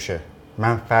پسرشون میفروشه.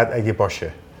 منفعت اگه باشه،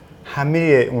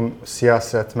 همه اون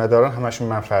سیاستمداران همشون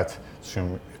منفعتشون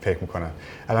فکر میکنن.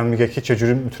 الان میگه که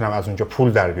چجوری میتونم از اونجا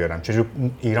پول در بیارم، چجوری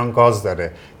ایران گاز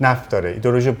داره، نفت داره،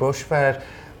 ایدئولوژی بوشور،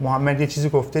 محمد یه چیزی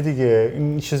گفته دیگه،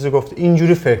 این چیزی گفته،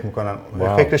 اینجوری فکر میکنن.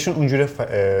 فکرشون اونجوری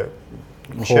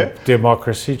میشه. خب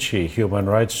دموکراسی چی؟ هیومن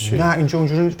رایتس چی؟ نه اینجا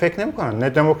اونجوری فکر نمیکنن، نه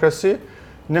دموکراسی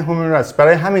نه هیومن رایتس.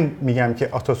 برای همین میگم که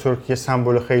آتاتورک یه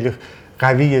سمبل خیلی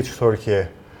قویه ترکیه،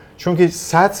 چون که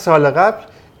 100 سال قبل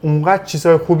اونقدر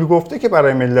چیزای خوبی گفته که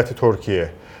برای ملت ترکیه.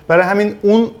 برای همین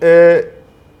اون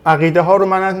عقیده ها رو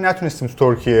من نتونستیم تو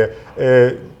ترکیه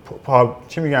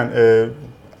چی میگن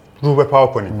رو به پا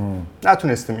کنیم.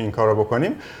 نتونستیم این کار رو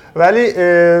بکنیم، ولی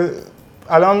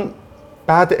الان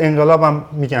بعد انقلابم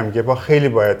میگم که خیلی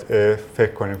باید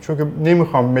فکر کنیم، چون که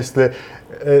نمیخوام مثل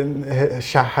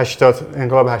 80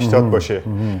 انقلاب 80 باشه.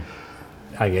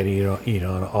 اگر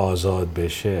ایران آزاد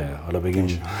بشه، حالا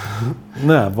بگیم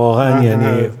نه واقعا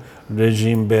یعنی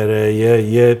رژیم بره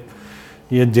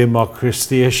یه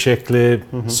دموکراسی شکل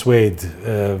سوید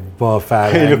با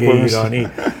فرهنگ ایرانی،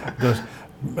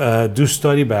 دوست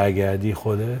داری برگردی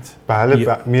خودت؟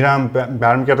 بله میرم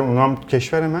برمیگردم، اونا هم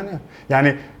کشور منه.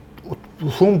 یعنی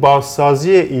اون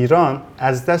بازسازی ایران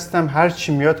از دستم هر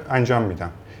چی میاد انجام میدم.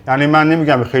 یعنی من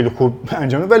نمیگم خیلی خوب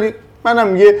انجام میدم، ولی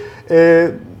منم یه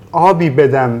آبی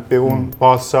بدم به اون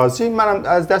بازسازی، منم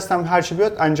از دستم هر چی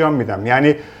بیاد انجام میدم.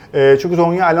 یعنی چون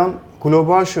دنیا الان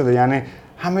گلوبال شده، یعنی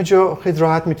همه جا خیلی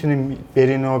راحت میتونین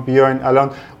برین و بیاین. الان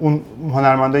اون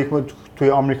هنرمندایی که توی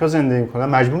آمریکا زندگی میکنن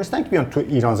مجبور نیستن که بیان تو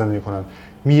ایران زندگی کنن،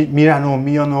 میرن و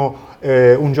میان و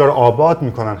اونجا رو آباد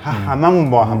میکنن. هممون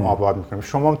با هم آباد میکنیم.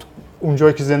 شما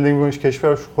اونجایی که زندگی میکنید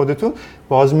کشور خودتون،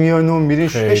 باز میان و میرین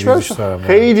کشورشون.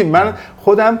 خیلی من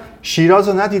خودم شیراز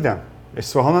رو ندیدم،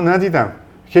 اصفهان رو ندیدم،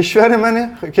 کشور منه،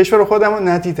 کشور خودم رو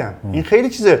ندیدم. این خیلی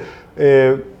چیزه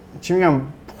چی میگم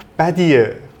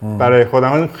بدیه برای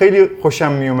خودم. خیلی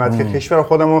خوشم میومد که کشور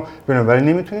خودم رو ببینم،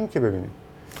 ولی نمیتونیم که ببینیم،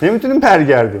 نمیتونیم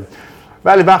برگردیم.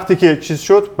 ولی وقتی که چیز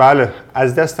شد، بله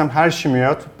از دستم هر چی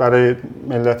میاد برای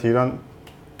ملت ایران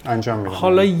انجام میدم.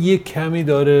 حالا یه کمی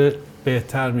داره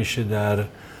بهتر میشه در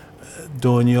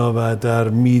دنیا و در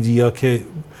میدیا که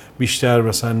بیشتر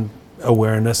مثلا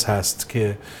awareness هست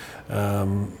که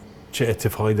چه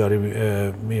اتفاقی داره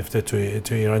میفته توی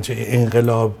ایران، چه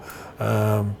انقلاب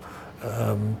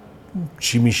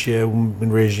چی میشه، اون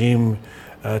رژیم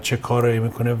چه کارایی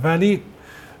میکنه. ولی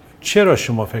چرا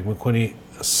شما فکر میکنی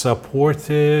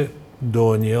سپورت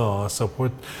دنیا،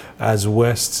 سپورت از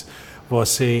وست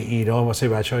واسه ایران، واسه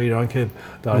بچه‌های ایران که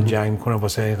دارن جنگ میکنن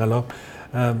واسه انقلاب،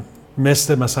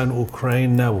 مثلا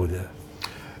اوکراین نبوده؟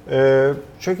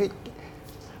 چون که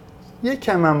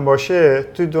یکم هم باشه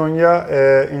تو دنیا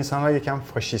انسان‌ها یکم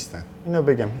فاشیستن، اینو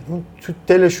بگم، تو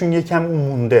دلشون یکم اون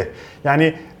مونده.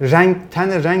 یعنی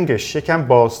رنگش یکم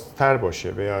بازتر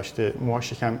باشه، بیاشته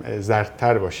موهاش یکم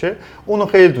زردتر باشه، اونو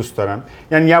خیلی دوست دارم.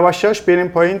 یعنی یواشاش بریم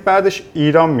پایین، بعدش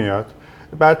ایران میاد،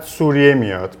 بعد سوریه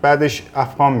میاد، بعدش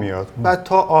افغان میاد، بعد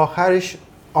تا آخرش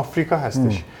آفریقا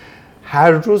هستش.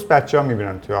 هر روز بچه‌ها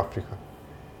میبینن تو آفریقا.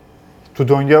 تو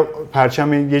دنیا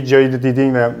پرچم یه جایی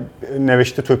دیدین و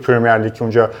نوشته تو پرمیر لیگ که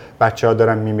اونجا بچه‌ها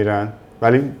دارن میمیرن،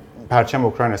 ولی پرچم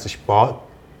اوکراین هستش.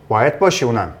 باید باشه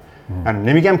اونم. من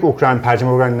نمیگم که اوکراین پرچم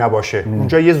اوکراین نباشه.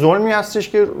 اونجا یه ظلمی هستش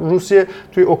که روسیه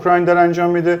توی اوکراین داره انجام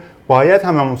میده، باید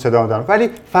هممون صدا دارن. ولی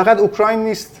فقط اوکراین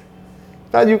نیست.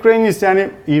 یعنی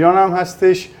ایران هم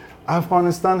هستش،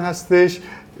 افغانستان هستش،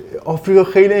 آفریقا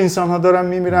خیلی انسان‌ها دارن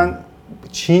میمیرن،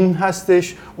 چین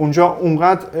هستش، اونجا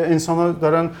اونقدر انسان‌ها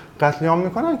دارن قتل عام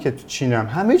میکنن که تو چین هم،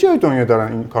 همه جای دنیا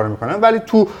دارن این کارو میکنن. ولی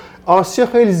تو آسیا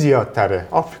خیلی زیادتره.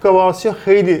 آفریقا و آسیا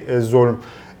خیلی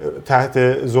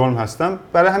تحت ظلم هستن.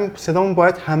 برای همین صدامون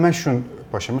باید همشون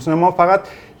باشه. مثلا ما فقط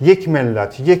یک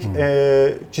ملت، یک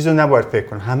چیز رو نباید فکر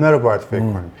کنیم، همه رو باید فکر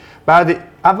کنیم. بعد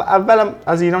اولم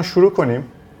از ایران شروع کنیم،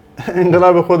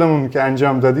 انقلاب خودمون که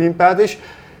انجام دادیم، بعدش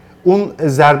اون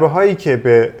ضربه هایی که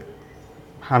به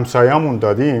همسایه‌مون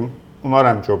دادیم اونا رو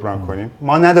هم جبران کنیم.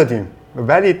 ما ندادیم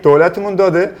ولی دولتمون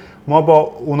داده، ما با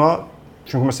اونا،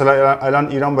 چون مثلا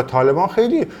الان ایران با طالبان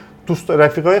خیلی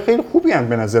رفیقای خیلی خوبی هم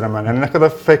به نظر من، یعنی نکنه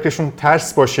فکرشون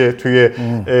ترس باشه توی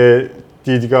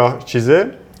دیدگاه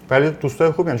چیزه، ولی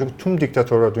دوستای خوبی هم، چون تو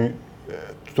دیکتاتورها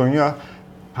دنیا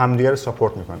همدیگه رو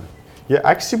ساپورت میکنه. یه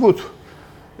عکسی بود،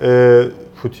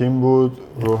 پوتین بود،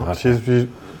 چیز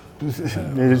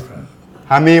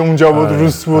همه اونجا بود،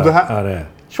 روس بود،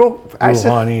 چون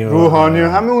روحانی و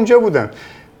همه اونجا بودن،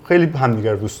 خیلی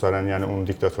همدیگه رو دوست دارن، یعنی اون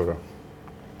دیکتاتورها.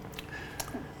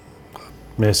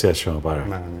 مرسی از شما برای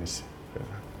من مرسی.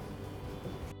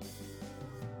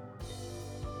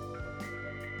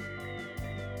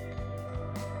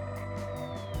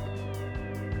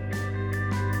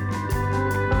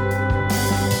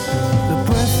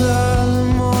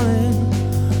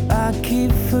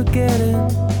 Keep forgetting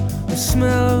the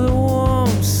smell of the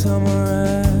warm summer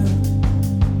air.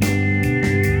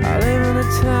 I live in a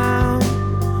town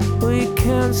where you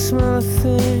can't smell a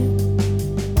thing.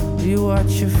 You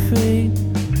watch your feet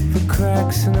for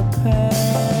cracks in the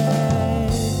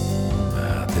pavement.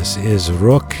 This is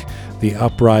Rook, the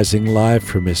Uprising, live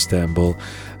from Istanbul.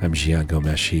 I'm Jian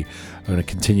Ghomeshi. I'm going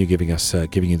to continue giving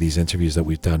you these interviews that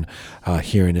we've done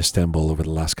here in Istanbul over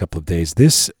the last couple of days.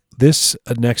 This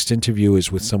next interview is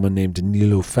with someone named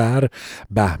Nilufar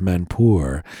Bahmanpour.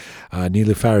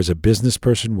 Nilufar is a business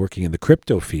person working in the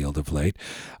crypto field of late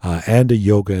and a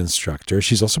yoga instructor.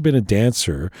 She's also been a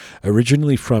dancer,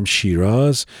 originally from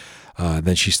Shiraz.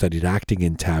 Then she studied acting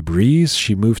in Tabriz.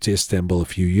 She moved to Istanbul a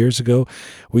few years ago.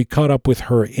 We caught up with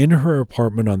her in her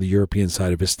apartment on the European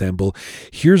side of Istanbul.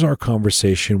 Here's our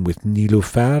conversation with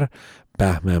Nilufar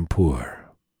Bahmanpour.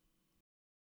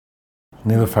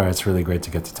 Nilufar, it's really great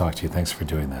to get to talk to you. Thanks for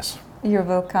doing this. You're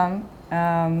welcome.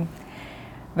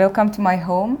 Welcome to my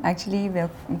home. Actually,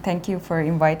 thank you for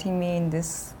inviting me in this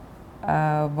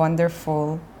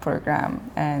wonderful program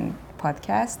and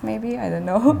podcast, maybe, I don't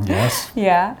know. Yes.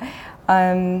 Yeah.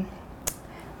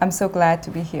 I'm so glad to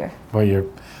be here. Well, you're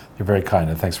very kind,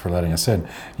 and thanks for letting us in.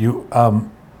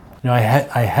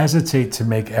 I hesitate to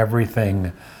make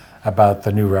everything about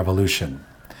the new revolution,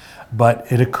 but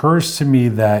it occurs to me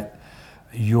that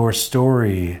your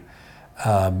story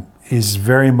is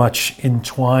very much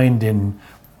entwined in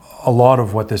a lot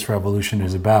of what this revolution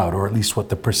is about, or at least what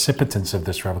the precipitants of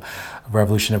this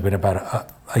revolution have been about.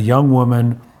 A young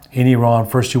woman in Iran,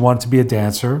 first you wanted to be a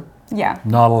dancer. Yeah.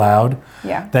 Not allowed.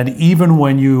 Yeah. Then even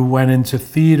when you went into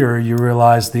theater, you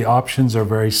realized the options are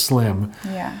very slim.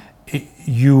 Yeah.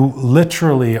 You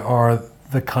literally are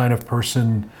the kind of person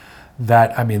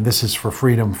that, I mean, this is for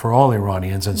freedom for all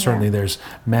Iranians, and certainly there's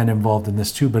men involved in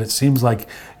this too, but it seems like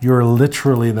you're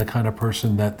literally the kind of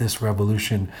person that this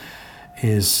revolution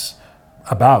is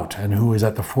about and who is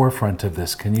at the forefront of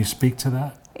this. Can you speak to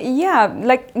that? Yeah,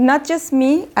 like not just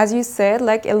me, as you said,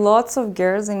 like lots of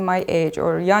girls in my age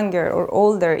or younger or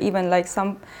older, even like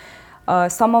some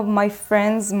of my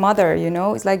friends' mother, you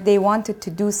know, it's like they wanted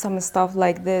to do some stuff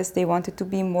like this. They wanted to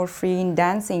be more free in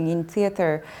dancing, in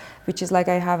theater, which is like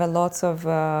I have a lots of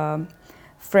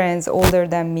friends older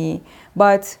than me,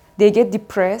 but they get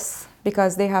depressed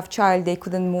because they have child. They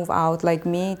couldn't move out like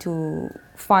me to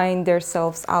find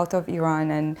themselves out of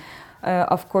Iran, and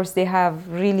of course they have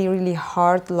really, really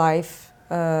hard life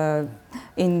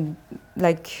in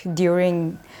like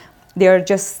during. They are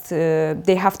just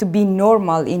they have to be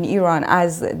normal in Iran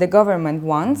as the government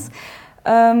wants.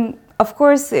 Of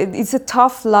course, it's a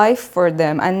tough life for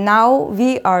them, and now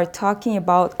we are talking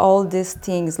about all these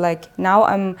things. Like now,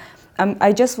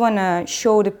 I just want to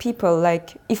show the people,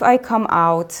 like if I come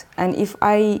out and if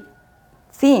I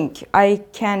think I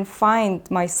can find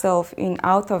myself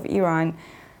out of Iran,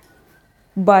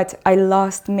 but I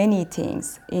lost many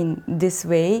things in this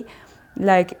way.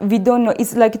 Like we don't know.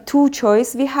 It's like two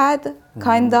choice we had,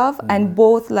 kind of, and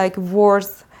both like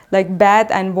worth. Like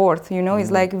bad and worth, you know,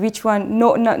 it's like which one,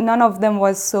 none of them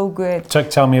was so good.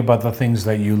 Tell me about the things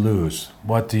that you lose.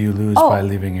 What do you lose by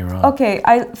leaving Iran? Okay,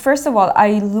 first of all,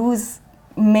 I lose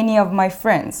many of my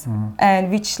friends, and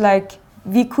which like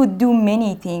we could do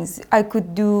many things. I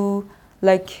could do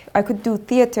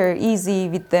theater easy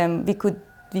with them.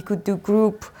 We could do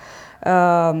group,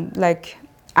 like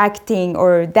acting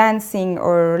or dancing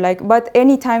or like, but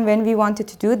anytime when we wanted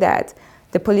to do that,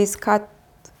 the police cut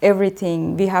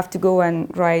everything. We have to go and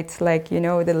write like, you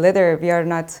know, the letter. We are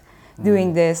not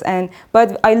doing this.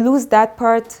 But I lose that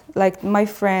part, like my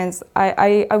friends.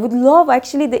 I would love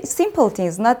actually the simple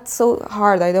things, not so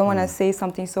hard. I don't want to say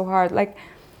something so hard. Like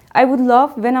I would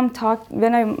love when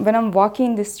I'm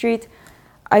walking the street,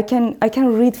 I can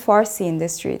read Farsi in the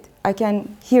street. I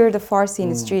can hear the Farsi in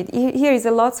the street. Here is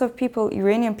a lots of people,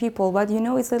 Iranian people, but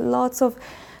it's a lots of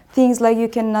things like you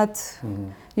cannot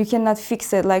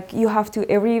fix it. Like you have to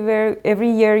every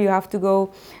year you have to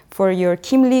go for your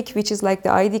kimlik, which is like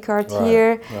the ID card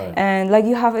here, and like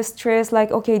you have a stress.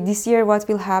 Like okay, this year what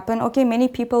will happen? Okay, many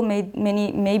people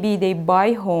maybe they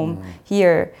buy home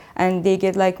here and they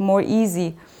get like more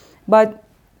easy, but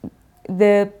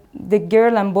the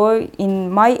girl and boy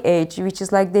in my age, which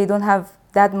is like they don't have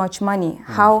that much money,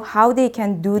 how they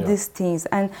can do these things.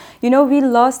 And we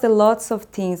lost a lots of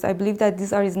things. I believe that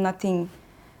this is nothing.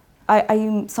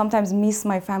 I sometimes miss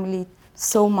my family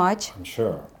so much. I'm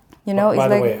sure. By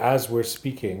the way, as we're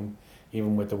speaking,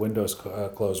 even with the windows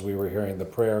closed, we were hearing the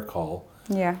prayer call.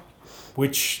 Yeah.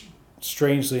 Which,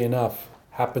 strangely enough,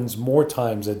 happens more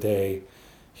times a day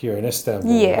here in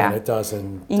Istanbul than it does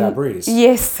in Tabriz.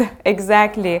 Yes,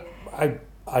 exactly.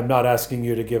 I'm not asking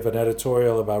you to give an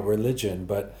editorial about religion,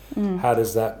 but how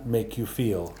does that make you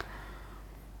feel?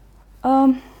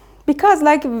 Because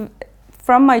like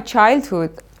from my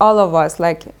childhood, all of us,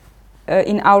 like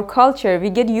in our culture, we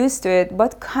get used to it,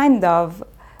 but kind of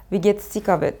we get sick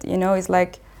of it. It's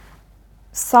like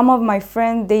some of my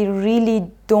friends, they really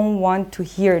don't want to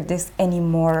hear this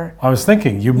anymore. I was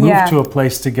thinking, you moved to a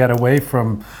place to get away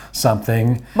from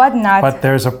something, but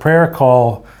there's a prayer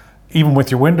call, even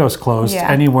with your windows closed,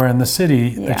 anywhere in the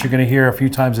city that you're going to hear a few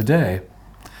times a day.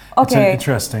 Okay. It's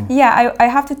interesting. Yeah, I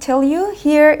have to tell you,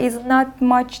 here is not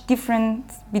much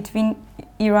difference between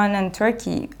Iran and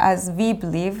Turkey, as we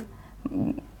believe,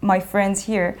 my friends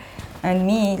here and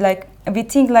me, like we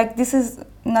think like this is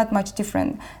not much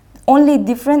different. Only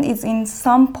different is in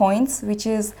some points, which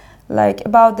is like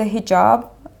about the hijab,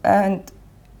 and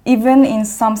even in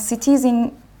some cities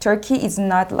in Turkey it's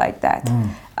not like that.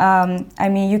 I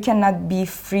mean, you cannot be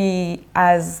free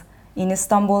as in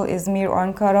Istanbul, Izmir, or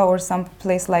Ankara, or some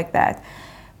place like that.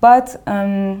 But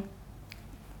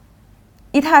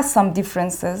it has some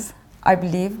differences, I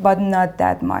believe, but not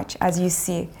that much, as you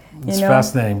see. It's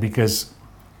fascinating because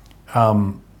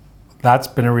that's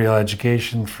been a real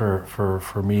education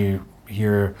for me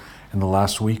here in the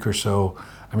last week or so.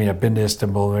 I mean, I've been to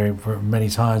Istanbul many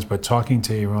times, but talking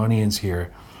to Iranians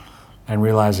here and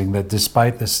realizing that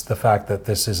despite the fact that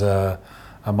this is a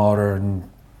modern,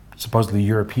 supposedly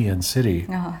European city.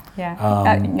 No,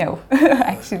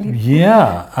 actually.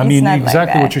 Yeah, I mean,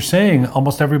 exactly like what you're saying.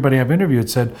 Almost everybody I've interviewed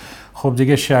said, "Khob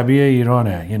dighe shabiye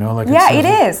Irane," like. Yeah, it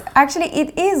is. Actually,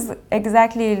 it is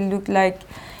exactly look like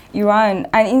Iran,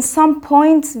 and in some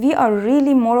points we are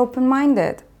really more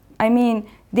open-minded. I mean,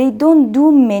 they don't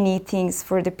do many things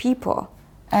for the people,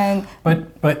 and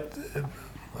but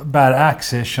Bad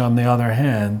Axish, on the other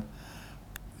hand,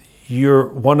 you're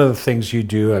one of the things you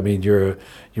do. I mean,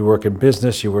 you work in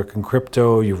business, you work in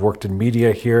crypto, you've worked in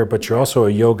media here, but you're also a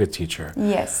yoga teacher.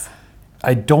 Yes.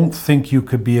 I don't think you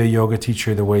could be a yoga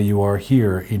teacher the way you are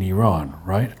here in Iran,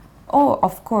 right? Oh,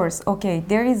 of course. Okay,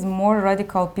 there is more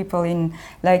radical people in,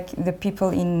 like the people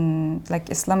in like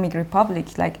Islamic Republic.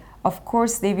 Like, of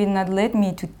course, they will not let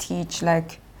me to teach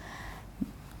like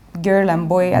girl and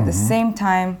boy at the same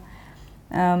time.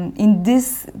 In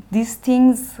these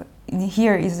things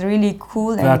here is really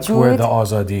cool and That's good. where the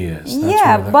azadi is.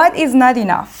 But it's not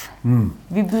enough.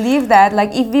 We believe that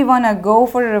like if we want to go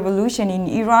for a revolution in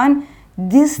Iran,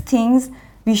 these things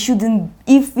we shouldn't,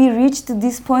 if we reach to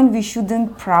this point, we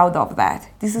shouldn't proud of that.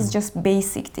 This is just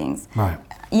basic things. Right.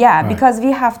 Yeah, because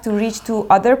we have to reach to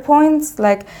other points,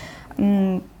 like,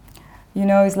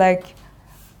 it's like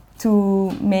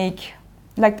to make,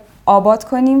 like, abad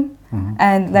konim,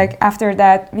 and like after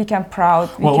that we can proud.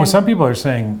 Well, some people are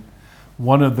saying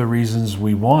one of the reasons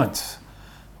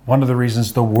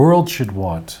the world should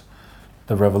want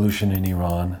the revolution in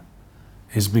Iran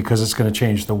is because it's going to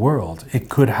change the world. It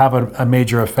could have a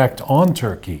major effect on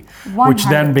Turkey, 100%. which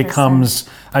then becomes,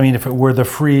 I mean, if it were the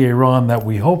free Iran that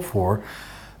we hope for,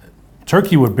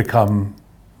 Turkey would become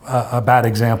a bad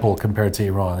example compared to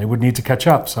Iran. It would need to catch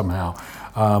up somehow,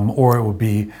 or it would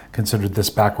be considered this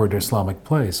backward Islamic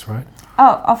place, right?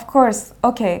 Oh, of course.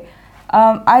 Okay.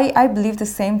 I believe the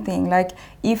same thing. Like,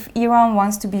 if Iran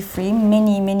wants to be free,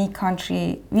 many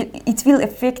countries, it will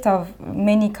affect of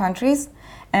many countries.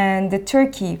 And the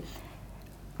Turkey,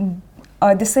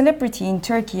 the celebrity in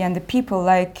Turkey and the people,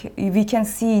 like we can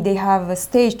see, they have a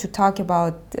stage to talk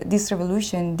about this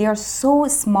revolution. They are so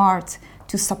smart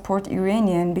to support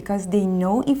Iranian because they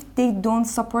know if they don't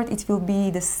support, it will be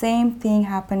the same thing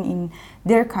happen in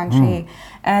their country.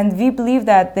 And we believe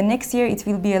that the next year it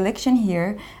will be election here,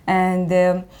 and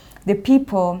the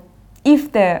people,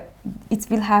 if it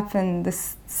will happen the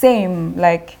same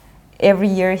like every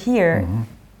year here,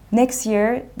 next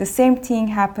year the same thing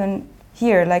happen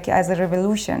here like as a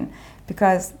revolution,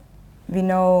 because we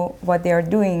know what they are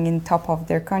doing in top of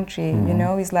their country. You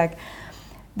know, it's like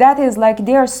that is like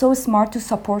they are so smart to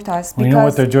support us. Well, you know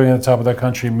what they're doing on the top of their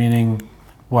country, meaning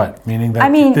what? Meaning that I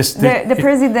mean, the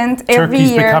president every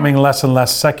Turkey's year becoming less and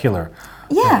less secular.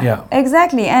 Yeah,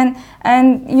 exactly. And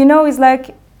you know, it's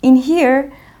like in here,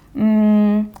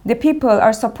 the people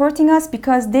are supporting us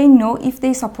because they know if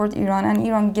they support Iran and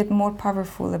Iran get more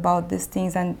powerful about these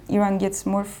things and Iran gets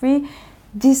more free,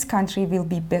 this country will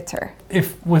be better. If,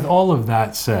 with all of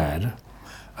that said,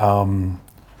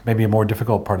 maybe a more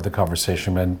difficult part of the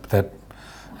conversation and that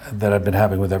I've been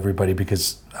having with everybody,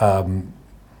 because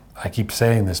I keep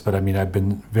saying this, but I mean, I've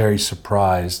been very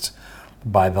surprised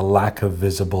by the lack of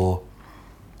visible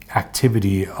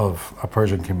activity of a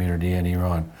Persian community in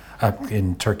Iran,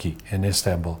 in Turkey, in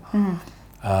Istanbul.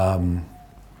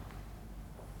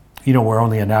 You know, we're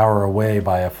only an hour away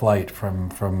by a flight from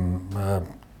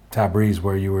Tabriz,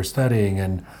 where you were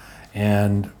studying,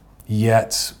 and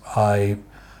yet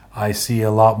I see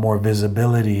a lot more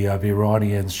visibility of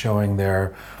Iranians showing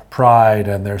their pride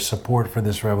and their support for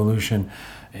this revolution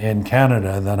in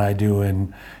Canada than I do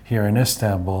here in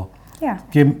Istanbul. Yeah.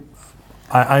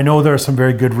 I know there are some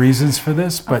very good reasons for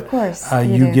this, but of course,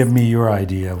 you give me your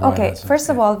idea of why. Okay, first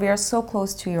of all, we are so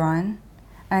close to Iran,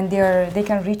 and they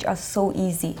can reach us so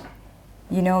easy.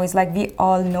 You know, it's like we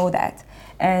all know that.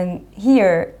 And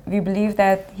here, we believe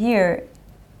that here,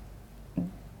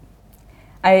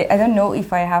 I don't know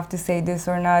if I have to say this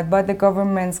or not, but the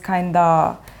governments kind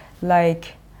of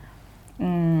like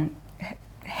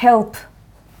help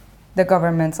the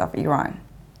governments of Iran.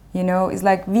 You know, it's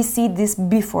like we see this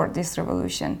before this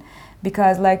revolution,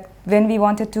 because like when we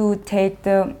wanted to take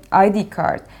the ID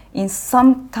card, in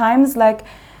sometimes like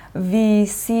we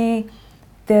see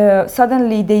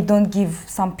suddenly they don't give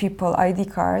some people ID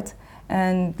card,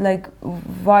 and like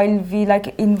while we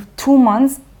like in 2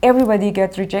 months everybody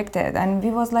get rejected, and we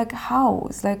was like how?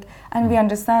 It's like, and we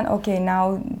understand, okay,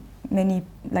 now many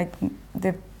like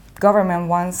the government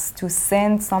wants to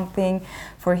send something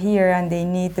for here, and they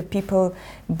need the people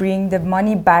bring the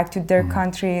money back to their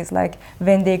countries. Like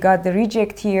when they got the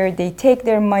reject here, they take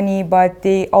their money, but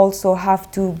they also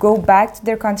have to go back to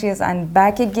their countries and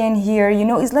back again here. You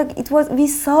know, it's like we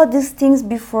saw these things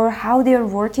before, how they are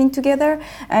working together,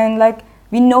 and like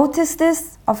we noticed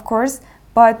this, of course,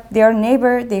 but they are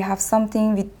neighbor, they have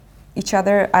something with each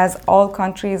other. As all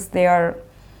countries, they are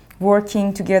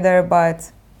working together,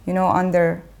 but you know,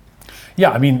 under.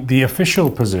 Yeah, I mean, the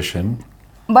official position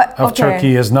of okay.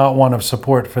 Turkey is not one of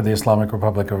support for the Islamic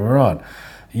Republic of Iran.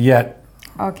 Yet,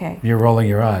 okay, you're rolling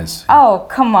your eyes. Oh,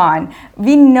 come on.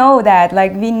 We know that.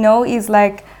 Like, we know is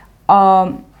like,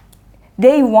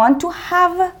 they want to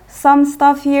have some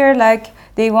stuff here. Like,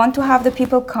 they want to have the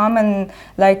people come and,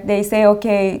 like, they say,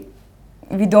 okay,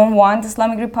 we don't want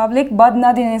Islamic Republic, but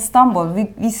not in Istanbul.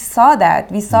 We saw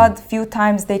that. We saw it a few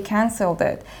times they canceled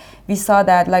it. We saw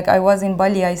that, like I was in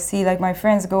Bali, I see like my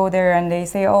friends go there and they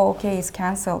say, oh, okay, it's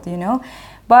canceled, you know.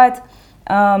 But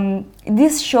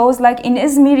this shows like in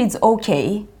Izmir it's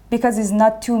okay because it's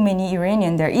not too many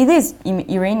Iranian there. It is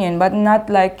Iranian, but not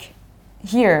like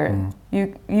here.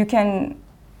 You can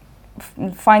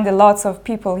find a lots of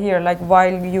people here. Like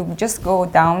while you just go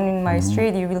down in my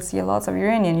street, you will see lots of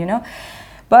Iranian, you know.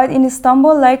 But in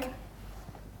Istanbul, like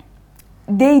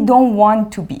they don't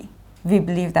want to be. We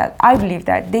believe that. I believe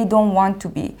that they don't want to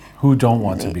be. Who don't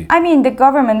want to be? I mean, the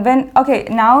government.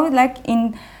 Now, like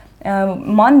in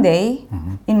Monday,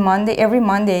 every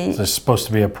Monday. So there's supposed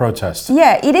to be a protest.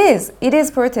 Yeah, it is. It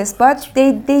is protest, but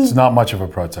they. It's not much of a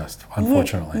protest,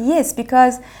 unfortunately. Yes,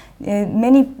 because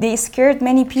they scared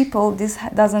many people. This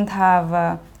doesn't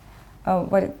have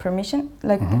permission,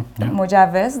 like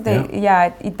mujawez.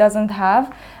 It doesn't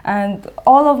have, and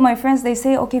all of my friends they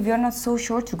say, okay, we are not so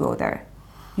sure to go there.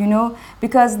 You know,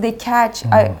 because they catch.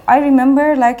 I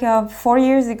remember like 4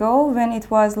 years ago when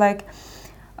it was like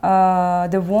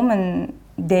the Woman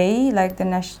Day, like the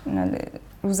National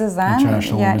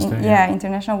International Women's Day,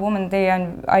 International Woman Day,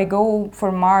 and I go for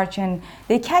march and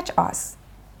they catch us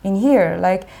in here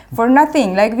like for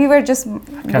nothing. Like we were just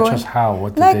catch us how?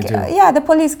 What did they do? The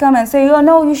police come and say, oh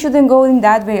no, you shouldn't go in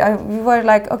that way. We were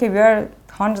like, okay, we are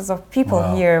hundreds of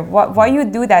people here. Why you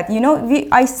do that? You know,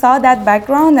 I saw that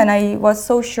background and I was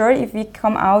so sure if we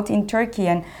come out in Turkey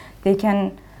and they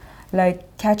can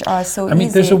like catch us so I mean,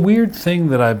 easy. there's a weird thing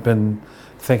that I've been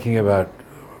thinking about,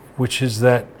 which is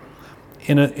that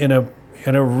in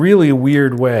a really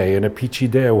weird way, in a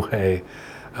Pichidea way,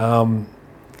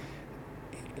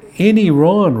 in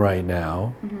Iran right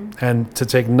now, and to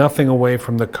take nothing away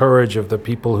from the courage of the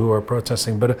people who are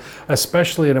protesting, but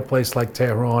especially in a place like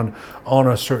Tehran on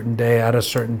a certain day at a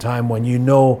certain time when you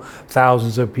know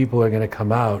thousands of people are going to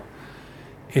come out,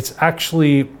 it's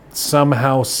actually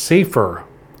somehow safer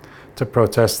to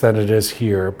protest than it is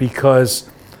here because,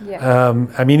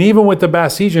 I mean, even with the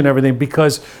Basij and everything,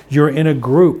 because you're in a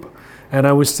group. And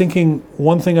I was thinking,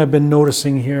 one thing I've been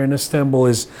noticing here in Istanbul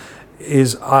is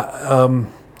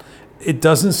it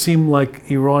doesn't seem like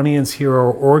Iranians here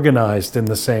are organized in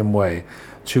the same way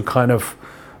to kind of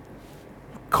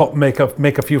make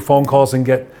a few phone calls and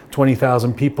get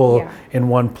 20,000 people in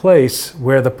one place,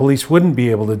 where the police wouldn't be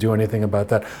able to do anything about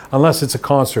that unless it's a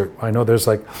concert. I know there's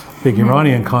like big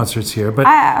Iranian concerts here, but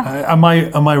am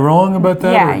I wrong about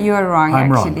that? Yeah, you are wrong.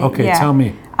 I'm actually. wrong. Okay, yeah. Tell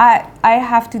me. I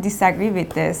have to disagree with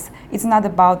this. It's not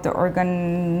about the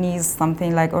organize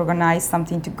something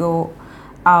to go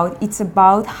out. It's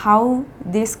about how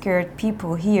they scared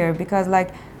people here, because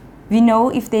like we know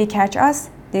if they catch us,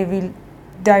 they will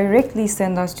directly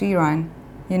send us to Iran,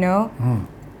 you know?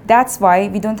 That's why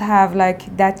we don't have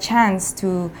like that chance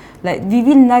to, like, we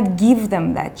will not give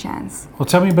them that chance. Well,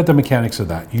 tell me about the mechanics of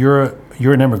that. You're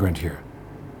an immigrant here.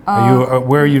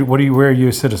 Where are you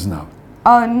a citizen of?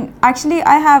 Actually,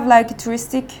 I have like a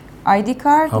touristic ID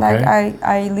card. Okay. Like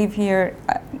I live here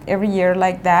every year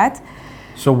like that.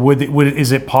 So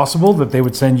is it possible that they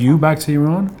would send you back to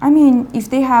Iran? I mean, if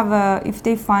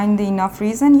they find enough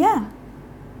reason,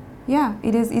 yeah,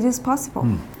 it is possible.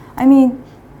 I mean,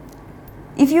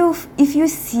 if you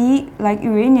see like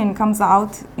Iranian comes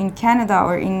out in Canada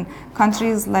or in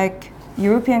countries like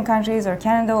European countries or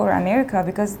Canada or America,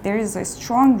 because there is a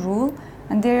strong rule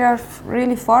and they are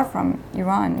really far from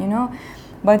Iran, you know.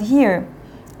 But here,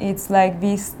 it's like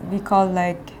we call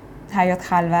like Hayat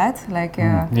Khalwat, like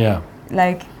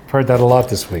like heard that a lot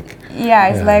this week. Yeah,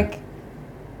 it's like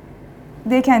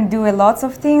they can do a lots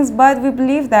of things, but we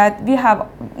believe that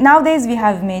nowadays we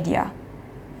have media.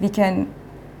 We can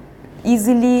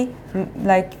easily,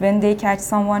 like when they catch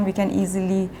someone, we can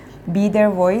easily be their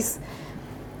voice.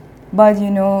 But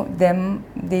you know,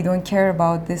 they don't care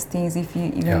about these things if you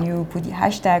you put a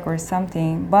hashtag or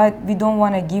something. But we don't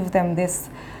want to give them this,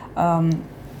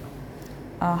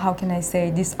 how can I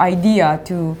say, this idea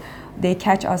to they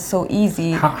catch us so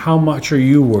easy. How much are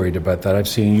you worried about that? I've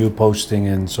seen you posting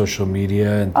in social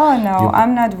media. And oh no,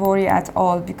 I'm not worried at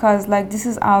all, because like this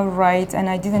is our right and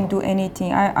I didn't do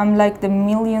anything. I'm like the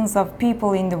millions of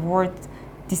people in the world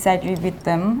disagree with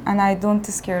them, and I don't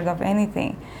scared of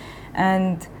anything.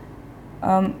 And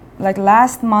like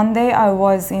last Monday, I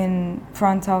was in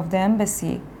front of the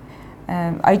embassy.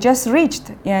 I just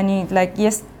reached,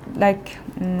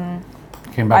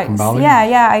 came back from Bali?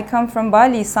 Yeah, I come from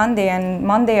Bali Sunday, and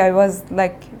Monday I was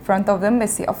like front of the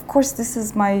embassy. Of course, this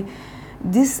is my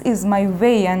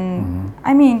way, and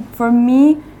I mean, for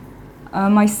me,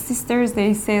 my sisters,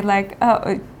 they say like,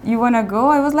 oh, you wanna go?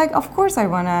 I was like, of course I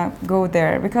wanna go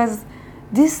there, because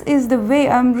this is the way.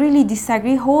 I'm really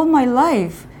disagree whole my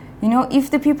life. You know, if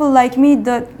the people like me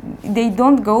that they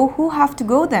don't go, who have to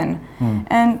go then?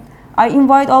 And I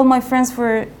invite all my friends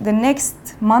for the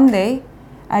next Monday.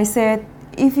 I said,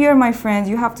 if you're my friend,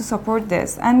 you have to support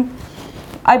this. And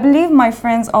I believe my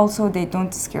friends also, they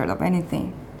don't scared of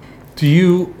anything. Do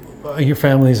you, your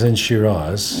family's in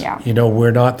Shiraz. Yeah. You know,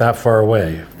 we're not that far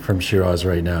away from Shiraz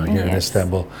right now here in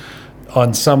Istanbul.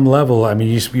 On some level, I mean,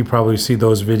 you probably see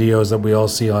those videos that we all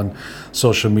see on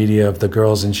social media of the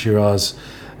girls in Shiraz.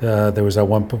 There was that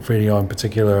one video in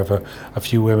particular of a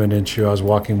few women in Shiraz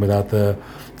walking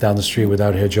down the street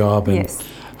without hijab,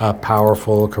 and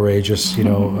powerful, courageous, you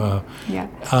know.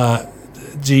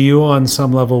 Do you on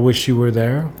some level wish you were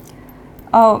there?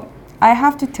 Oh, I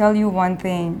have to tell you one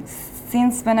thing.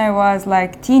 Since when I was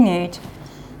like teenage,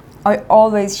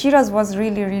 Shiraz was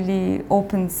really, really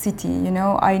open city, you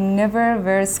know. I never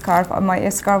wear a scarf. My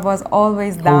scarf was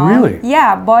always down. Oh, really?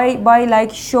 Yeah, by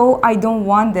like show, I don't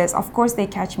want this. Of course, they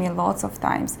catch me lots of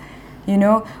times, you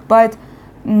know. But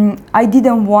I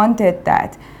didn't wanted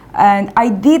that. And I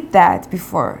did that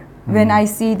before. When I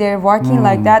see they're walking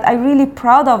like that, I'm really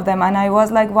proud of them. And I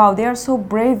was like, wow, they are so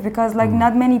brave, because like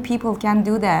not many people can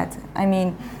do that. I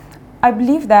mean, I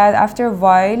believe that after a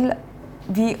while,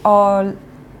 we all,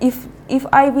 if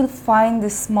I will find the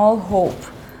small hope,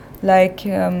 like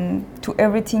to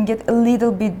everything get a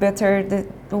little bit better,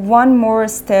 the one more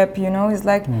step, you know, is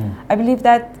like, I believe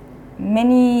that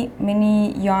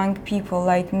many young people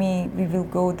like me, we will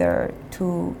go there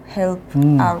to help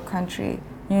our country.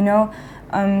 You know,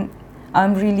 I'm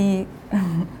really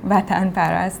Vatan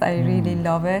Parast. I really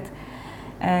love it,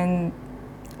 and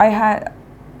I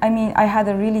had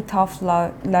a really tough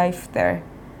life there,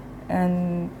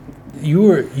 and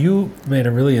You made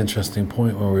a really interesting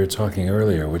point when we were talking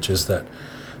earlier, which is that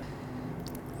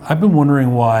I've been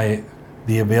wondering why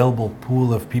the available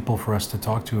pool of people for us to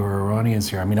talk to are Iranians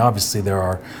here. I mean, obviously there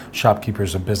are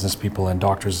shopkeepers and business people and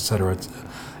doctors, et cetera,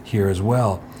 here as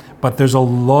well. But there's a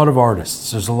lot of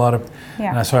artists. There's a lot of,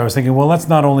 and so I was thinking, well, let's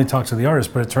not only talk to the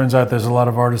artists, but it turns out there's a lot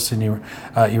of artists in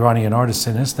Iranian artists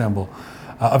in Istanbul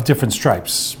of different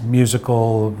stripes: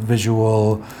 musical,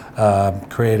 visual,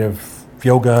 creative,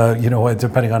 yoga. You know,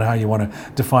 depending on how you want to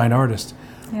define artist.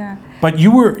 yeah. But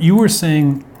you were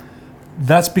saying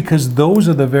that's because those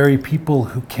are the very people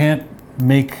who can't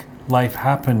make life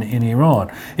happen in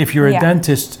Iran. If you're a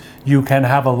dentist, you can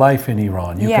have a life in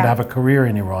Iran. You can have a career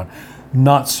in Iran.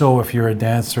 Not so if you're a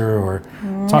dancer or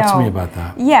talk to me about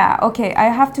that. Yeah, okay. I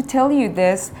have to tell you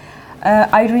this.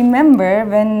 I remember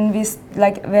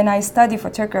when I studied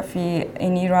photography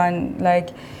in Iran,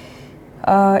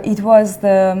 it was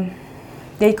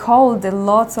they called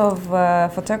lots of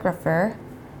photographer.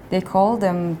 They called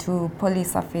them to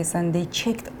police office and they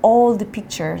checked all the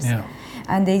pictures. Yeah.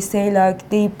 And they say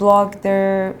they blocked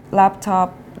their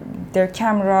laptop, their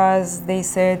cameras. They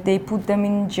said they put them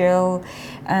in jail,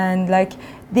 and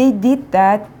they did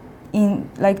that in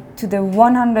to the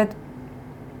 100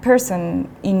 person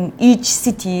in each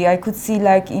city. I could see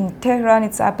in Tehran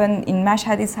it's happened, in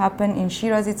Mashhad it's happened, in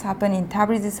Shiraz it's happened, in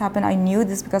Tabriz it's happened. I knew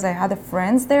this because I had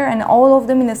friends there, and all of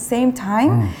them in the same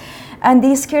time. And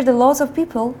they scared a lot of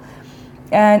people.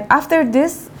 And after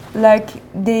this,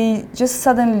 they just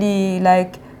suddenly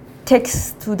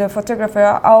text to the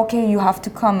photographer, okay, you have to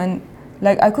come. And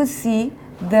I could see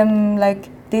them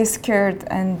they scared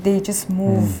and they just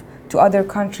move to other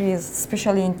countries,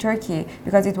 especially in Turkey,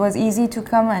 because it was easy to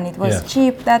come and it was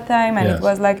cheap that time. And it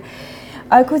was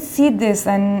I could see this,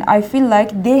 and I feel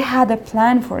they had a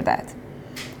plan for that.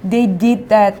 They did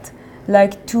that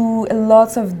to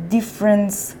lots of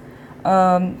different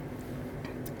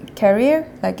career,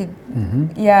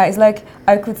 it's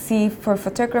I could see for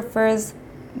photographers,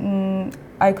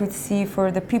 I could see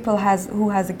for the people who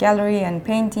has a gallery and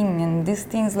painting and these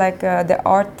things the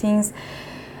art things.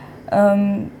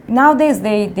 Nowadays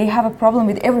they have a problem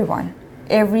with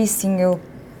every single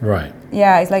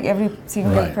it's every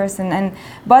single person,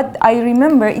 but I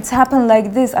remember it's happened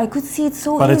like this. I could see it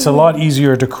so but easy. It's a lot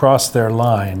easier to cross their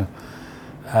line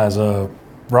as a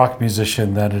rock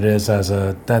musician than it is as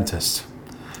a dentist.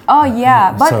 Oh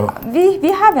yeah, but so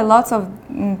we have a lot of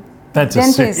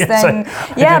dentists yes, and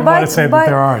I didn't want to say that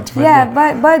there aren't.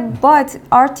 But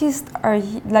artists are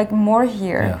more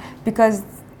here because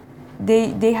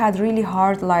they had really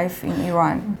hard life in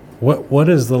Iran. What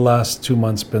has the last 2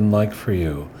 months been like for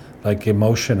you,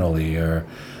 emotionally, or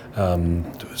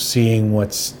seeing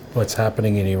what's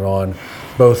happening in Iran,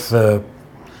 both the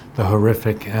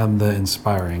horrific and the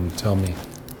inspiring? Tell me.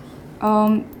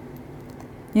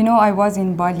 I was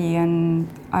in Bali and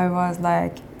I was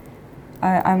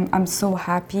I'm so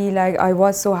happy. I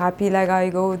was so happy. I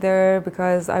go there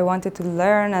because I wanted to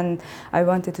learn and I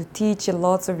wanted to teach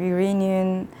lots of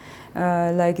Iranian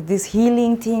these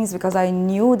healing things, because I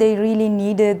knew they really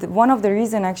needed. One of the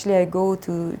reasons actually I go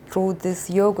through this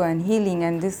yoga and healing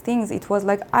and these things, it was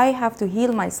I have to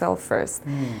heal myself first,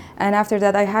 and after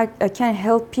that I can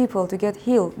help people to get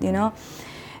healed.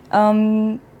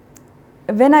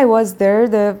 When I was there,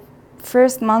 the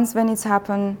first months when it's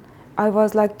happened, I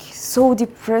was so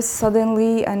depressed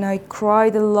suddenly, and I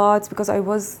cried a lot because I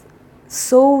was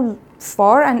so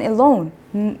far and alone.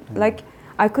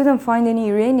 I couldn't find any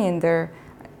Iranian there.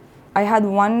 I had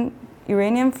one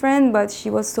Iranian friend, but she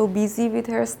was so busy with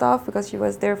her stuff because she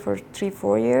was there for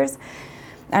 3-4 years,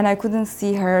 and I couldn't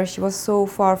see her. She was so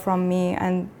far from me,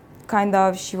 and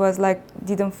she was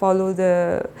didn't follow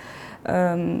the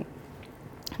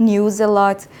news a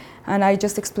lot, and I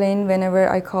just explained whenever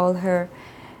I called her.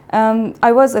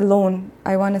 I was alone.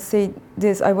 I want to say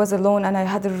this. I was alone, and I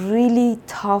had a really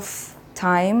tough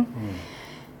time.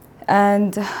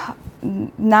 And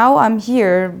now I'm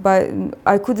here, but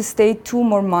I could stay 2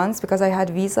 more months because I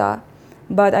had visa.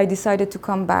 But I decided to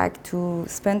come back to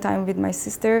spend time with my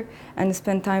sister and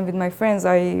spend time with my friends.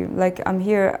 I'm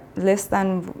here less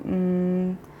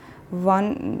than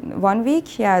one week,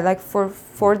 for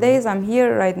 4 days I'm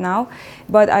here right now.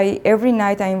 But every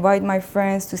night I invite my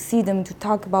friends to see them, to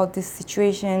talk about this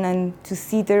situation and to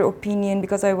see their opinion,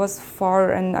 because I was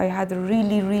far and I had a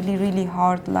really, really, really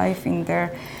hard life in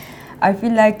there. I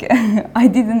feel like I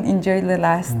didn't enjoy the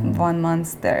last 1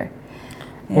 month there.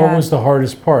 What was the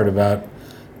hardest part about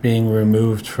being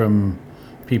removed from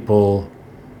people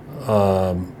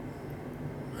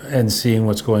and seeing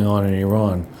what's going on in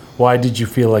Iran? Why did you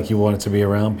feel like you wanted to be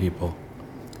around people?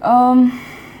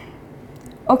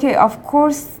 Okay, of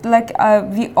course, like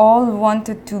we all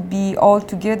wanted to be all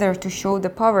together to show the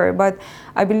power, but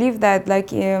I believe that like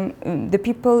the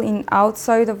people in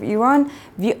outside of Iran,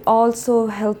 we also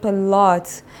help a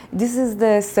lot. This is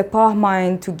the Sepah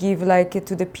mind to give like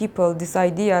to the people this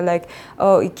idea like,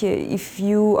 oh, okay, if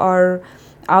you are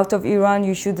out of Iran,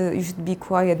 you should be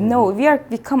quiet. No,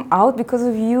 we come out because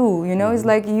of you. You know, it's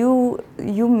like you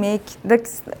make like,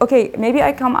 okay, maybe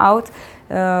I come out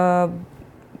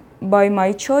by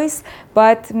my choice,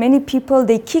 but many people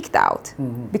they kicked out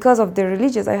because of their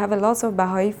religious. I have a lot of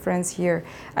Baha'i friends here,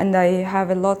 and I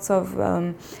have a lot of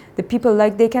the people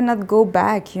like they cannot go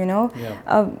back. You know,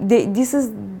 this is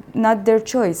not their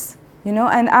choice. You know,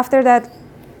 and after that,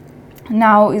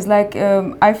 now is like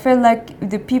I feel like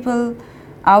the people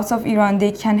out of Iran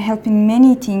they can help in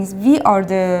many things. We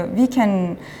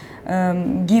can.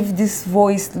 Give this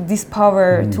voice, this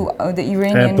power to the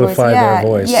Iranian amplify voice. their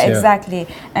voice. Yeah, exactly.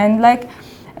 And like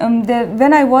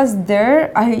when I was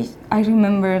there, I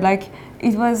remember like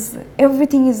it was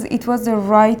the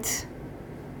right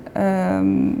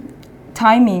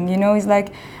timing. You know, it's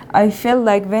like I felt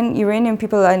like when Iranian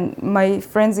people and my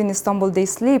friends in Istanbul they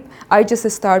sleep, I just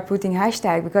start putting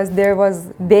hashtag because there was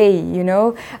day, you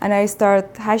know, and I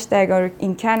start hashtag or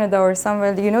in Canada or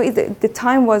somewhere, you know, the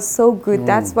time was so good.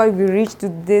 That's why we reached to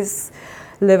this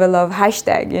level of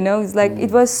hashtag, you know. It's like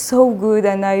it was so good,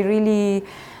 and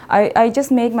I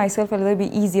just make myself a little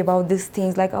bit easy about these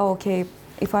things. Like, oh, okay,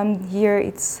 if I'm here,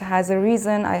 it has a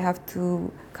reason. I have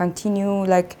to continue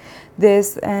like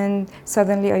this, and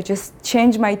suddenly I just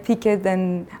change my ticket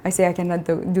and I say I cannot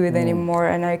do it anymore,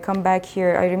 and I come back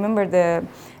here. I remember the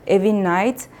Evin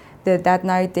night, that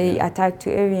night they attacked to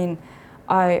Evin.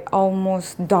 I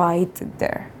almost died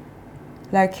there.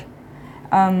 Like,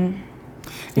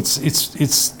 it's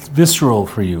visceral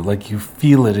for you, like you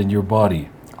feel it in your body.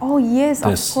 Oh yes,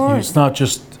 of course. It's not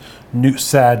just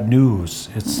sad news,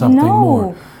 it's something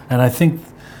more. And I think,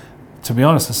 to be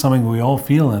honest, it's something we all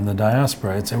feel in the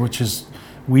diaspora, which is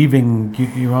weaving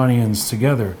Iranians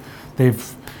together.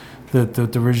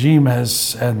 The regime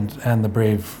has, and the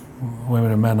brave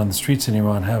women and men on the streets in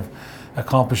Iran have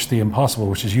accomplished the impossible,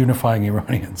 which is unifying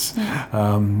Iranians,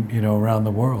 you know, around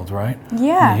the world, right?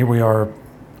 Yeah. And here we are.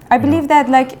 I believe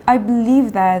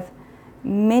that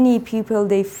many people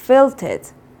they felt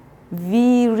it.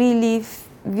 We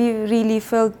really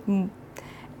felt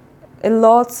a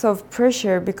lots of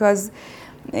pressure because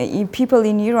people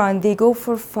in Iran they go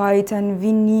for fight, and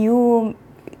we knew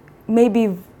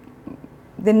maybe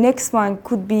the next one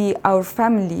could be our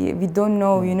family. We don't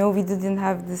know, you know, we didn't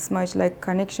have this much like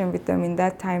connection with them in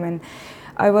that time, and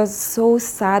I was so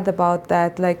sad about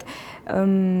that. Like,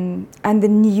 and the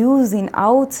news in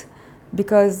out,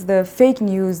 because the fake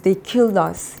news they killed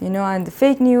us, you know, and the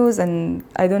fake news, and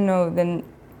I don't know, then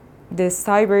the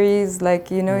cyber is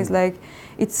like, you know, it's like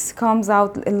it comes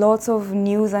out a lot of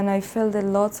news, and I felt a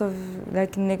lot of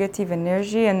like negative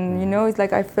energy, and you know, it's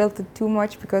like I felt it too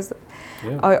much because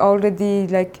I already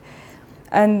like,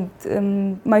 and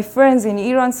my friends in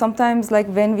Iran sometimes like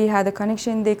when we had a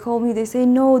connection they call me, they say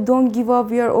no, don't give up,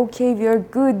 we are okay, we are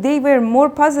good. They were more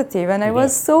positive, and I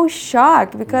was so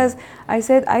shocked because I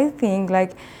said I think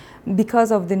like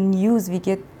because of the news we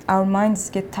get, our minds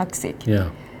get toxic.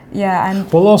 And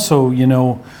well, also, you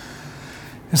know,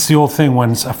 it's the old thing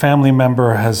when a family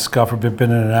member has, God forbid,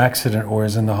 been in an accident or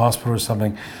is in the hospital or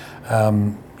something,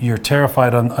 you're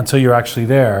terrified until you're actually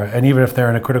there. And even if they're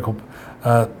in a critical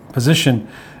position,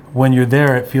 when you're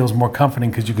there, it feels more comforting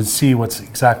because you can see what's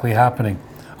exactly happening.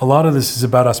 A lot of this is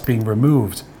about us being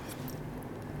removed.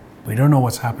 We don't know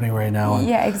what's happening right now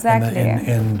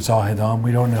in Zahedan.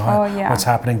 We don't know what's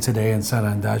happening today in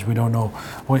Sanandaj. We don't know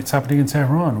what's happening in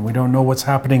Tehran. We don't know what's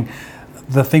happening,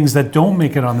 the things that don't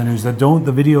make it on the news, the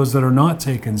videos that are not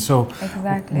taken. So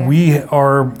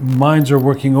our minds are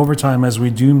working overtime as we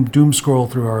doom scroll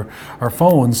through our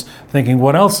phones, thinking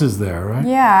what else is there, right?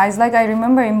 Yeah, it's like I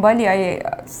remember in Bali,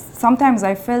 sometimes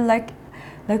I felt like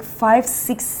 5,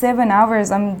 6, 7 hours.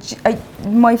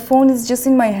 My phone is just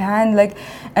in my hand, like,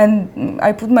 and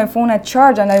I put my phone at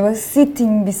charge, and I was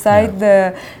sitting beside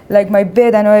my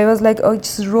bed, and I was like, oh,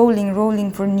 just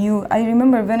rolling for new. I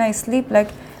remember when I sleep, like,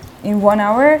 in 1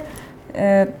 hour,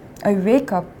 I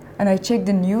wake up and I check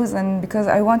the news, and because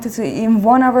I wanted to, in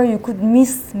 1 hour you could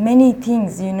miss many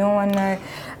things, you know,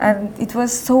 and it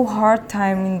was so hard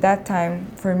time in that time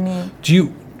for me.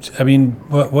 I mean,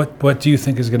 what do you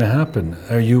think is going to happen?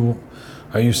 Are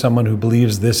you someone who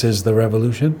believes this is the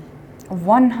revolution?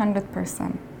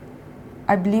 100%.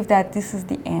 I believe that this is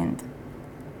the end,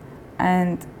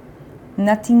 and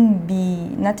nothing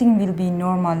will be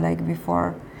normal like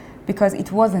before, because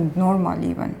it wasn't normal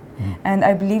even. And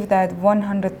I believe that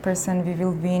 100% we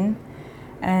will win.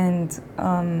 And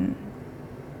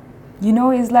you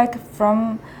know, it's like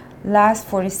from last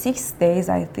 46 days,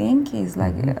 I think, is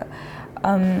like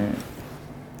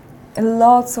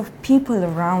lots of people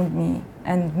around me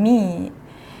and me,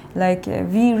 like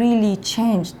we really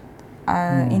changed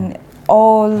in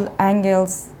all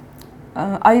angles.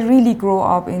 I really grow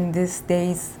up in these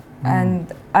days,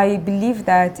 and I believe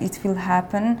that it will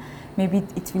happen. Maybe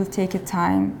it will take a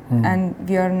time, and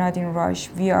we are not in rush.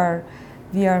 We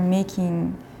are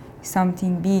making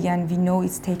something big, and we know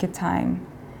it's take a time,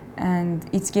 and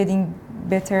it's getting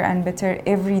better and better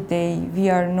every day. We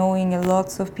are knowing a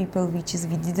lots of people which is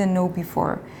we didn't know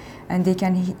before, and they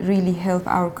can really help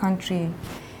our country.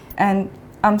 And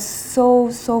I'm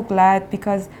so glad,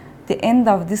 because the end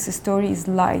of this story is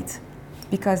light,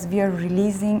 because we are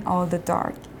releasing all the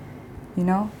dark, you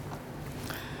know?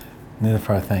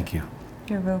 Nilüfer, thank you.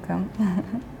 You're welcome.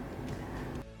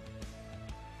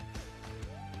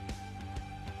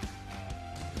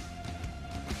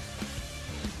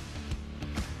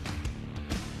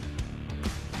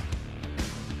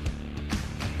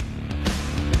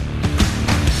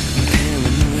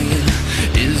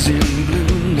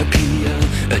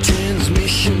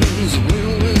 Transmissions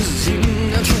will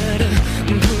resume. I try to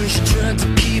push, try to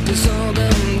keep us all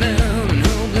down, and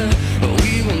hope that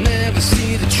we will never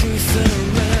see the truth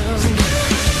around.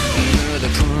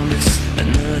 Another promise,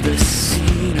 another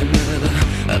scene, another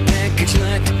package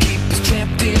like to keep us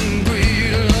trapped in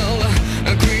greed. All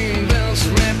green belts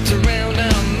wrapped around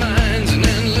our minds, and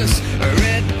endless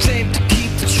red tape to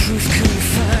keep the truth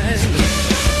confined.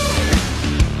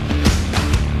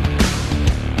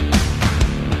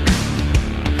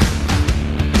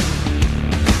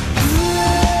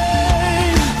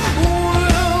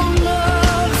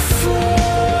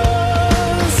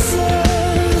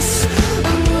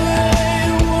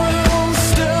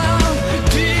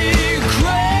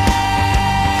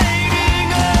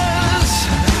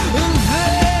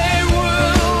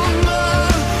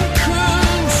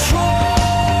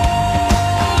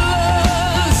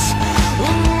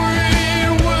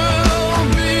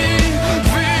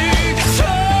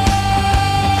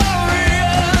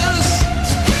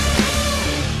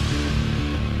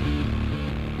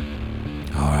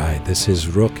 This is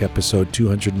Rook, episode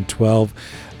 212,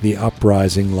 The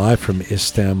Uprising, live from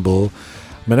Istanbul.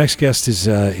 My next guest is,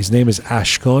 his name is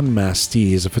Ashkan Masti.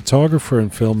 He's a photographer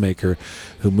and filmmaker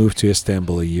who moved to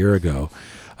Istanbul a year ago.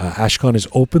 Ashkan is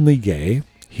openly gay.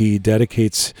 He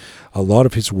dedicates a lot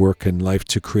of his work and life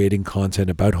to creating content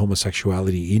about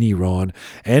homosexuality in Iran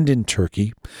and in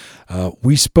Turkey.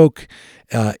 We spoke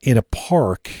in a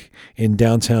park in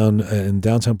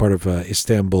downtown part of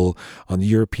Istanbul on the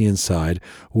European side,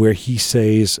 where he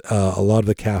says a lot of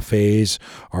the cafes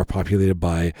are populated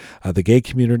by the gay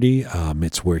community.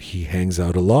 It's where he hangs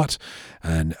out a lot.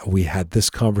 And we had this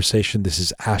conversation. This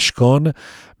is Ashkan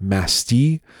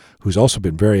Masti, who's also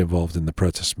been very involved in the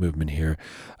protest movement here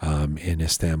in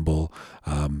Istanbul,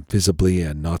 visibly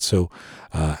and not so.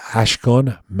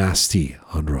 Ashkan Masti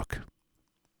on Rook.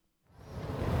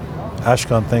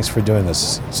 Ashkan, thanks for doing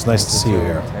this. It's nice to see you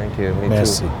here. Thank you. Me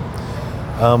Merci. too.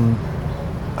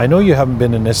 I know you haven't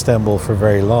been in Istanbul for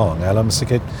very long.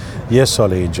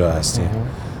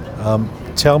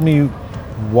 Tell me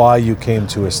why you came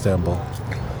to Istanbul.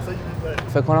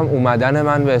 فکر کنم اومدن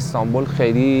من به استانبول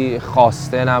خیلی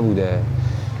خواسته نبوده.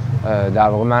 در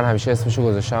واقع من همیشه اسمشو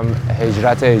گذاشتم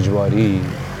هجرت اجباری.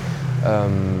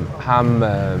 هم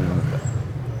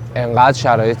انقدر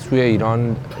شرایط توی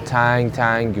ایران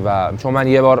تنگ و چون من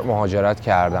یه بار مهاجرت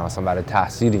کردم، مثلا برای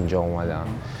تحصیل اینجا اومدم.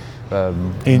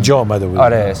 اینجا آمده بودم؟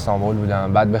 آره، استانبول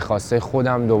بودم. بعد به خواسته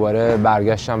خودم دوباره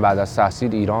برگشتم بعد از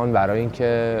تحصیل ایران، برای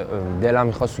اینکه دلم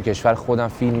می‌خواست تو کشور خودم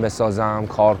فیلم بسازم،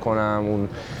 کار کنم، اون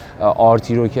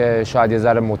آرتی رو که شاید یه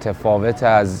ذره متفاوت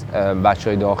از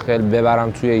بچهای داخل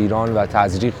ببرم توی ایران و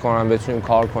تزریق کنم، بتونیم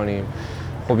کار کنیم.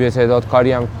 خب یه تعداد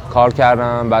کاری هم کار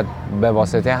کردم، بعد به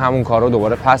واسطه همون کارا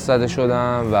دوباره پس زده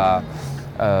شدم و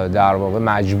در واقع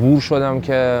مجبور شدم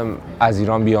که از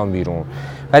ایران بیام بیرون.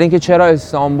 برای اینکه چرا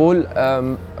استانبول؟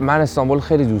 من استانبول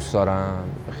خیلی دوست دارم،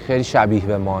 خیلی شبیه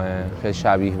به ماه، خیلی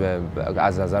شبیه به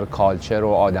از نظر کالچر و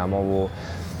آدما و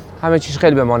همه چیز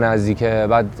خیلی به ما نزدیکه.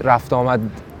 بعد رفت آمد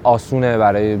آسونه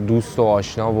برای دوست و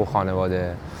آشنا و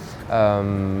خانواده.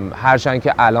 هرچند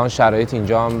که الان شرایط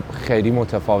اینجا هم خیلی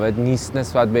متفاوت نیست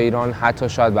نسبت به ایران، حتی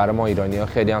شاید برای ما ایرانی‌ها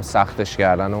خیلی هم سختش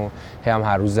کردن و هم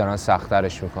هر روز دارن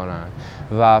سخت‌ترش میکنن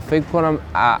و فکر کنم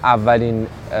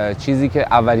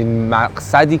اولین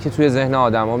مقصدی که توی ذهن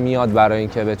آدما میاد برای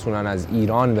اینکه بتونن از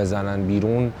ایران بزنن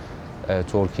بیرون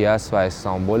ترکیه است و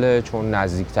استانبول، چون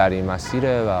نزدیکترین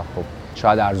مسیره و خب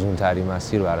شاید ارزونترین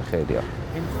مسیر برای خیلی‌ها.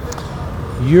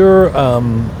 You're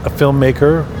a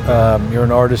filmmaker, you're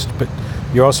an artist, but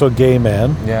you're also a gay man.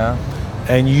 Yeah.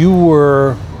 And you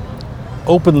were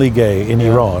openly gay in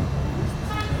Iran.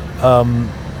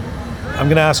 I'm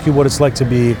going to ask you what it's like to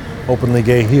be openly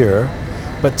gay here,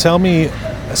 but tell me,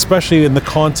 especially in the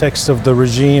context of the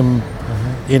regime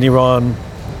in Iran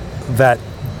that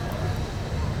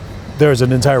there's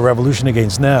an entire revolution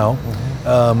against now,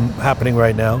 happening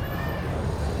right now.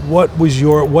 What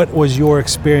was your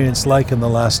experience like in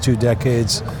the last 2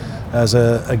 decades as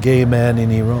a gay man in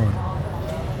Iran?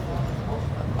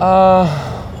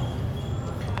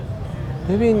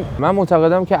 ببین من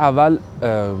معتقدم که اول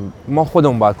ما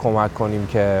خودمون باید کمک کنیم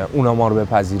که اونا ما رو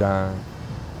بپذیرن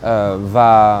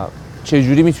و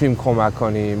چجوری میتونیم کمک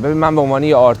کنیم. ببین من به عنوان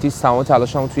یه آرتیست تمام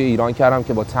تلاشمو توی ایران کردم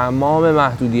که با تمام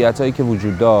محدودیتایی که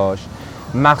وجود داشت،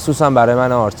 مخصوصا برای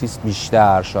من آرتیست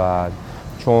بیشتر شاید،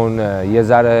 چون یه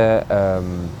ذره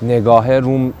نگاه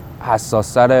روم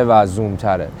حساس‌تره و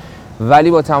زوم‌تره،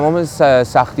 ولی با تمام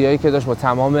سختی‌هایی که داشت، با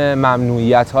تمام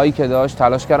ممنوعیت‌هایی که داشت،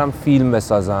 تلاش کردم فیلم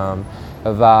بسازم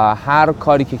و هر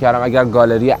کاری که کردم، اگر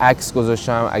گالری عکس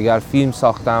گذاشتم، اگر فیلم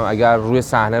ساختم، اگر روی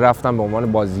صحنه رفتم به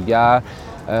عنوان بازیگر،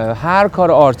 هر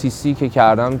کار آرتیستی که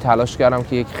کردم تلاش کردم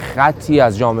که یک خطی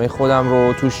از جامعه خودم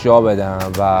رو توش جا بدم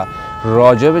و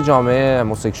راجع به جامعه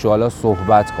هموسکسوال‌ها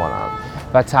صحبت کنم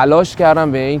و تلاش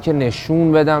کردم به این که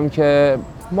نشون بدم که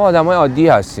ما آدمای عادی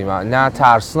هستیم، نه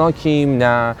ترسناکیم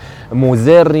نه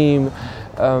مضریم،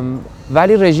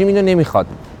 ولی رژیم اینو نمیخواد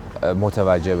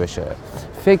متوجه بشه.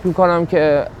 فکر میکنم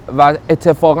که و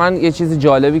اتفاقا یه چیز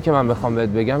جالبی که من بخوام بهت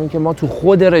بگم این که ما تو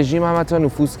خود رژیم هم حتی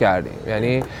نفوذ کردیم.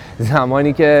 یعنی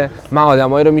زمانی که من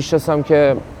آدمایی رو میشناسم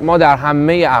که ما در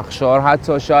همه اقشار،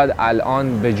 حتی شاید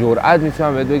الان به جرئت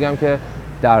میتونم بهت بگم که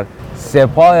در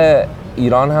سپاه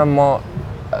ایران هم ما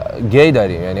گی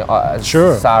داریم، یعنی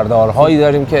سردارهایی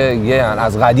داریم که گی هن.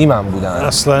 از قدیم هم بودن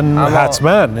اصلا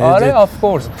حتما. آره آف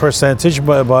کورس پرسنتیج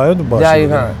باید باشه.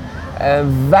 دقیقاً.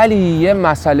 ولی یه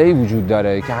مسئله وجود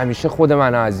داره که همیشه خود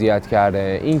من اذیت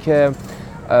کرده، این که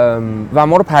و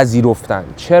ما رو پذیرفتن.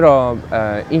 چرا؟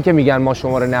 این که میگن ما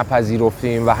شما رو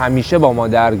نپذیرفتیم و همیشه با ما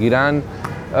درگیرن،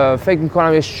 فکر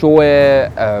میکنم یه شو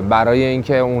برای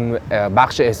اینکه اون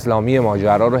بخش اسلامی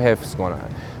ماجرا رو حفظ کنن.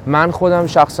 من خودم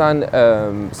شخصا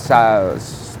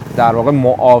در واقع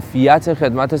معافیت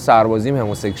خدمت سربازیم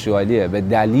هموسکسوالیه. به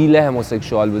دلیل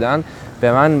هموسکسوال بودن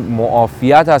به من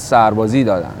معافیت از سربازی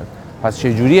دادن. پس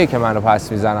چجوریه که منو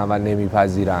پس میزنن و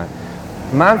نمیپذیرن؟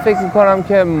 من فکر میکنم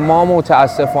که ما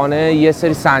متاسفانه یه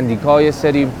سری سندیکا، یه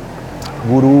سری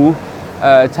گروه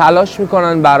تلاش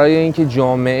میکنن برای اینکه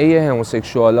جامعه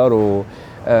هموسکسوالا رو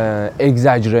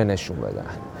اگزاجره نشون بدن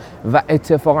و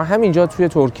اتفاقا همینجا توی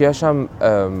ترکیهش هم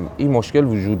این مشکل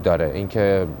وجود داره،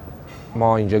 اینکه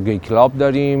ما اینجا گی کلاب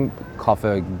داریم،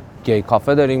 گی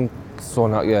کافه داریم،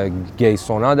 گی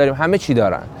سونا داریم، همه چی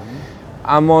دارن،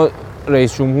 اما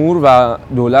رئیس جمهور و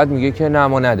دولت میگه که نه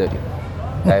ما نداریم.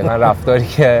 دقیقاً رفتاری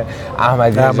که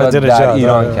احمدی نژاد در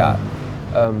ایران کرد.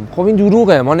 خب این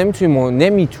دروغه. ما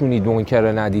نمیتونید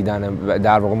منکر ندیدن،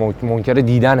 در واقع منکر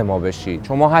دیدن ما بشید،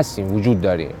 چون ما هستیم، وجود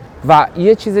داریم. و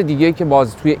یه چیز دیگه که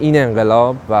باز توی این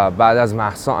انقلاب و بعد از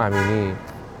مهسا امینی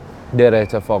در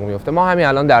اتفاق میفته، ما همین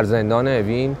الان در زندان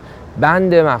اوین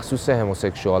بند مخصوص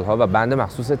هموسکسوال ها و بند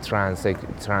مخصوص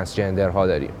ترانسجندر ها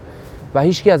داریم و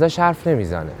هیچکی ازش حرف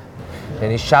نمیزنه.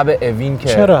 یعنی شب اوین که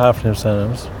چرا حرف نمیزنه؟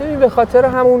 ببین به خاطر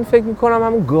همون فکر میکنم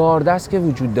همون گاردست که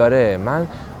وجود داره. من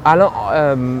الان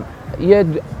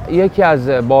یکی از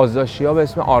بازداشتی‌ها به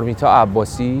اسم آرمیتا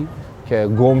عباسی که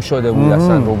گم شده بود،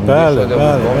 اصلا رو بوده شده بود،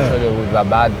 گم شده بود و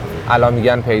بعد الان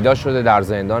میگن پیدا شده در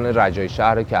زندان رجای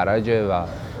شهر کرجه و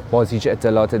باز هیچ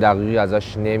اطلاعات دقیقی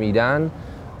ازش نمیدن.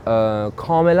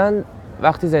 کاملا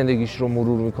وقتی زندگیش رو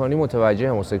مرور میکنی متوجه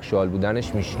هموسکسوال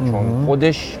بودنش میشی، چون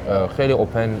خودش خیلی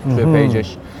اوپن توی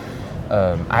پیجش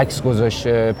عکس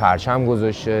گذاشته، پرچم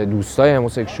گذاشته، دوستای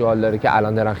هموسکسوال داره که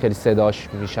الان دارن خیلی صداش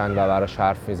میشن و براش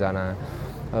حرف میزنن،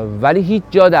 ولی هیچ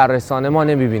جا در رسانه ما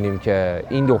نمیبینیم که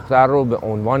این دختر رو به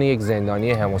عنوان یک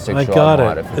زندانی هموسکسوال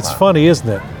معرفی کنن. It's funny, isn't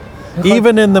it?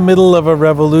 Even in the middle of a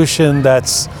revolution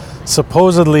that's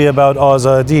supposedly about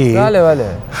آزادی، بله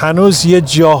هنوز یه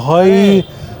جاهایی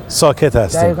ساکت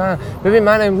هستیم. دقیقاً. ببین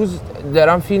من امروز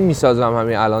دارم فیلم میسازم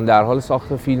همین الان، در حال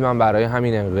ساخت فیلمم برای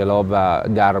همین انقلاب و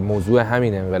در موضوع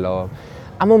همین انقلاب،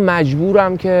 اما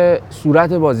مجبورم که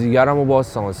صورت بازیگرم رو باز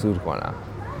سانسور کنم.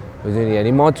 بدونی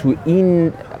یعنی ما تو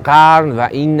این قرن و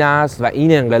این نسل و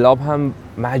این انقلاب هم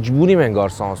مجبوریم انگار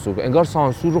سانسور کنیم، انگار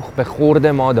سانسور رو به خورد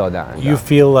ما دادن. You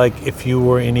feel like if you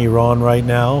were in Iran right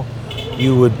now,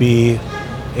 you would be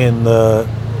in the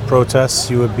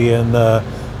protests, you would be in the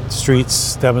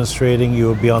streets demonstrating, you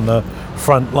would be on the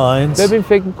front lines. ببین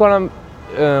فکر میکنم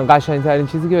قشنگترین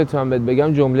چیزی که بتونم بهت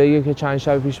بگم جمله‌ایه که چند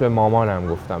شب پیش به مامانم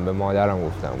گفتم، به مادرم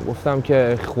گفتم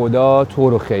که خدا تو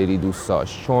رو خیلی دوست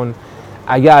داشت، چون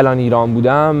اگه الان ایران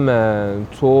بودم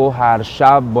تو هر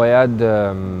شب باید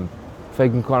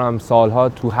فکر میکنم سالها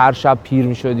تو هر شب پیر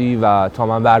میشدی و تا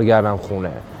من برگردم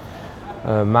خونه.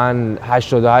 من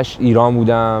 88 ایران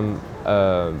بودم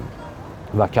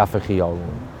و کف خیابون،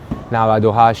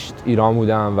 98 ایران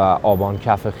بودم و آبان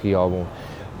کف خیابون.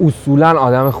 اصولاً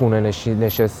آدم خونه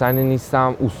نشستنی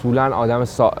نیستم، اصولاً آدم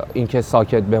اینکه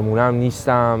ساکت بمونم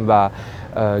نیستم و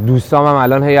دوستام هم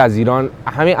الان هی از ایران،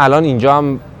 همین الان اینجا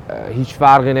هم هیچ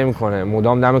فرقی نمیکنه،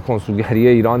 مدام دم کنسولگری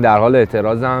ایران در حال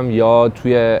اعتراضم یا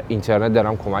توی اینترنت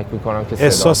دارم کمک میکنم که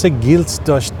احساس گیلت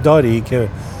داری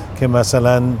که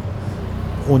مثلا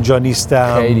اونجا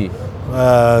نیستم، خیلی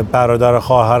برادر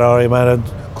خواهرای من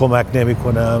کمک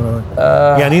نمیکنم؟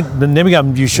 یعنی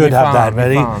نمیگم you should have that،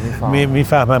 ولی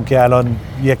میفهمم که الان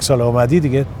 1 سال اومدی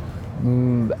دیگه.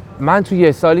 من توی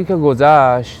 1 سالی که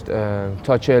گذشت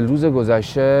تا 40 روز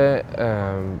گذشته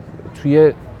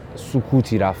توی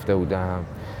سکوتی رفته بودم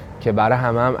که برای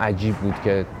همه هم عجیب بود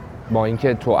که با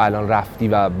اینکه تو الان رفتی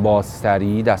و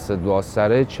بازتری، دستت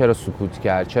بازتره، چرا سکوت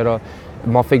کرد؟ چرا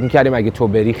ما فکر میکردیم اگه تو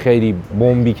بری خیلی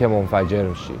بمبی که منفجر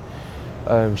میشی.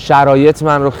 شرایط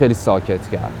من رو خیلی ساکت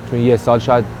کرد. تو 1 سال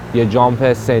شاید یه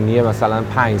جامپ سنی مثلا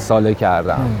 5 ساله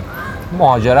کردم.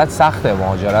 مهاجرت سخته،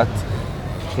 مهاجرت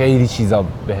خیلی چیزا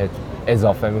بهت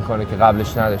اضافه میکنه که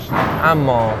قبلش نداشتی،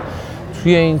 اما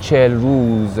توی این 40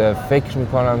 روز فکر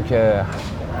میکنم که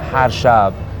هر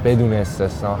شب بدون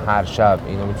استثنا، هر شب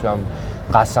اینو میتونم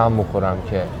قسم بخورم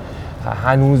که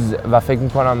هنوز، و فکر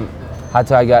میکنم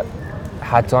حتی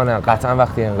نه قطعا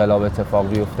وقتی انقلاب اتفاق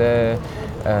بیفته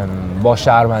با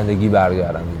شرمندگی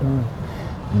برگردم ایران،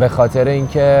 به خاطر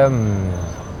اینکه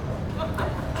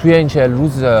توی این 40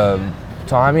 روز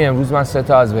تا همین امروز من 3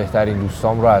 تا از بهترین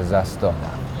دوستام رو از دست دادم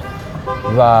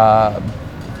و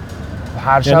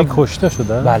هر شب یعنی کشته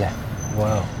شدن؟ بله. واو.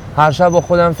 هر شب با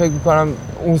خودم فکر میکنم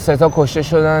اون 3 تا کشته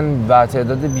شدن و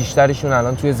تعداد بیشتریشون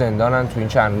الان توی زندانن، توی این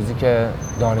چند روزی که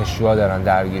دانشجوها دارن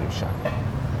درگیر میشن.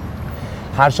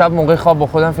 هر شب موقع خواب با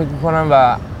خودم فکر میکنم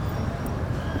و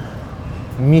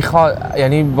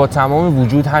یعنی با تمام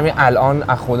وجود همین الان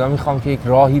از خدا میخوام که یک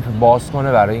راهی باز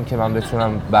کنه برای اینکه من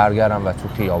بتونم برگردم و تو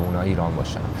خیابونا ایران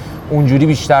باشم. اونجوری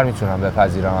بیشتر میتونم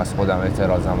بپذیرم از خودم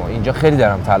اعتراضم و اینجا خیلی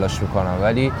دارم تلاش میکنم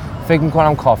ولی فکر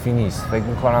میکنم کافی نیست. فکر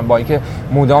میکنم با اینکه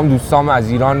مدام دوستام از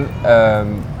ایران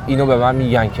اینو به من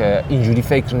میگن که اینجوری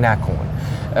فکر نکن،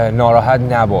 ناراحت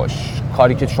نباش،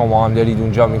 کاری که شما هم دارید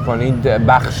اونجا میکنید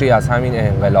بخشی از همین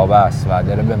انقلاب است و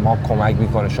داره به ما کمک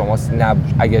میکنه.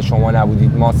 اگه شما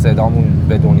نبودید ما صدامون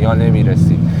به دنیا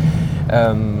نمیرسید.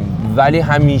 ولی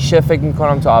همیشه فکر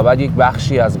میکنم تا ابد یک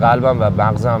بخشی از قلبم و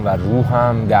مغزم و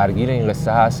روحم درگیر این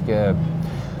قصه هست که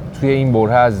توی این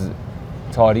بره از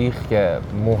تاریخ که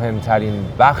مهمترین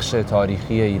بخش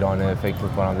تاریخی ایرانه، فکر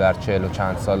میکنم در 40 و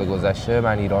چند سال گذشته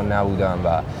من ایران نبودم و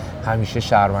همیشه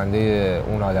شرمنده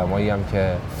اون آدمایی هم که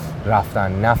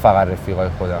رفتن، نه فقط رفیقای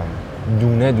خودم،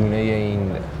 دونه دونه این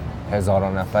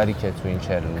هزاران نفری که تو این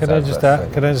 40 روز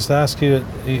Can I just ask you,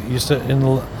 you said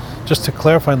just to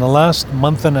clarify, in the last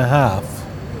month and a half,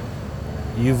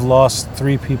 you've lost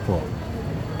 3 people,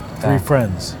 3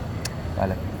 friends.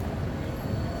 بله.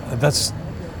 That's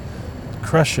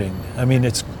crushing. I mean,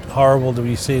 it's horrible to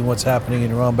be seeing what's happening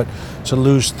in Iran, but to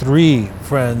lose 3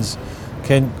 friends,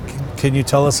 can you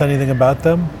tell us anything about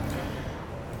them?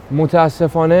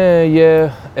 متاسفانه یه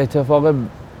اتفاق،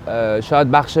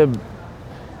 شاید بخش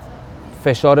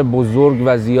فشار بزرگ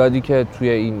و زیادی که توی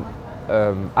این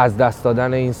از دست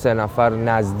دادن این 3 نفر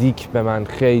نزدیک به من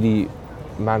خیلی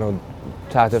منو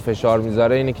تحت فشار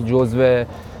میذاره اینه که جزو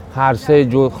هر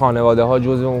 3 خانواده ها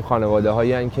جزو اون خانواده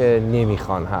هایی هستن که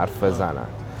نمیخوان حرف بزنن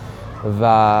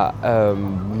و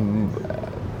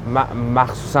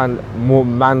مخصوصا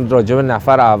من راجع به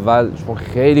نفر اول چون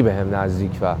خیلی بهم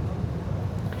نزدیک و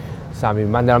صمیم،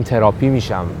 من دارم تراپی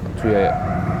میشم توی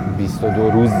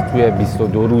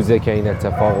 22 روزه که این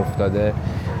اتفاق افتاده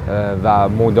و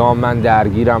مدام من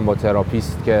درگیرم با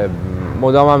تراپیست که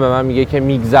مدام به من میگه که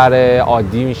میگذره،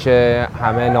 عادی میشه،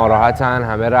 همه ناراحتن،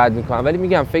 همه رد میکنن، ولی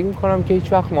میگم فکر میکنم که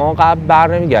هیچ وقت ما قبل بر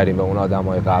نمیگردیم به اون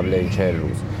آدمای قبل این 40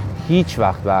 روز. هیچ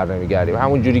وقت بر نمیگردیم.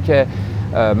 همون جوری که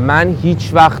من هیچ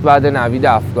وقت بعد نوید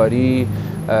افکاری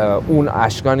اون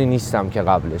اشکانی نیستم که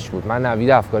قبلش بود. من نوید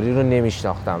افکاری رو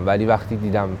نمیشناختم، ولی وقتی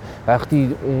دیدم،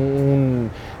 وقتی اون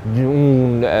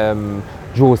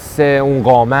جثه، اون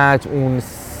قامت، اون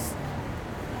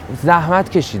زحمت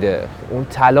کشیده، اون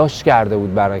تلاش کرده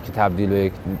بود برای اینکه تبدیل به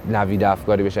یک نوید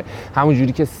افکاری بشه. همون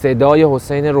جوری که صدای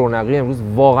حسین رونقی امروز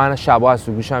واقعا شبا از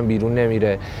تو گوشم بیرون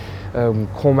نمیره.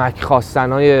 کمک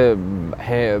خواستنای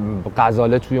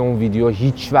غزاله توی اون ویدیو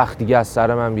هیچ وقت دیگه از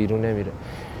سر من بیرون نمیره.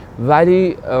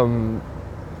 ولی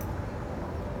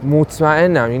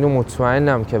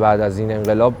مطمئنم که بعد از این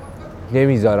انقلاب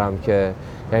نمیذارم که،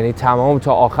 یعنی تمام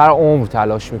تا آخر عمر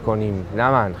تلاش میکنیم، نه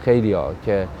من، خیلیا،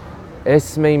 که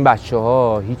اسم این بچه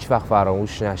ها هیچ وقت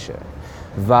فراموش نشه.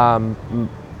 و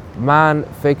من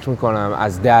فکر میکنم،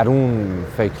 از درون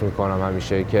فکر میکنم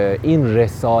همیشه که این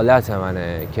رسالت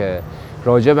منه که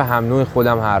راجع به هم نوع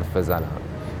خودم حرف بزنم.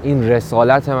 این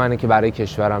رسالت منه که برای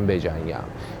کشورم بجنگم.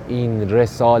 این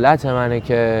رسالت منه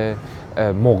که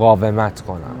مقاومت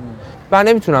کنم. من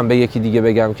نمیتونم به یکی دیگه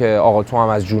بگم که آقا تو هم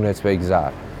از جونت بگذر.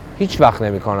 هیچ وقت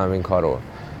نمیکنم این کارو.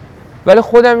 ولی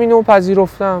خودم اینو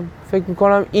پذیرفتم. فکر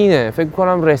میکنم اینه، فکر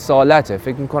میکنم رسالته،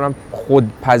 فکر میکنم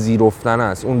خود پذیرفتن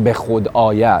است، اون به خود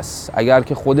آیه است. اگر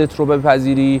که خودت رو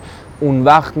بپذیری، اون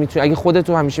وقت میتونی، اگه خودت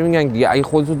رو، همیشه میگن دیگه، اگه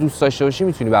خودت رو دوست داشته باشی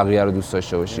میتونی بقیه رو دوست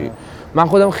داشته باشی. من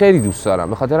خودم خیلی دوست دارم،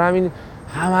 به خاطر همین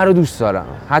همه رو دوست دارم،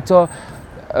 حتی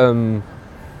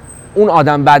اون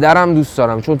آدم بدرم دوست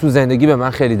دارم، چون تو زندگی به من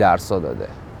خیلی درسا داده.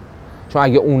 چون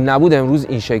اگه اون نبود امروز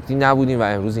این شکلی نبودیم و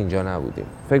امروز اینجا نبودیم.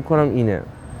 فکر کنم اینه.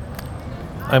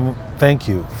 Thank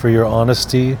you for your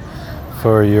honesty,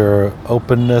 for your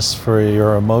openness, for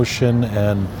your emotion,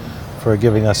 and for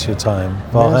giving us your time.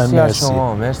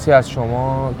 مرسی از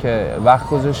شما که وقت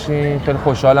گذاشتین. خیلی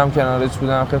خوشحالم کنارت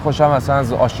بودم. خیلی خوشحالم اصلا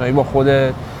از آشنایی با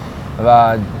خودت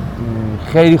و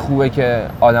خیلی خوبه که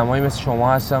آدمایی مثل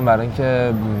شما هستن، برای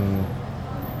اینکه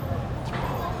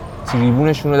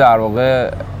تریبونشون رو در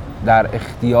واقع در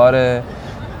اختیار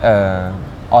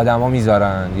آدما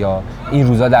میذارن، یا این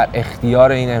روزا در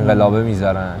اختیار این انقلابه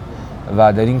میذارن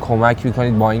و دارین کمک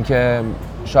میکنید، با اینکه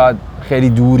شاید خیلی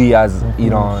دوری از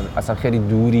ایران، اصلا خیلی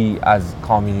دوری از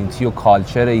کامیونیتی و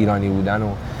کالچر ایرانی بودن،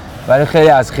 ولی خیلی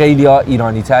از خیلیا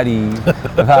ایرانی تری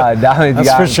و دمت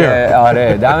گرم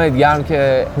که دمت گرم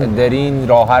که دارین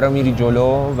راه رو میری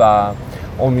جلو و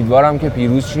امیدوارم که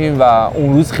پیروز شیم و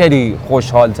اون روز خیلی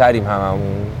خوشحال تریم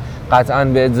هممون. قطعاً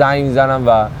بهت زنگ میزنم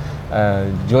و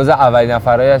جز اولین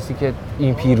نفرایی هستی که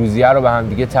این پیروزیه رو به هم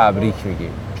دیگه تبریک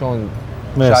میگیم، چون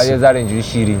شاید یه ذره اینجوری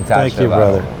شیرین تر شه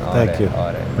برامون.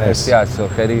 مرسی از تو،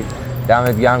 خیلی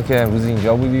دمت گرم که امروز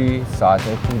اینجا بودی، ساعت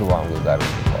خوب رو با هم گذروندیم.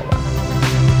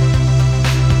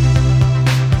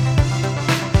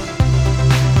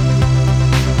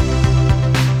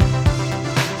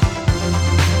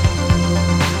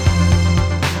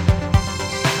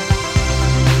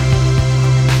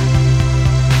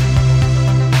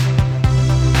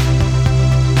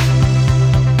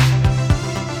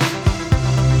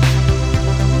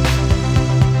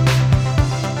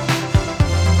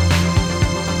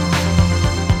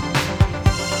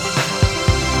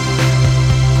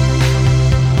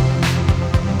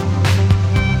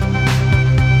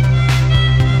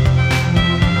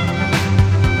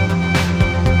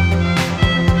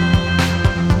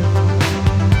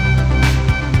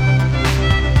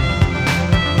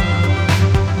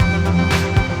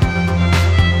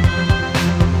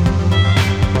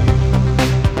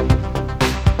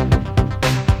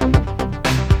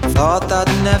 Thought that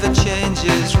never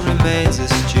changes remains a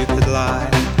stupid lie.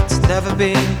 It's never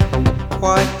been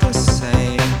quite the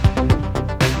same.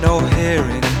 No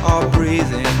hearing or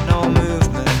breathing, no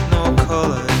movement, no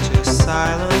color, just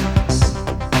silence.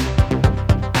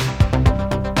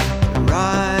 The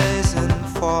rise and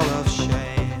fall of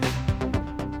shame.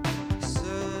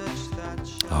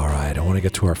 All right, I want to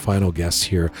get to our final guest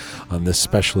here on this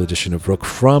special edition of Rook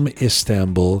from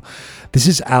Istanbul. This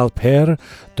is Alper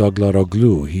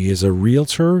Doglaroglu. He is a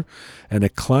realtor and a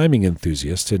climbing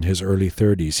enthusiast in his early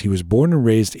 30s. He was born and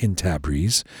raised in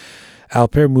Tabriz.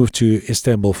 Alper moved to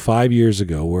Istanbul 5 years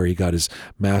ago, where he got his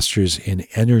master's in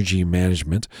energy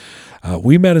management.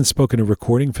 We met and spoke in a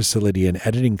recording facility and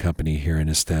editing company here in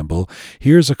Istanbul.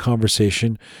 Here's a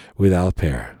conversation with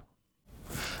Alper.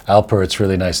 Alper, it's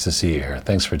really nice to see you here.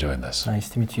 Thanks for doing this. Nice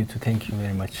to meet you too. Thank you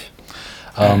very much.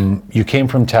 You came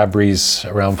from Tabriz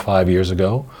around 5 years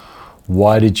ago.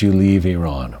 Why did you leave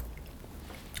Iran?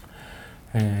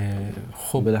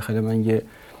 خب بالاخره من یه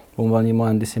به عنوان یه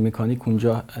مهندس مکانیک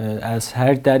اونجا از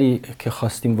هر دری که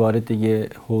خواستیم وارد یه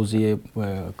حوزه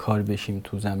کار بشیم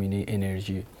تو زمینه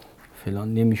انرژی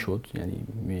فلان نمیشد،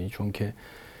 یعنی چون که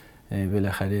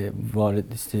بالاخره وارد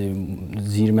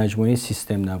زیر مجموعه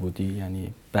سیستم نبودی، یعنی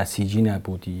بسیجی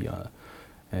نبودی یا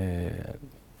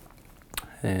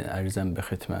عرضم به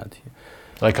خدمت.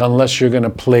 Like unless you're going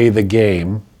to play the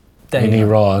game in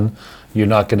Iran,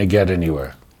 you're not going to get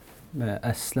anywhere.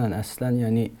 اصلا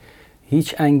یعنی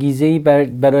هیچ انگیزه‌ای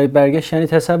برای برگشت، یعنی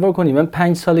تصور کنید من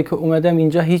 5 ساله که اومدم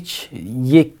اینجا هیچ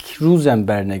یک روزم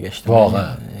برنگشتم.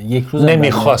 واقعا یک روزم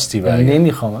نمیخواستی برگشت؟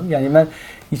 نمیخوام، یعنی من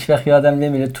هیچ وقت یادم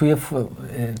نمیره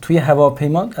توی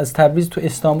هواپیما از تبریز تو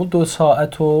استانبول 2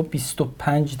 ساعت و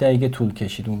 25 دقیقه طول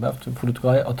کشید. اون وقت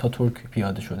فرودگاه آتاتورک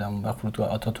پیاده شدم، اون وقت فرودگاه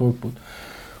آتاتورک بود.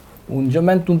 اونجا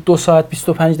من 2 ساعت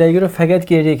 25 دقیقه رو فقط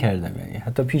گریه کردم، یعنی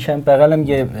حتی پیشم بغلم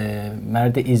یه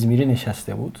مرد ازمیری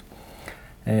نشسته بود،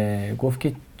 گفت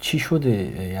که چی شده،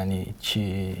 یعنی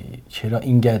چرا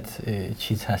اینقدر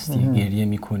چیز هستی، گریه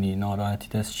میکنی،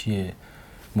 ناراحتیت از چیه،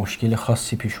 مشکل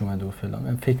خاصی پیش اومده و فلان.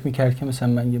 من فکر میکرد که مثلا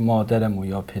من یه مادرم و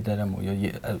یا پدرم و یا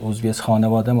یه عضوی از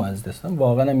خانواده‌ام از دست دادم.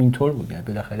 واقعا هم اینطور بود، یعنی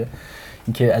بالاخره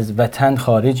اینکه از وطن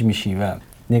خارج میشی و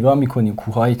نگاه میکنی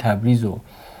کوههای تبریز و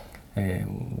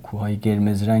کوههای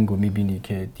قرمز رنگ رو میبینی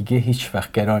که دیگه هیچ وقت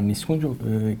قرار نیست اونجا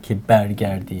که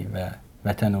برگردی و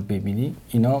وطن رو ببینی،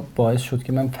 اینا باعث شد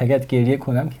که من فقط گریه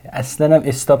کنم که اصلا هم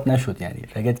استاپ نشد، یعنی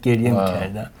فقط گریه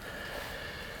میکردم.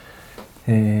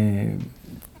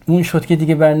 اون شد که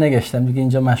دیگه برنگشتم دیگه،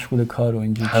 اینجا مشغول کار و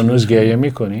اینجا. هنوز گریه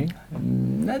میکنی؟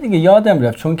 نه دیگه یادم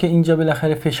رفت، چون که اینجا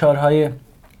بالاخره فشارهای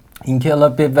اینکه الله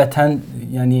به وطن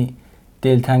یعنی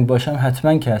دلتنگ باشم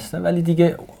حتما که هستم، ولی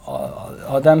دیگه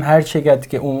آدم هر چقدر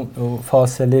که اون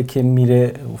فاصله که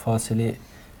میره، فاصله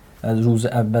از روز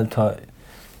اول تا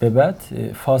به بعد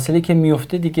فاصله که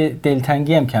میفته دیگه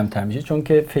دلتنگی هم کمتر میشه، چون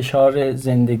که فشار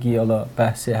زندگی، حالا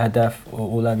بحث هدف و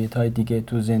اولویت‌های دیگه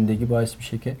تو زندگی باعث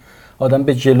میشه که آدم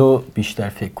به جلو بیشتر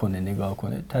فکر کنه، نگاه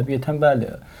کنه. طبیعتاً بله،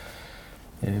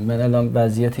 من الان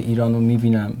وضعیت ایران رو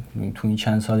میبینم تو این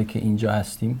چند سالی که اینجا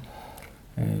هستیم،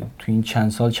 تو این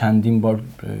چند سال چندین بار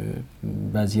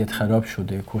وضعیت خراب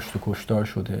شده، کشت و کشتار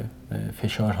شده،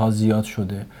 فشارها زیاد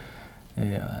شده.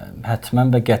 حتما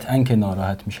و قطعاً که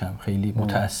ناراحت میشم، خیلی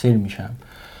متأثر میشم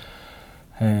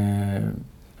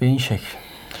به این شکل.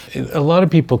 A lot of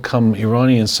people come,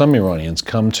 some Iranians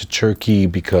come to Turkey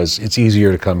because it's easier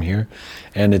to come here,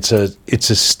 and it's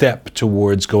a step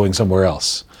towards going somewhere else.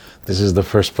 This is the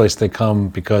first place they come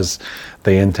because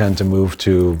they intend to move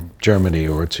to Germany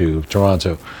or to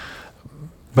Toronto.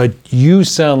 But you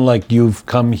sound like you've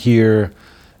come here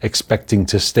expecting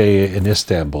to stay in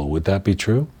Istanbul. Would that be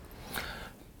true?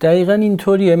 دقیقاً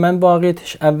اینطوریه. من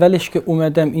واقعیتش اولش که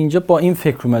اومدم اینجا با این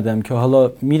فکر اومدم که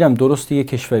حالا میرم درسته یه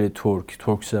کشور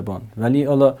ترک زبان، ولی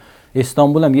حالا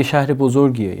استانبول هم یه شهر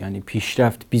بزرگیه، یعنی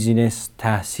پیشرفت، بیزینس،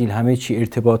 تحصیل، همه چی،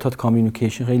 ارتباطات،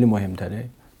 کامیونیکیشن خیلی مهمتره.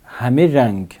 همه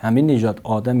رنگ، همه نژاد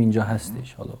آدم اینجا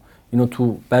هستش. حالا اینو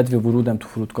تو بعد ورودم تو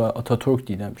فرودگاه آتاتورک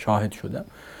دیدم، شاهد شدم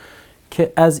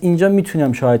که از اینجا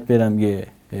میتونم شاید برم یه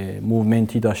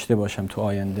موومنتی داشته باشم تو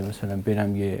آینده، مثلا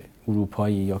برم یه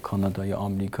اروپایی یا کانادا یا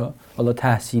آمریکا، حالا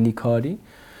تحصیلی کاری،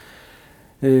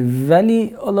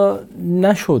 ولی حالا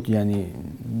نشد، یعنی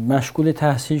مشغول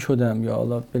تحصیل شدم یا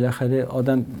حالا بالاخره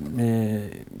آدم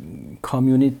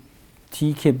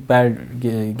کامیونیتی که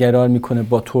برقرار میکنه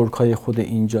با ترکای خود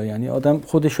اینجا، یعنی آدم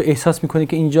خودش رو احساس میکنه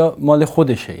که اینجا مال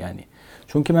خودشه، یعنی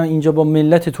چون که من اینجا با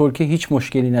ملت ترکیه هیچ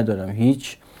مشکلی ندارم،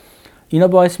 هیچ. اینا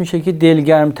باعث میشه که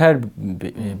دلگرمتر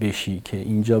بشی که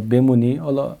اینجا بمونی.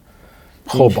 حالا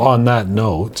خب on that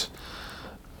note,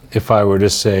 if I were to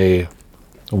say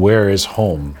where is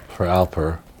home for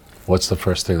Alper, what's the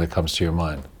first thing that comes to your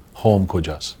mind? Home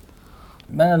کجاست؟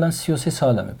 من الان 33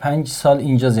 سالمه، 5 سال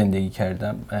اینجا زندگی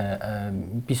کردم،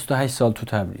 28 سال تو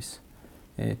تبریز.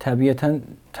 طبیعتاً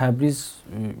تبریز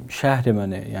شهر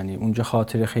منه، یعنی اونجا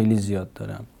خاطره خیلی زیاد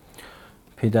دارم.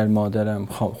 پدر مادرم،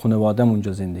 خانواده‌ام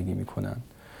اونجا زندگی میکنن.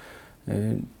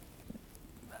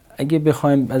 اگه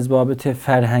بخوایم از بابت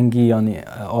فرهنگی، یعنی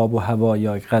آب و هوا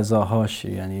یا غذاهاش،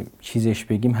 یعنی چیزش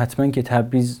بگیم، حتما که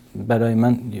تبریز برای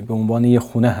من به عنوان یه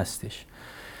خونه هستش.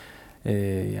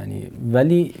 یعنی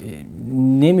ولی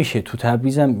نمیشه تو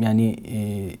تبریزم، یعنی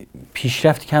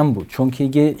پیشرفت کم بود، چون که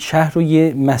یه شهر رو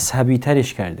یه مذهبی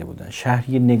ترش کرده بودن. شهر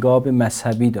یه نگاه به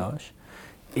مذهبی داشت،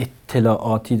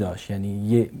 اطلاعاتی داشت، یعنی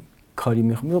یه کاری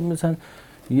میخوام مثلا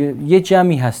یه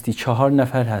جمعی هستی، 4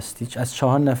 نفر هستی، از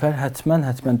 4 نفر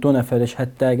حتما 2 نفرش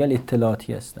حداقل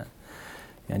اطلاعاتی هستن،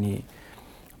 یعنی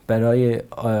برای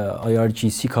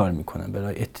IRGC کار میکنن،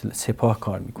 برای سپاه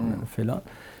کار میکنن فلان.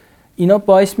 اینا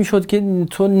باعث میشد که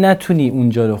تو نتونی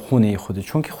اونجا رو خونه خودت،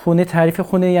 چون که خونه تعریف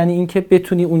خونه یعنی اینکه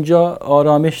بتونی اونجا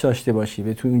آرامش داشته باشی،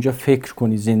 بتونی اونجا فکر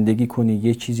کنی، زندگی کنی،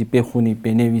 یه چیزی بخونی،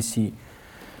 بنویسی.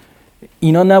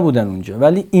 اینا نبودن اونجا.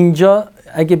 ولی اینجا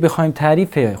اگه بخوایم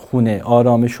تعریف خونه،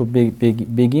 آرامش رو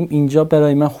بگیم، اینجا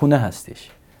برای من خونه هستش.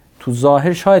 تو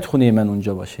ظاهر شاید خونه من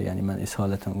اونجا باشه، یعنی من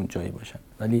اصالتا اونجایی باشم،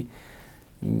 ولی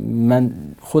من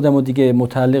خودم رو دیگه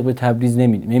متعلق به تبریز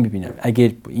نمیبینم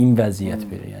اگر این وضعیت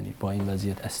بره، یعنی با این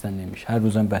وضعیت اصلا نمیشه، هر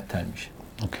روزم بدتر میشه.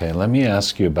 Okay, let me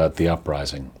ask you about the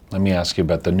uprising. Let me ask you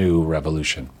about the new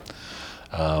revolution.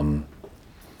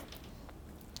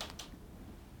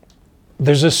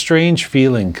 There's a strange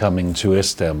feeling coming to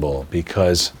Istanbul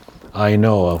because I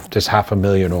know of just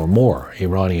 500,000 or more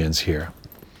Iranians here.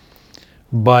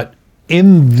 But in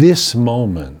this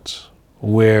moment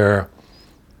where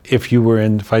if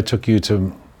I took you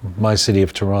to my city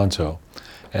of Toronto,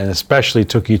 and especially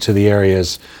took you to the areas,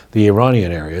 the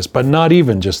Iranian areas, but not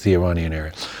even just the Iranian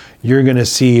areas, you're going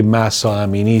to see Mahsa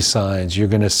Amini signs,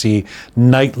 you're going to see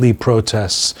nightly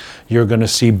protests, you're going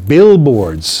to see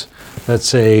billboards that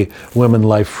say women,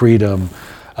 life, freedom.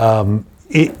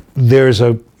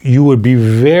 You would be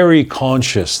very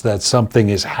conscious that something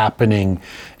is happening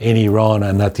in Iran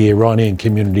and that the Iranian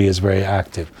community is very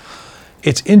active.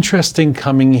 It's interesting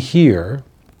coming here,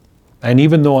 and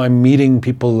even though I'm meeting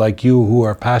people like you who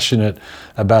are passionate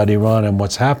about Iran and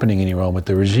what's happening in Iran with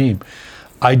the regime,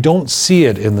 I don't see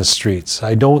it in the streets.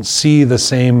 I don't see the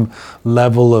same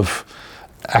level of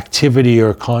activity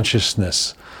or consciousness.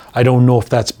 I don't know if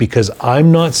that's because I'm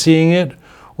not seeing it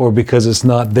or because it's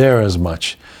not there as much.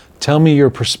 Tell me your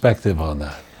perspective on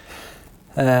that.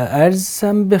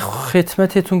 عرضم به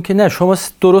خدمتتون که نه، شما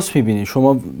درست میبینید،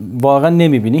 شما واقعا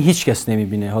نمیبینید، هیچ کس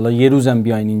نمیبینه. حالا یه روزم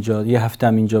بیاین اینجا، یه هفته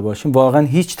هم اینجا باشیم، واقعا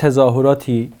هیچ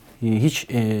تظاهراتی، هیچ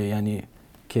یعنی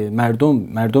که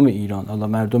مردم ایران، حالا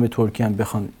مردم ترکیه هم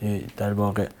بخوان در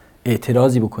واقع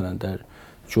اعتراضی بکنن در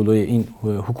جلوی این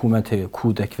حکومت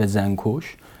کودک و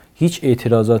زنکش، هیچ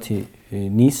اعتراضاتی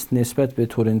نیست نسبت به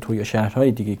تورنتو یا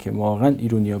شهرهای دیگه که واقعا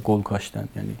ایرانی‌ها گل کاشتن.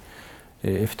 یعنی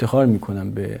افتخار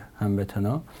میکنم به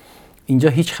هموطنا. اینجا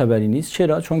هیچ خبری نیست.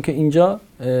 چرا؟ چون که اینجا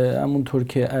همونطور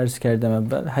که عرض کردم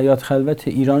اول، حیات خلوت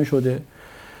ایران شده.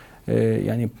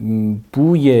 یعنی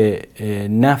بوی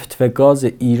نفت و گاز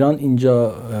ایران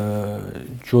اینجا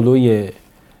جلوی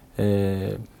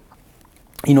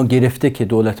اینو گرفته که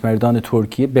دولت مردان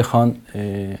ترکیه بخوان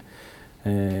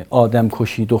آدم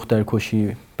کشی، دختر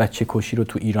کشی، بچه کشی رو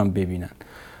تو ایران ببینن.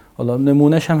 حالا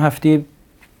نمونهش هم هفته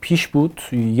پیش بود،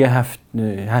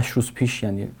 8 روز پیش،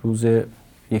 یعنی روز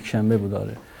یک شنبه بود،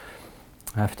 داره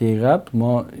هفته قبل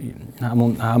ما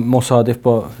هم مصادف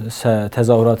با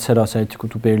تظاهرات سراسری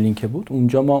تو برلین که بود،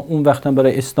 اونجا ما اون وقتا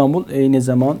برای استانبول عین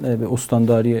زمان به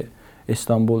استانداری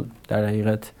استانبول در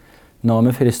حقیقت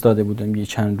نامه فرستاده بودم یه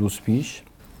چند روز پیش،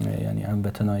 یعنی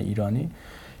هموطنان ایرانی،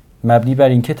 مبنی بر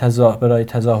اینکه برای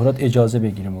تظاهرات اجازه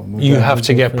بگیریم. You have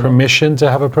to get permission to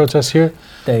have a protest here?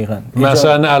 دقیقاً.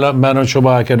 مثلا الان من و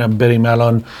شما اگه بریم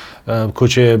الان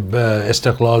کوچه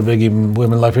استقلال بگیم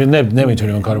women life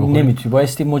نمیتونیم اون کارو بکنیم. نمیتونی،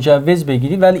 بایستی مجوز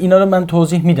بگیری. ولی اینا رو من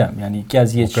توضیح میدم، یعنی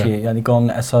قضیه چیه، یعنی قانون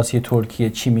اساسی ترکیه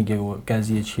چی میگه و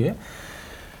قضیه چیه.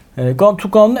 تو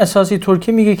قانون اساسی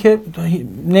ترکیه میگه که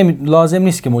لازم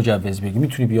نیست که مجوز بگیری،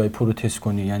 میتونی بیای پروتست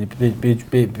کنی، یعنی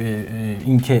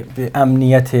اینکه به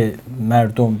امنیت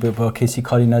مردم با کسی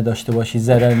کاری نداشته باشی،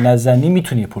 ضرر نزنی،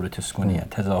 میتونی پروتست کنی،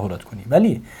 تظاهرات کنی.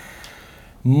 ولی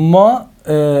ما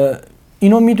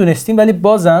اینو میدونستیم، ولی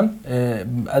بازم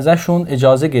ازشون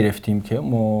اجازه گرفتیم که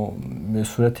ما به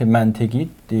صورت منطقی،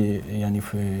 یعنی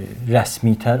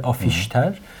رسمی‌تر،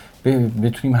 آفیش‌تر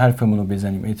بتونیم حرفمون رو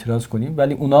بزنیم، اعتراض کنیم.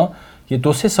 ولی اونا یه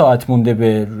 2-3 ساعت مونده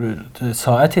به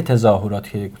ساعت تظاهرات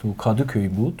که تو کادوکوی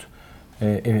بود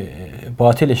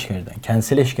باطلش کردن،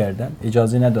 کنسلش کردن،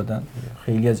 اجازه ندادن.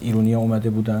 خیلی از ایرانی‌ها اومده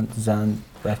بودن، زن،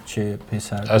 بچه،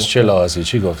 پسر. از چه لحاظی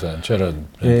چی گفتن؟ چرا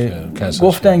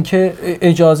گفتن که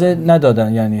اجازه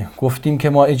ندادن، یعنی گفتیم که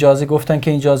ما گفتن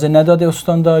که اجازه نداده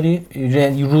استانداری،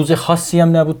 روز خاصی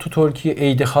هم نبود تو ترکیه،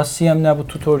 عید خاصی هم نبود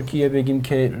تو ترکیه بگیم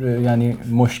که یعنی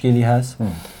مشکلی هست.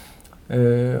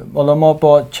 حالا ما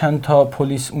با چند تا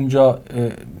پلیس اونجا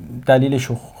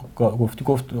دلیلشو گفت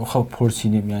خب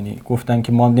پرسیدیم، یعنی گفتن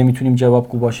که ما نمیتونیم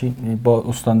جوابگو باشیم، با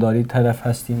استانداری طرف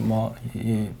هستیم، ما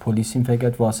پلیسیم،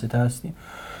 فقط واسطه هستیم.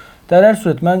 در هر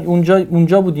صورت من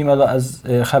اونجا بودیم، الان از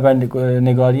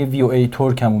خبرنگاری VOA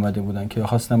ترک هم اومده بودن که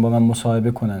خواستن با من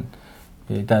مصاحبه کنن،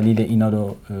 دلیل اینا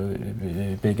رو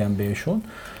بگم بهشون.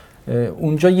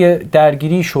 اونجا یه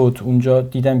درگیری شد، اونجا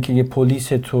دیدم که یه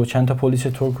چند تا پلیس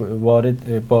ترک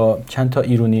وارد با چند تا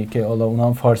ایرانی که حالا اونها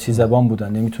هم فارسی زبان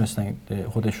بودن، نمیتونستن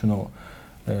خودشونو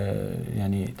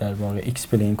یعنی در واقع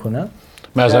اکسپلین کنم.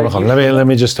 Let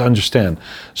me just understand.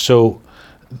 So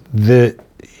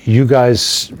you guys,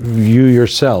 you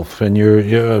yourself and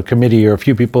your committee or a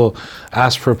few people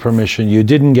asked for permission. You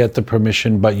didn't get the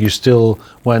permission, but you still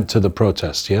went to the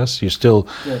protest, yes? You still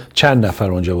چند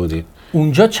نفر اونجا بودید؟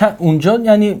 اونجا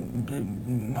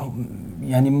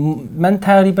یعنی من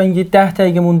تقریبا یه 10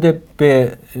 دقیقه مونده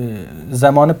به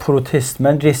زمان پروتست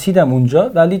من رسیدم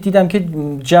اونجا، ولی دیدم که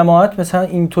جماعت مثلا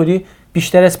اینطوری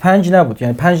بیشتر از 5 نبود،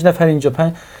 یعنی 5 نفر اینجا،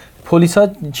 پلیسا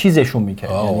چیزشون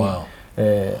میکرد.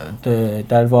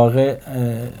 در واقع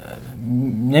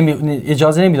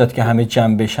اجازه نمیداد که همه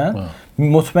جمع بشن.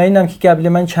 مطمئنم که قبل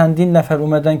من چندین نفر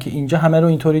اومدن که اینجا همه رو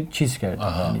اینطوری چیز کردن،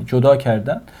 یعنی جدا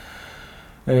کردن.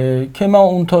 که من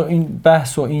این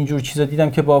بحث و اینجور چیزا دیدم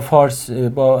که با فارس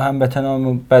با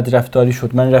هموطنام بدرفتاری شد.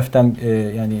 من رفتم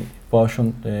یعنی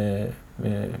باشون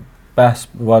بحث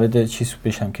وارد چیز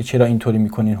بشم که چرا اینطوری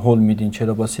میکنین، هول میدین،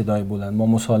 چرا با صدای بلند، ما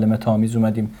مسالمت آمیز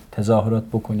اومدیم تظاهرات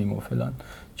بکنیم و فلان،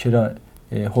 چرا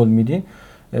هول میدین.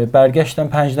 برگشتم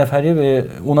 5 نفری به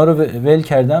اونا رو ول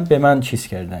کردم، به من چیز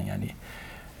کردن، یعنی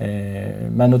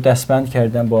منو دستبند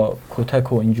کردن با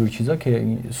کتک و اینجور چیزا که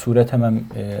صورتم هم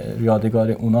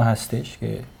یادگار اونا هستش که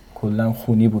کلا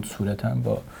خونی بود صورتم،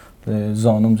 با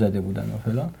زانوم زده بودن و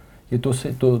فلان. یه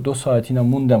دو ساعتی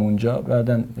موندم اونجا.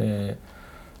 بعدن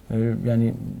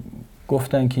یعنی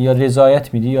گفتن که یا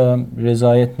رضایت میدی یا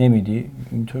رضایت نمیدی.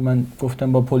 اینطور من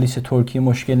گفتم با پلیس ترکیه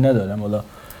مشکل ندارم، حالا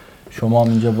شما هم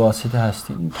اینجا واسطه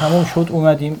هستید. تمام شد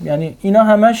اومدیم. یعنی اینا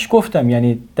همش گفتم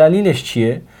یعنی دلیلش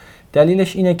چیه؟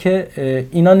 دلیلش اینه که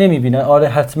اینا نمیبینن. آره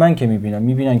حتما که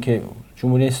میبینن که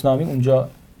جمهوری اسلامی اونجا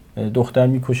دختر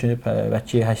میکشه،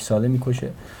 بچه 8 ساله میکشه،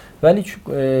 ولی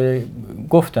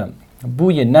گفتم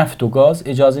بوی نفت و گاز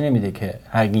اجازه نمیده که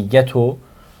حقیقتو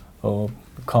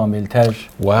کاملتر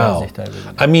واضح‌تر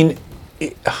ببینیم. I mean,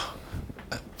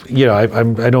 you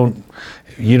know,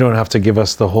 you don't have to give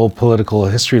us the whole political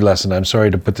history lesson. I'm sorry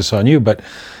to put this on you, but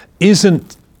isn't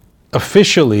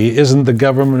the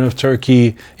government of Turkey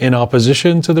in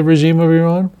opposition to the regime of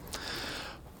Iran?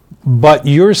 But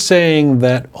you're saying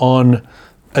that on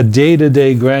a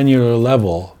day-to-day granular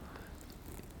level,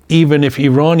 even if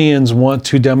Iranians want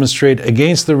to demonstrate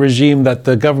against the regime that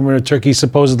the government of Turkey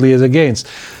supposedly is against,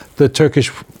 the Turkish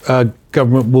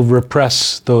government will repress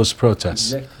those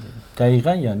protests.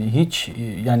 دقیقاً یعنی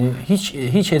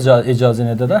هیچ اجازه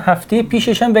ندادن. هفته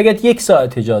پیشش هم بگید 1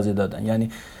 ساعت اجازه دادن. یعنی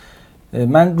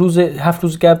من 7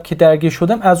 روز قبل که درگیر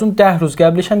شدم، از اون 10 روز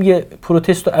قبلش هم یه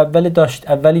پروتست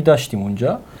اولی داشتیم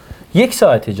اونجا، 1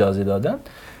 ساعت اجازه دادن.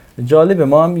 جالبه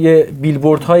ما هم یه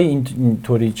بیلبورد های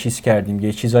اینطوری چیز کردیم،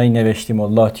 یه چیزایی نوشتیم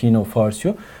و لاتین و فارسی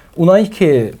و اونایی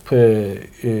که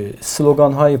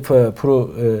سلوگان های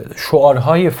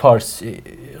شعارهای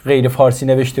غیر فارسی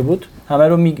نوشته بود همه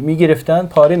رو میگرفتن،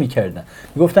 پاره میکردن،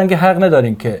 میگفتن که حق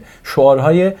نداریم که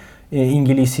شعارهای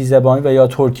انگلیسی زبانی و یا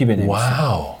ترکی بنویسیم.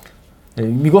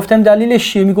 میگفتم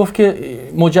دلیلش چیه؟ میگفت که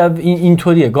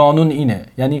اینطوریه، قانون اینه.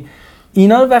 یعنی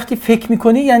اینا وقتی فکر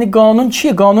میکنی یعنی قانون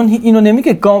چیه؟ قانون اینو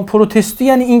نمیگه. پروتستی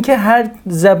یعنی اینکه هر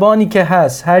زبانی که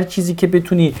هست، هر چیزی که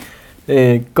بتونی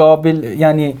قابل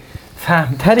یعنی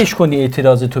فهمترش کنی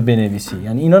اعتراضتو بنویسی.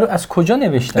 یعنی اینا رو از کجا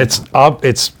نوشتن؟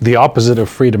 It's the opposite of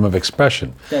freedom of expression.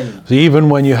 So even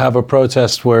when you have a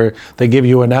protest where they give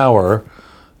you an hour,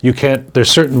 you can't,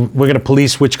 we're going to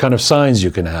police which kind of signs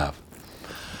you can have.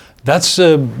 That's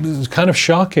kind of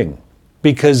shocking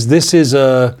because this is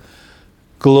a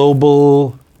global,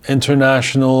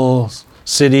 international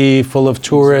city full of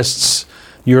tourists,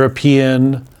 European.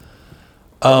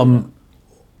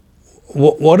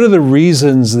 What are the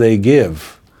reasons they give?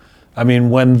 I mean,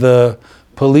 when the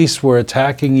police were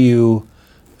attacking you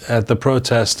at the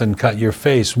protest and cut your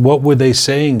face, what were they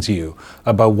saying to you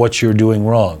about what you're doing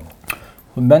wrong?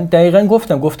 من دقیقاً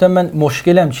گفتم من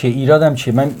مشکلم چیه، ایرادم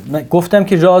چیه. من گفتم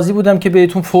که راضی بودم که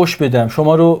بهتون فوش بدم،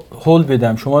 شما رو هول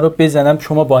بدم، شما رو بزنم،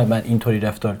 شما با من اینطوری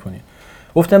رفتار کنید.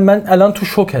 گفتم من الان تو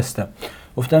شوک هستم.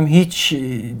 گفتم هیچ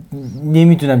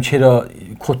نمیدونم چرا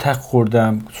کتک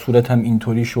خوردم، صورتم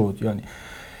اینطوری شد. یعنی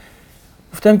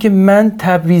گفتم که من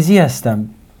تبریزی هستم،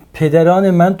 پدران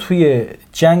من توی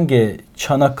جنگ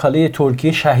چاناکاله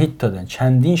ترکیه شهید دادن،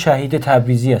 چندین شهید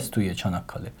تبریزی است توی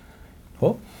چاناکاله.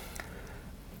 خب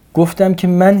گفتم که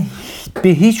من به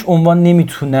هیچ عنوان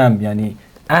نمیتونم، یعنی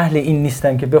اهل این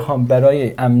نیستم که بخوام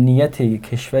برای امنیت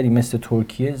کشوری مثل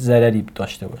ترکیه ضرری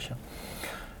داشته باشم.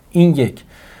 این یک.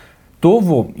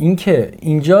 دوم اینکه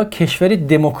اینجا کشور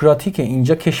دموکراتیکه،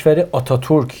 اینجا کشور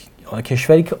آتاتورک،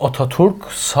 کشوری که آتاتورک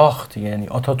ساخت، یعنی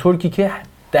آتاتورکی که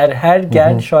در هر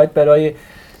گرد شاید برای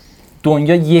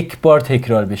دنیا 1 بار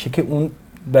تکرار بشه که اون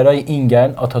برای این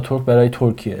گرن آتاتورک برای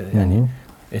ترکیه یعنی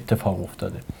اتفاق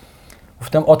افتاده.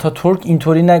 گفتم آتاتورک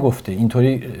اینطوری نگفته،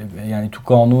 اینطوری یعنی تو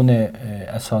قانون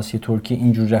اساسی ترکیه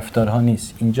اینجور رفتارها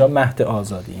نیست، اینجا مهد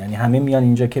آزادی، یعنی همه میان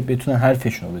اینجا که بتونن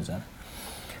حرفشون رو بزنن.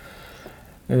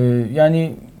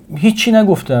 یعنی هیچی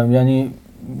نگفتم، یعنی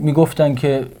میگفتن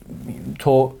که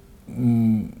تو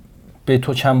به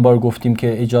تو چند بار گفتیم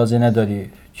که اجازه نداری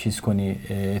چیز کنی،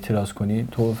 اعتراض کنی،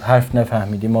 تو حرف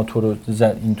نفهمیدی، ما تو رو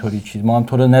اینطوری چیز، ما هم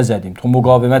تو رو نزدیم، تو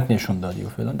مقاومت نشون دادی و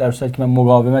فلان، در صورتی که من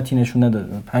مقاومتی نشون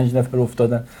ندادم. 5 نفر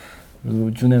افتادن رو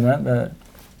جون من و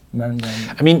من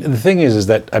I mean, the thing is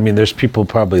that, I mean, there's people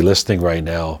probably listening right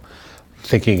now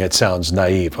thinking it sounds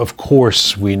naive. Of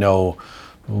course, we know,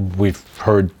 we've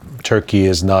heard Turkey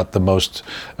is not the most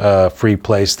free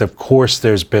place. Of course,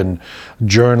 there's been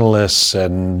journalists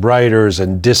and writers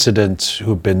and dissidents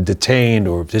who've been detained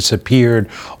or disappeared.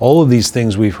 All of these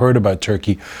things we've heard about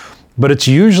Turkey. But it's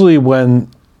usually when,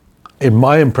 in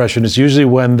my impression, it's usually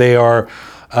when they are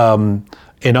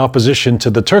in opposition to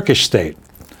the Turkish state,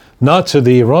 not to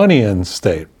the Iranian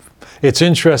state. It's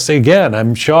interesting. Again,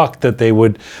 I'm shocked that they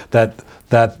would, that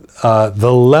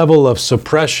the level of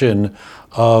suppression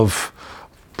of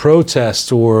protest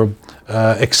or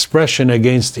expression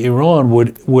against Iran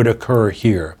would occur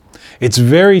here. It's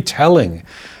very telling.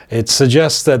 It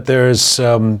suggests that there's,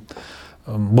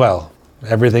 well,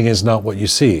 everything is not what you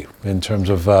see in terms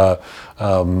of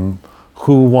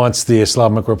who wants the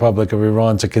Islamic Republic of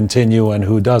Iran to continue and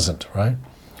who doesn't, right?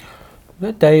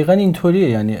 دقیقاً اینطوریه.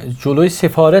 یعنی جلوی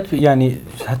سفارت، یعنی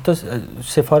حتی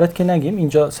سفارت که نگیم،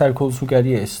 اینجا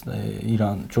سرکنسولگری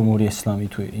ایران جمهوری اسلامی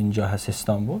تو اینجا هست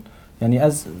استانبول، یعنی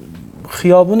از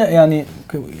خیابون، یعنی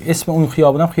اسم اون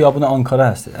خیابونم خیابون آنکارا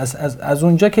هست، از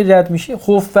اونجا که رد میشی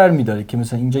خوف ور میداره که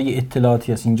مثلا اینجا یه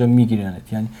اطلاعاتی هست، اینجا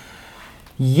میگیرنت. یعنی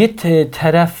یه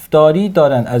طرفداری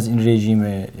دارن از این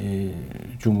رژیم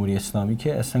جمهوری اسلامی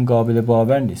که اصلا قابل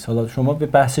باور نیست. حالا شما به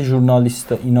بحث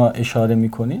ژورنالیست اینا اشاره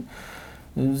میکنین،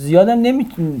 زیادم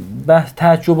نمیتون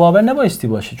تعجب آور نبایستی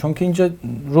باشه، چون که اینجا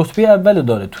رتبه اول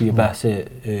داره توی بحث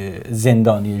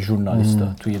زندانی ژورنالیستا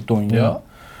توی دنیا.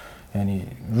 یعنی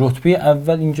رتبه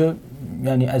اول اینجا،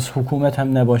 یعنی از حکومت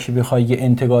هم نباشی بخوای یه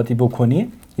انتقادی بکنی،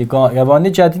 یه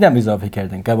قوانین جدید هم اضافه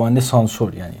کردن، قوانین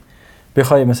سانسور. یعنی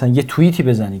بخوای مثلا یه توییتی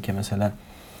بزنی که مثلا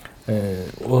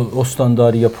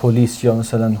استانداری یا پلیس یا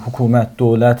مثلا حکومت،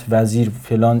 دولت، وزیر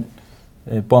فلان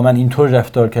با من اینطور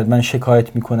رفتار کرد، من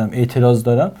شکایت میکنم، اعتراض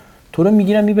دارم، تو رو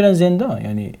میگیرن میبرن زندان.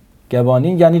 یعنی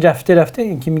قوانین، یعنی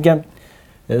رفته که میگم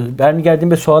برمیگردیم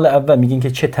به سوال اول، میگین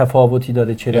که چه تفاوتی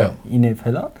داره، چرا اینه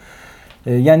فلان.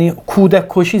 یعنی کودک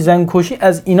کشی، زن کشی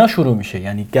از اینا شروع میشه.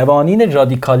 یعنی قوانین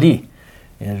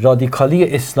رادیکالی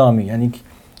اسلامی. یعنی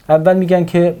اول میگن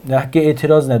که حق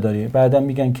اعتراض نداری، بعدا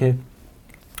میگن که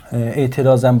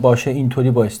اعتراضم باشه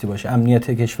اینطوری بایستی باشه،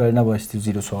 امنیت کشور نبایستی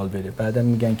زیر سوال بره، بعدا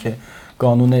میگن که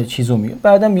قانون چیزو میگه،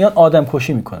 بعدا میان آدم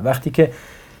کشی میکنه. وقتی که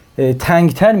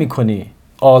تنگتر میکنی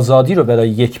آزادی رو برای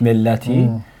یک ملتی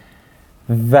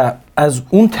و از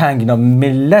اون تنگنا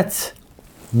ملت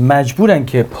مجبورن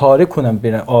که پاره کنن،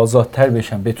 برن آزادتر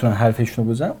بشن، بتونن حرفشون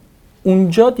رو بزنن،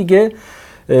 اونجا دیگه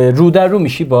رو در رو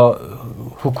میشی با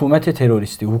حکومت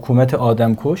تروریستی، حکومت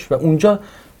آدمکش، و اونجا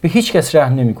به هیچ کس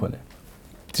رحم نمیکنه.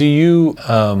 Do you,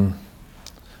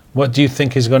 what do you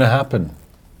think is going to happen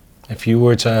if you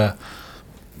were to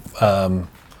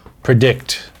predict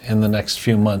in the next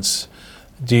few months?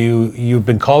 You've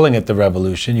been calling it the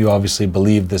revolution. You obviously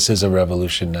believe this is a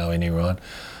revolution now in Iran.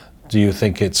 Do you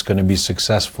think it's going to be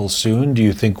successful soon? Do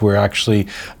you think we're actually,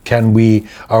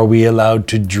 are we allowed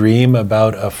to dream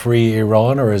about a free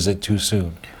Iran, or is it too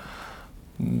soon?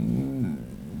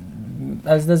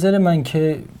 از نظر من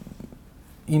که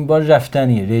این بار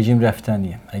رفتنیه، رژیم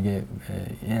رفتنیه. اگه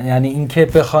یعنی این که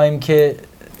بخوایم که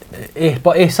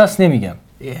با احساس نمیگم،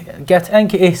 قطعاً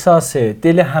که احساسه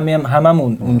دل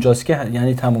هممون اونجاست که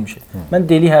یعنی تموم شه. من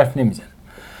دلی حرف نمیزنم،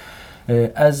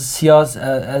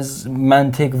 از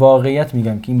منطق واقعیت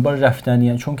میگم که این بار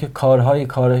رفتنیه، چون که کارهای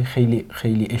خیلی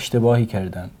خیلی اشتباهی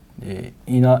کردن.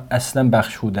 اینا اصلا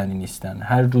بخشودنی نیستن.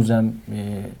 هر روزم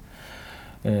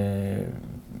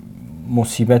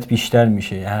مصیبت بیشتر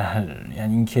میشه.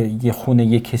 یعنی اینکه یه خونه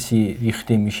یه کسی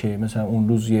ریخته میشه، مثلا اون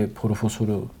روز یه پروفسور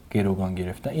رو گروگان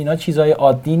گرفتن، اینا چیزای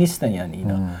عادی نیستن. یعنی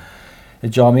اینا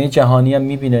جامعه جهانی هم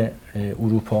میبینه.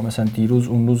 اروپا مثلا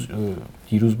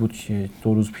دیروز بود،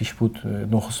 2 روز پیش بود،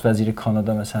 نخست وزیر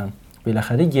کانادا مثلا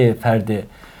بالاخره یه فرد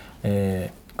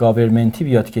گاورمنتی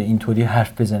بیاد که اینطوری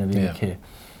حرف بزنه، بگه که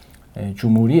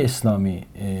جمهوری اسلامی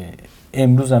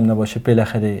امروز هم نباشه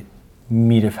بالاخره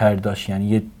میره فرداش، یعنی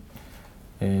یه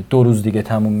 2 روز دیگه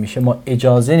تموم میشه، ما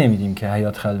اجازه نمیدیم که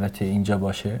حیات خلوت اینجا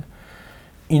باشه.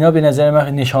 اینا به نظر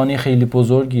من نشانه خیلی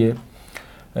بزرگیه.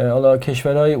 حالا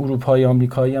کشورهای اروپایی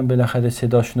آمریکایی هم بالاخره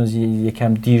صداشون از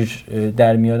یکم دیر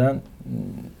در میارن،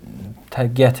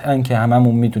 قطعاً که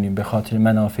هممون میدونیم به خاطر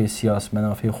منافع سیاسی،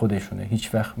 منافع خودشونه. هیچ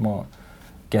وقت ما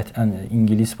قطعاً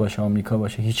انگلیس باشه آمریکا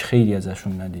باشه هیچ خیلی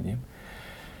ازشون ندیدیم.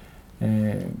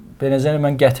 به نظر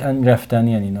من قطعاً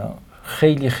رفتنی، یعنی اینا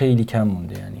خیلی خیلی کم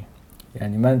مونده.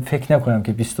 یعنی من فکر نکنم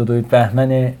که 22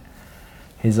 بهمن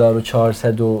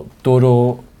 1402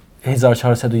 رو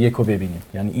 1401 رو ببینیم.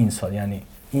 یعنی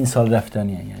این سال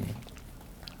رفتنیه. یعنی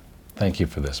Thank you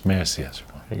for this. مرسی از شما.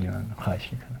 خیلی ممنون. خواهش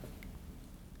میکنم.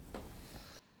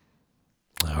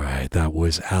 All right, that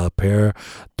was Alper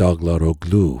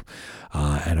Daglaroglu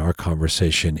and our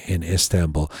conversation in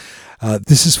Istanbul.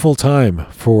 This is full time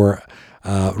for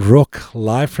Rook,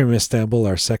 live from Istanbul,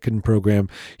 our second program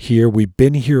here. We've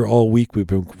been here all week.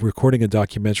 We've been recording a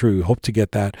documentary. We hope to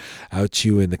get that out to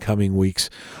you in the coming weeks.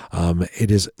 It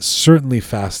is certainly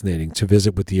fascinating to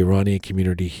visit with the Iranian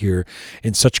community here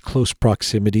in such close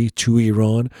proximity to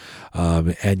Iran,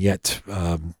 and yet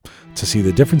to see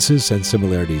the differences and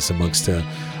similarities amongst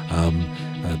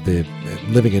the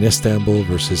living in Istanbul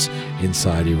versus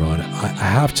inside Iran. I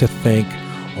have to thank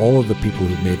all of the people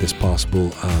who made this possible.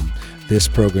 This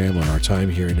program on our time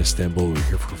here in Istanbul. We're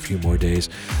here for a few more days.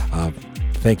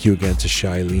 Thank you again to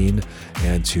Shailene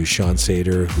and to Sean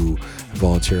Sader, who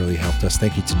voluntarily helped us.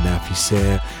 Thank you to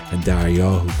Nafiseh and Daria,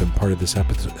 who've been part of this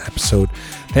episode.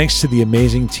 Thanks to the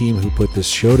amazing team who put this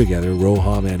show together,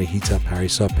 Roham, Anahita,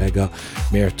 Parisa, Pega,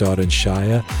 Mehrdad, and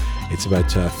Shaya. It's about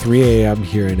 3 a.m.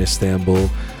 here in Istanbul.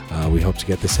 We hope to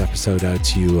get this episode out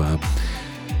to you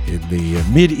in the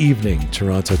mid-evening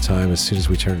Toronto time as soon as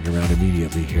we turn it around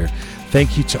immediately here.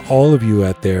 Thank you to all of you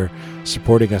out there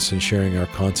supporting us and sharing our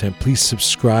content. Please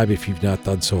subscribe if you've not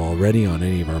done so already on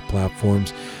any of our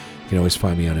platforms. You can always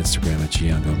find me on Instagram at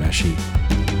Giango Meshi.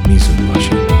 Mizun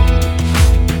Mashi.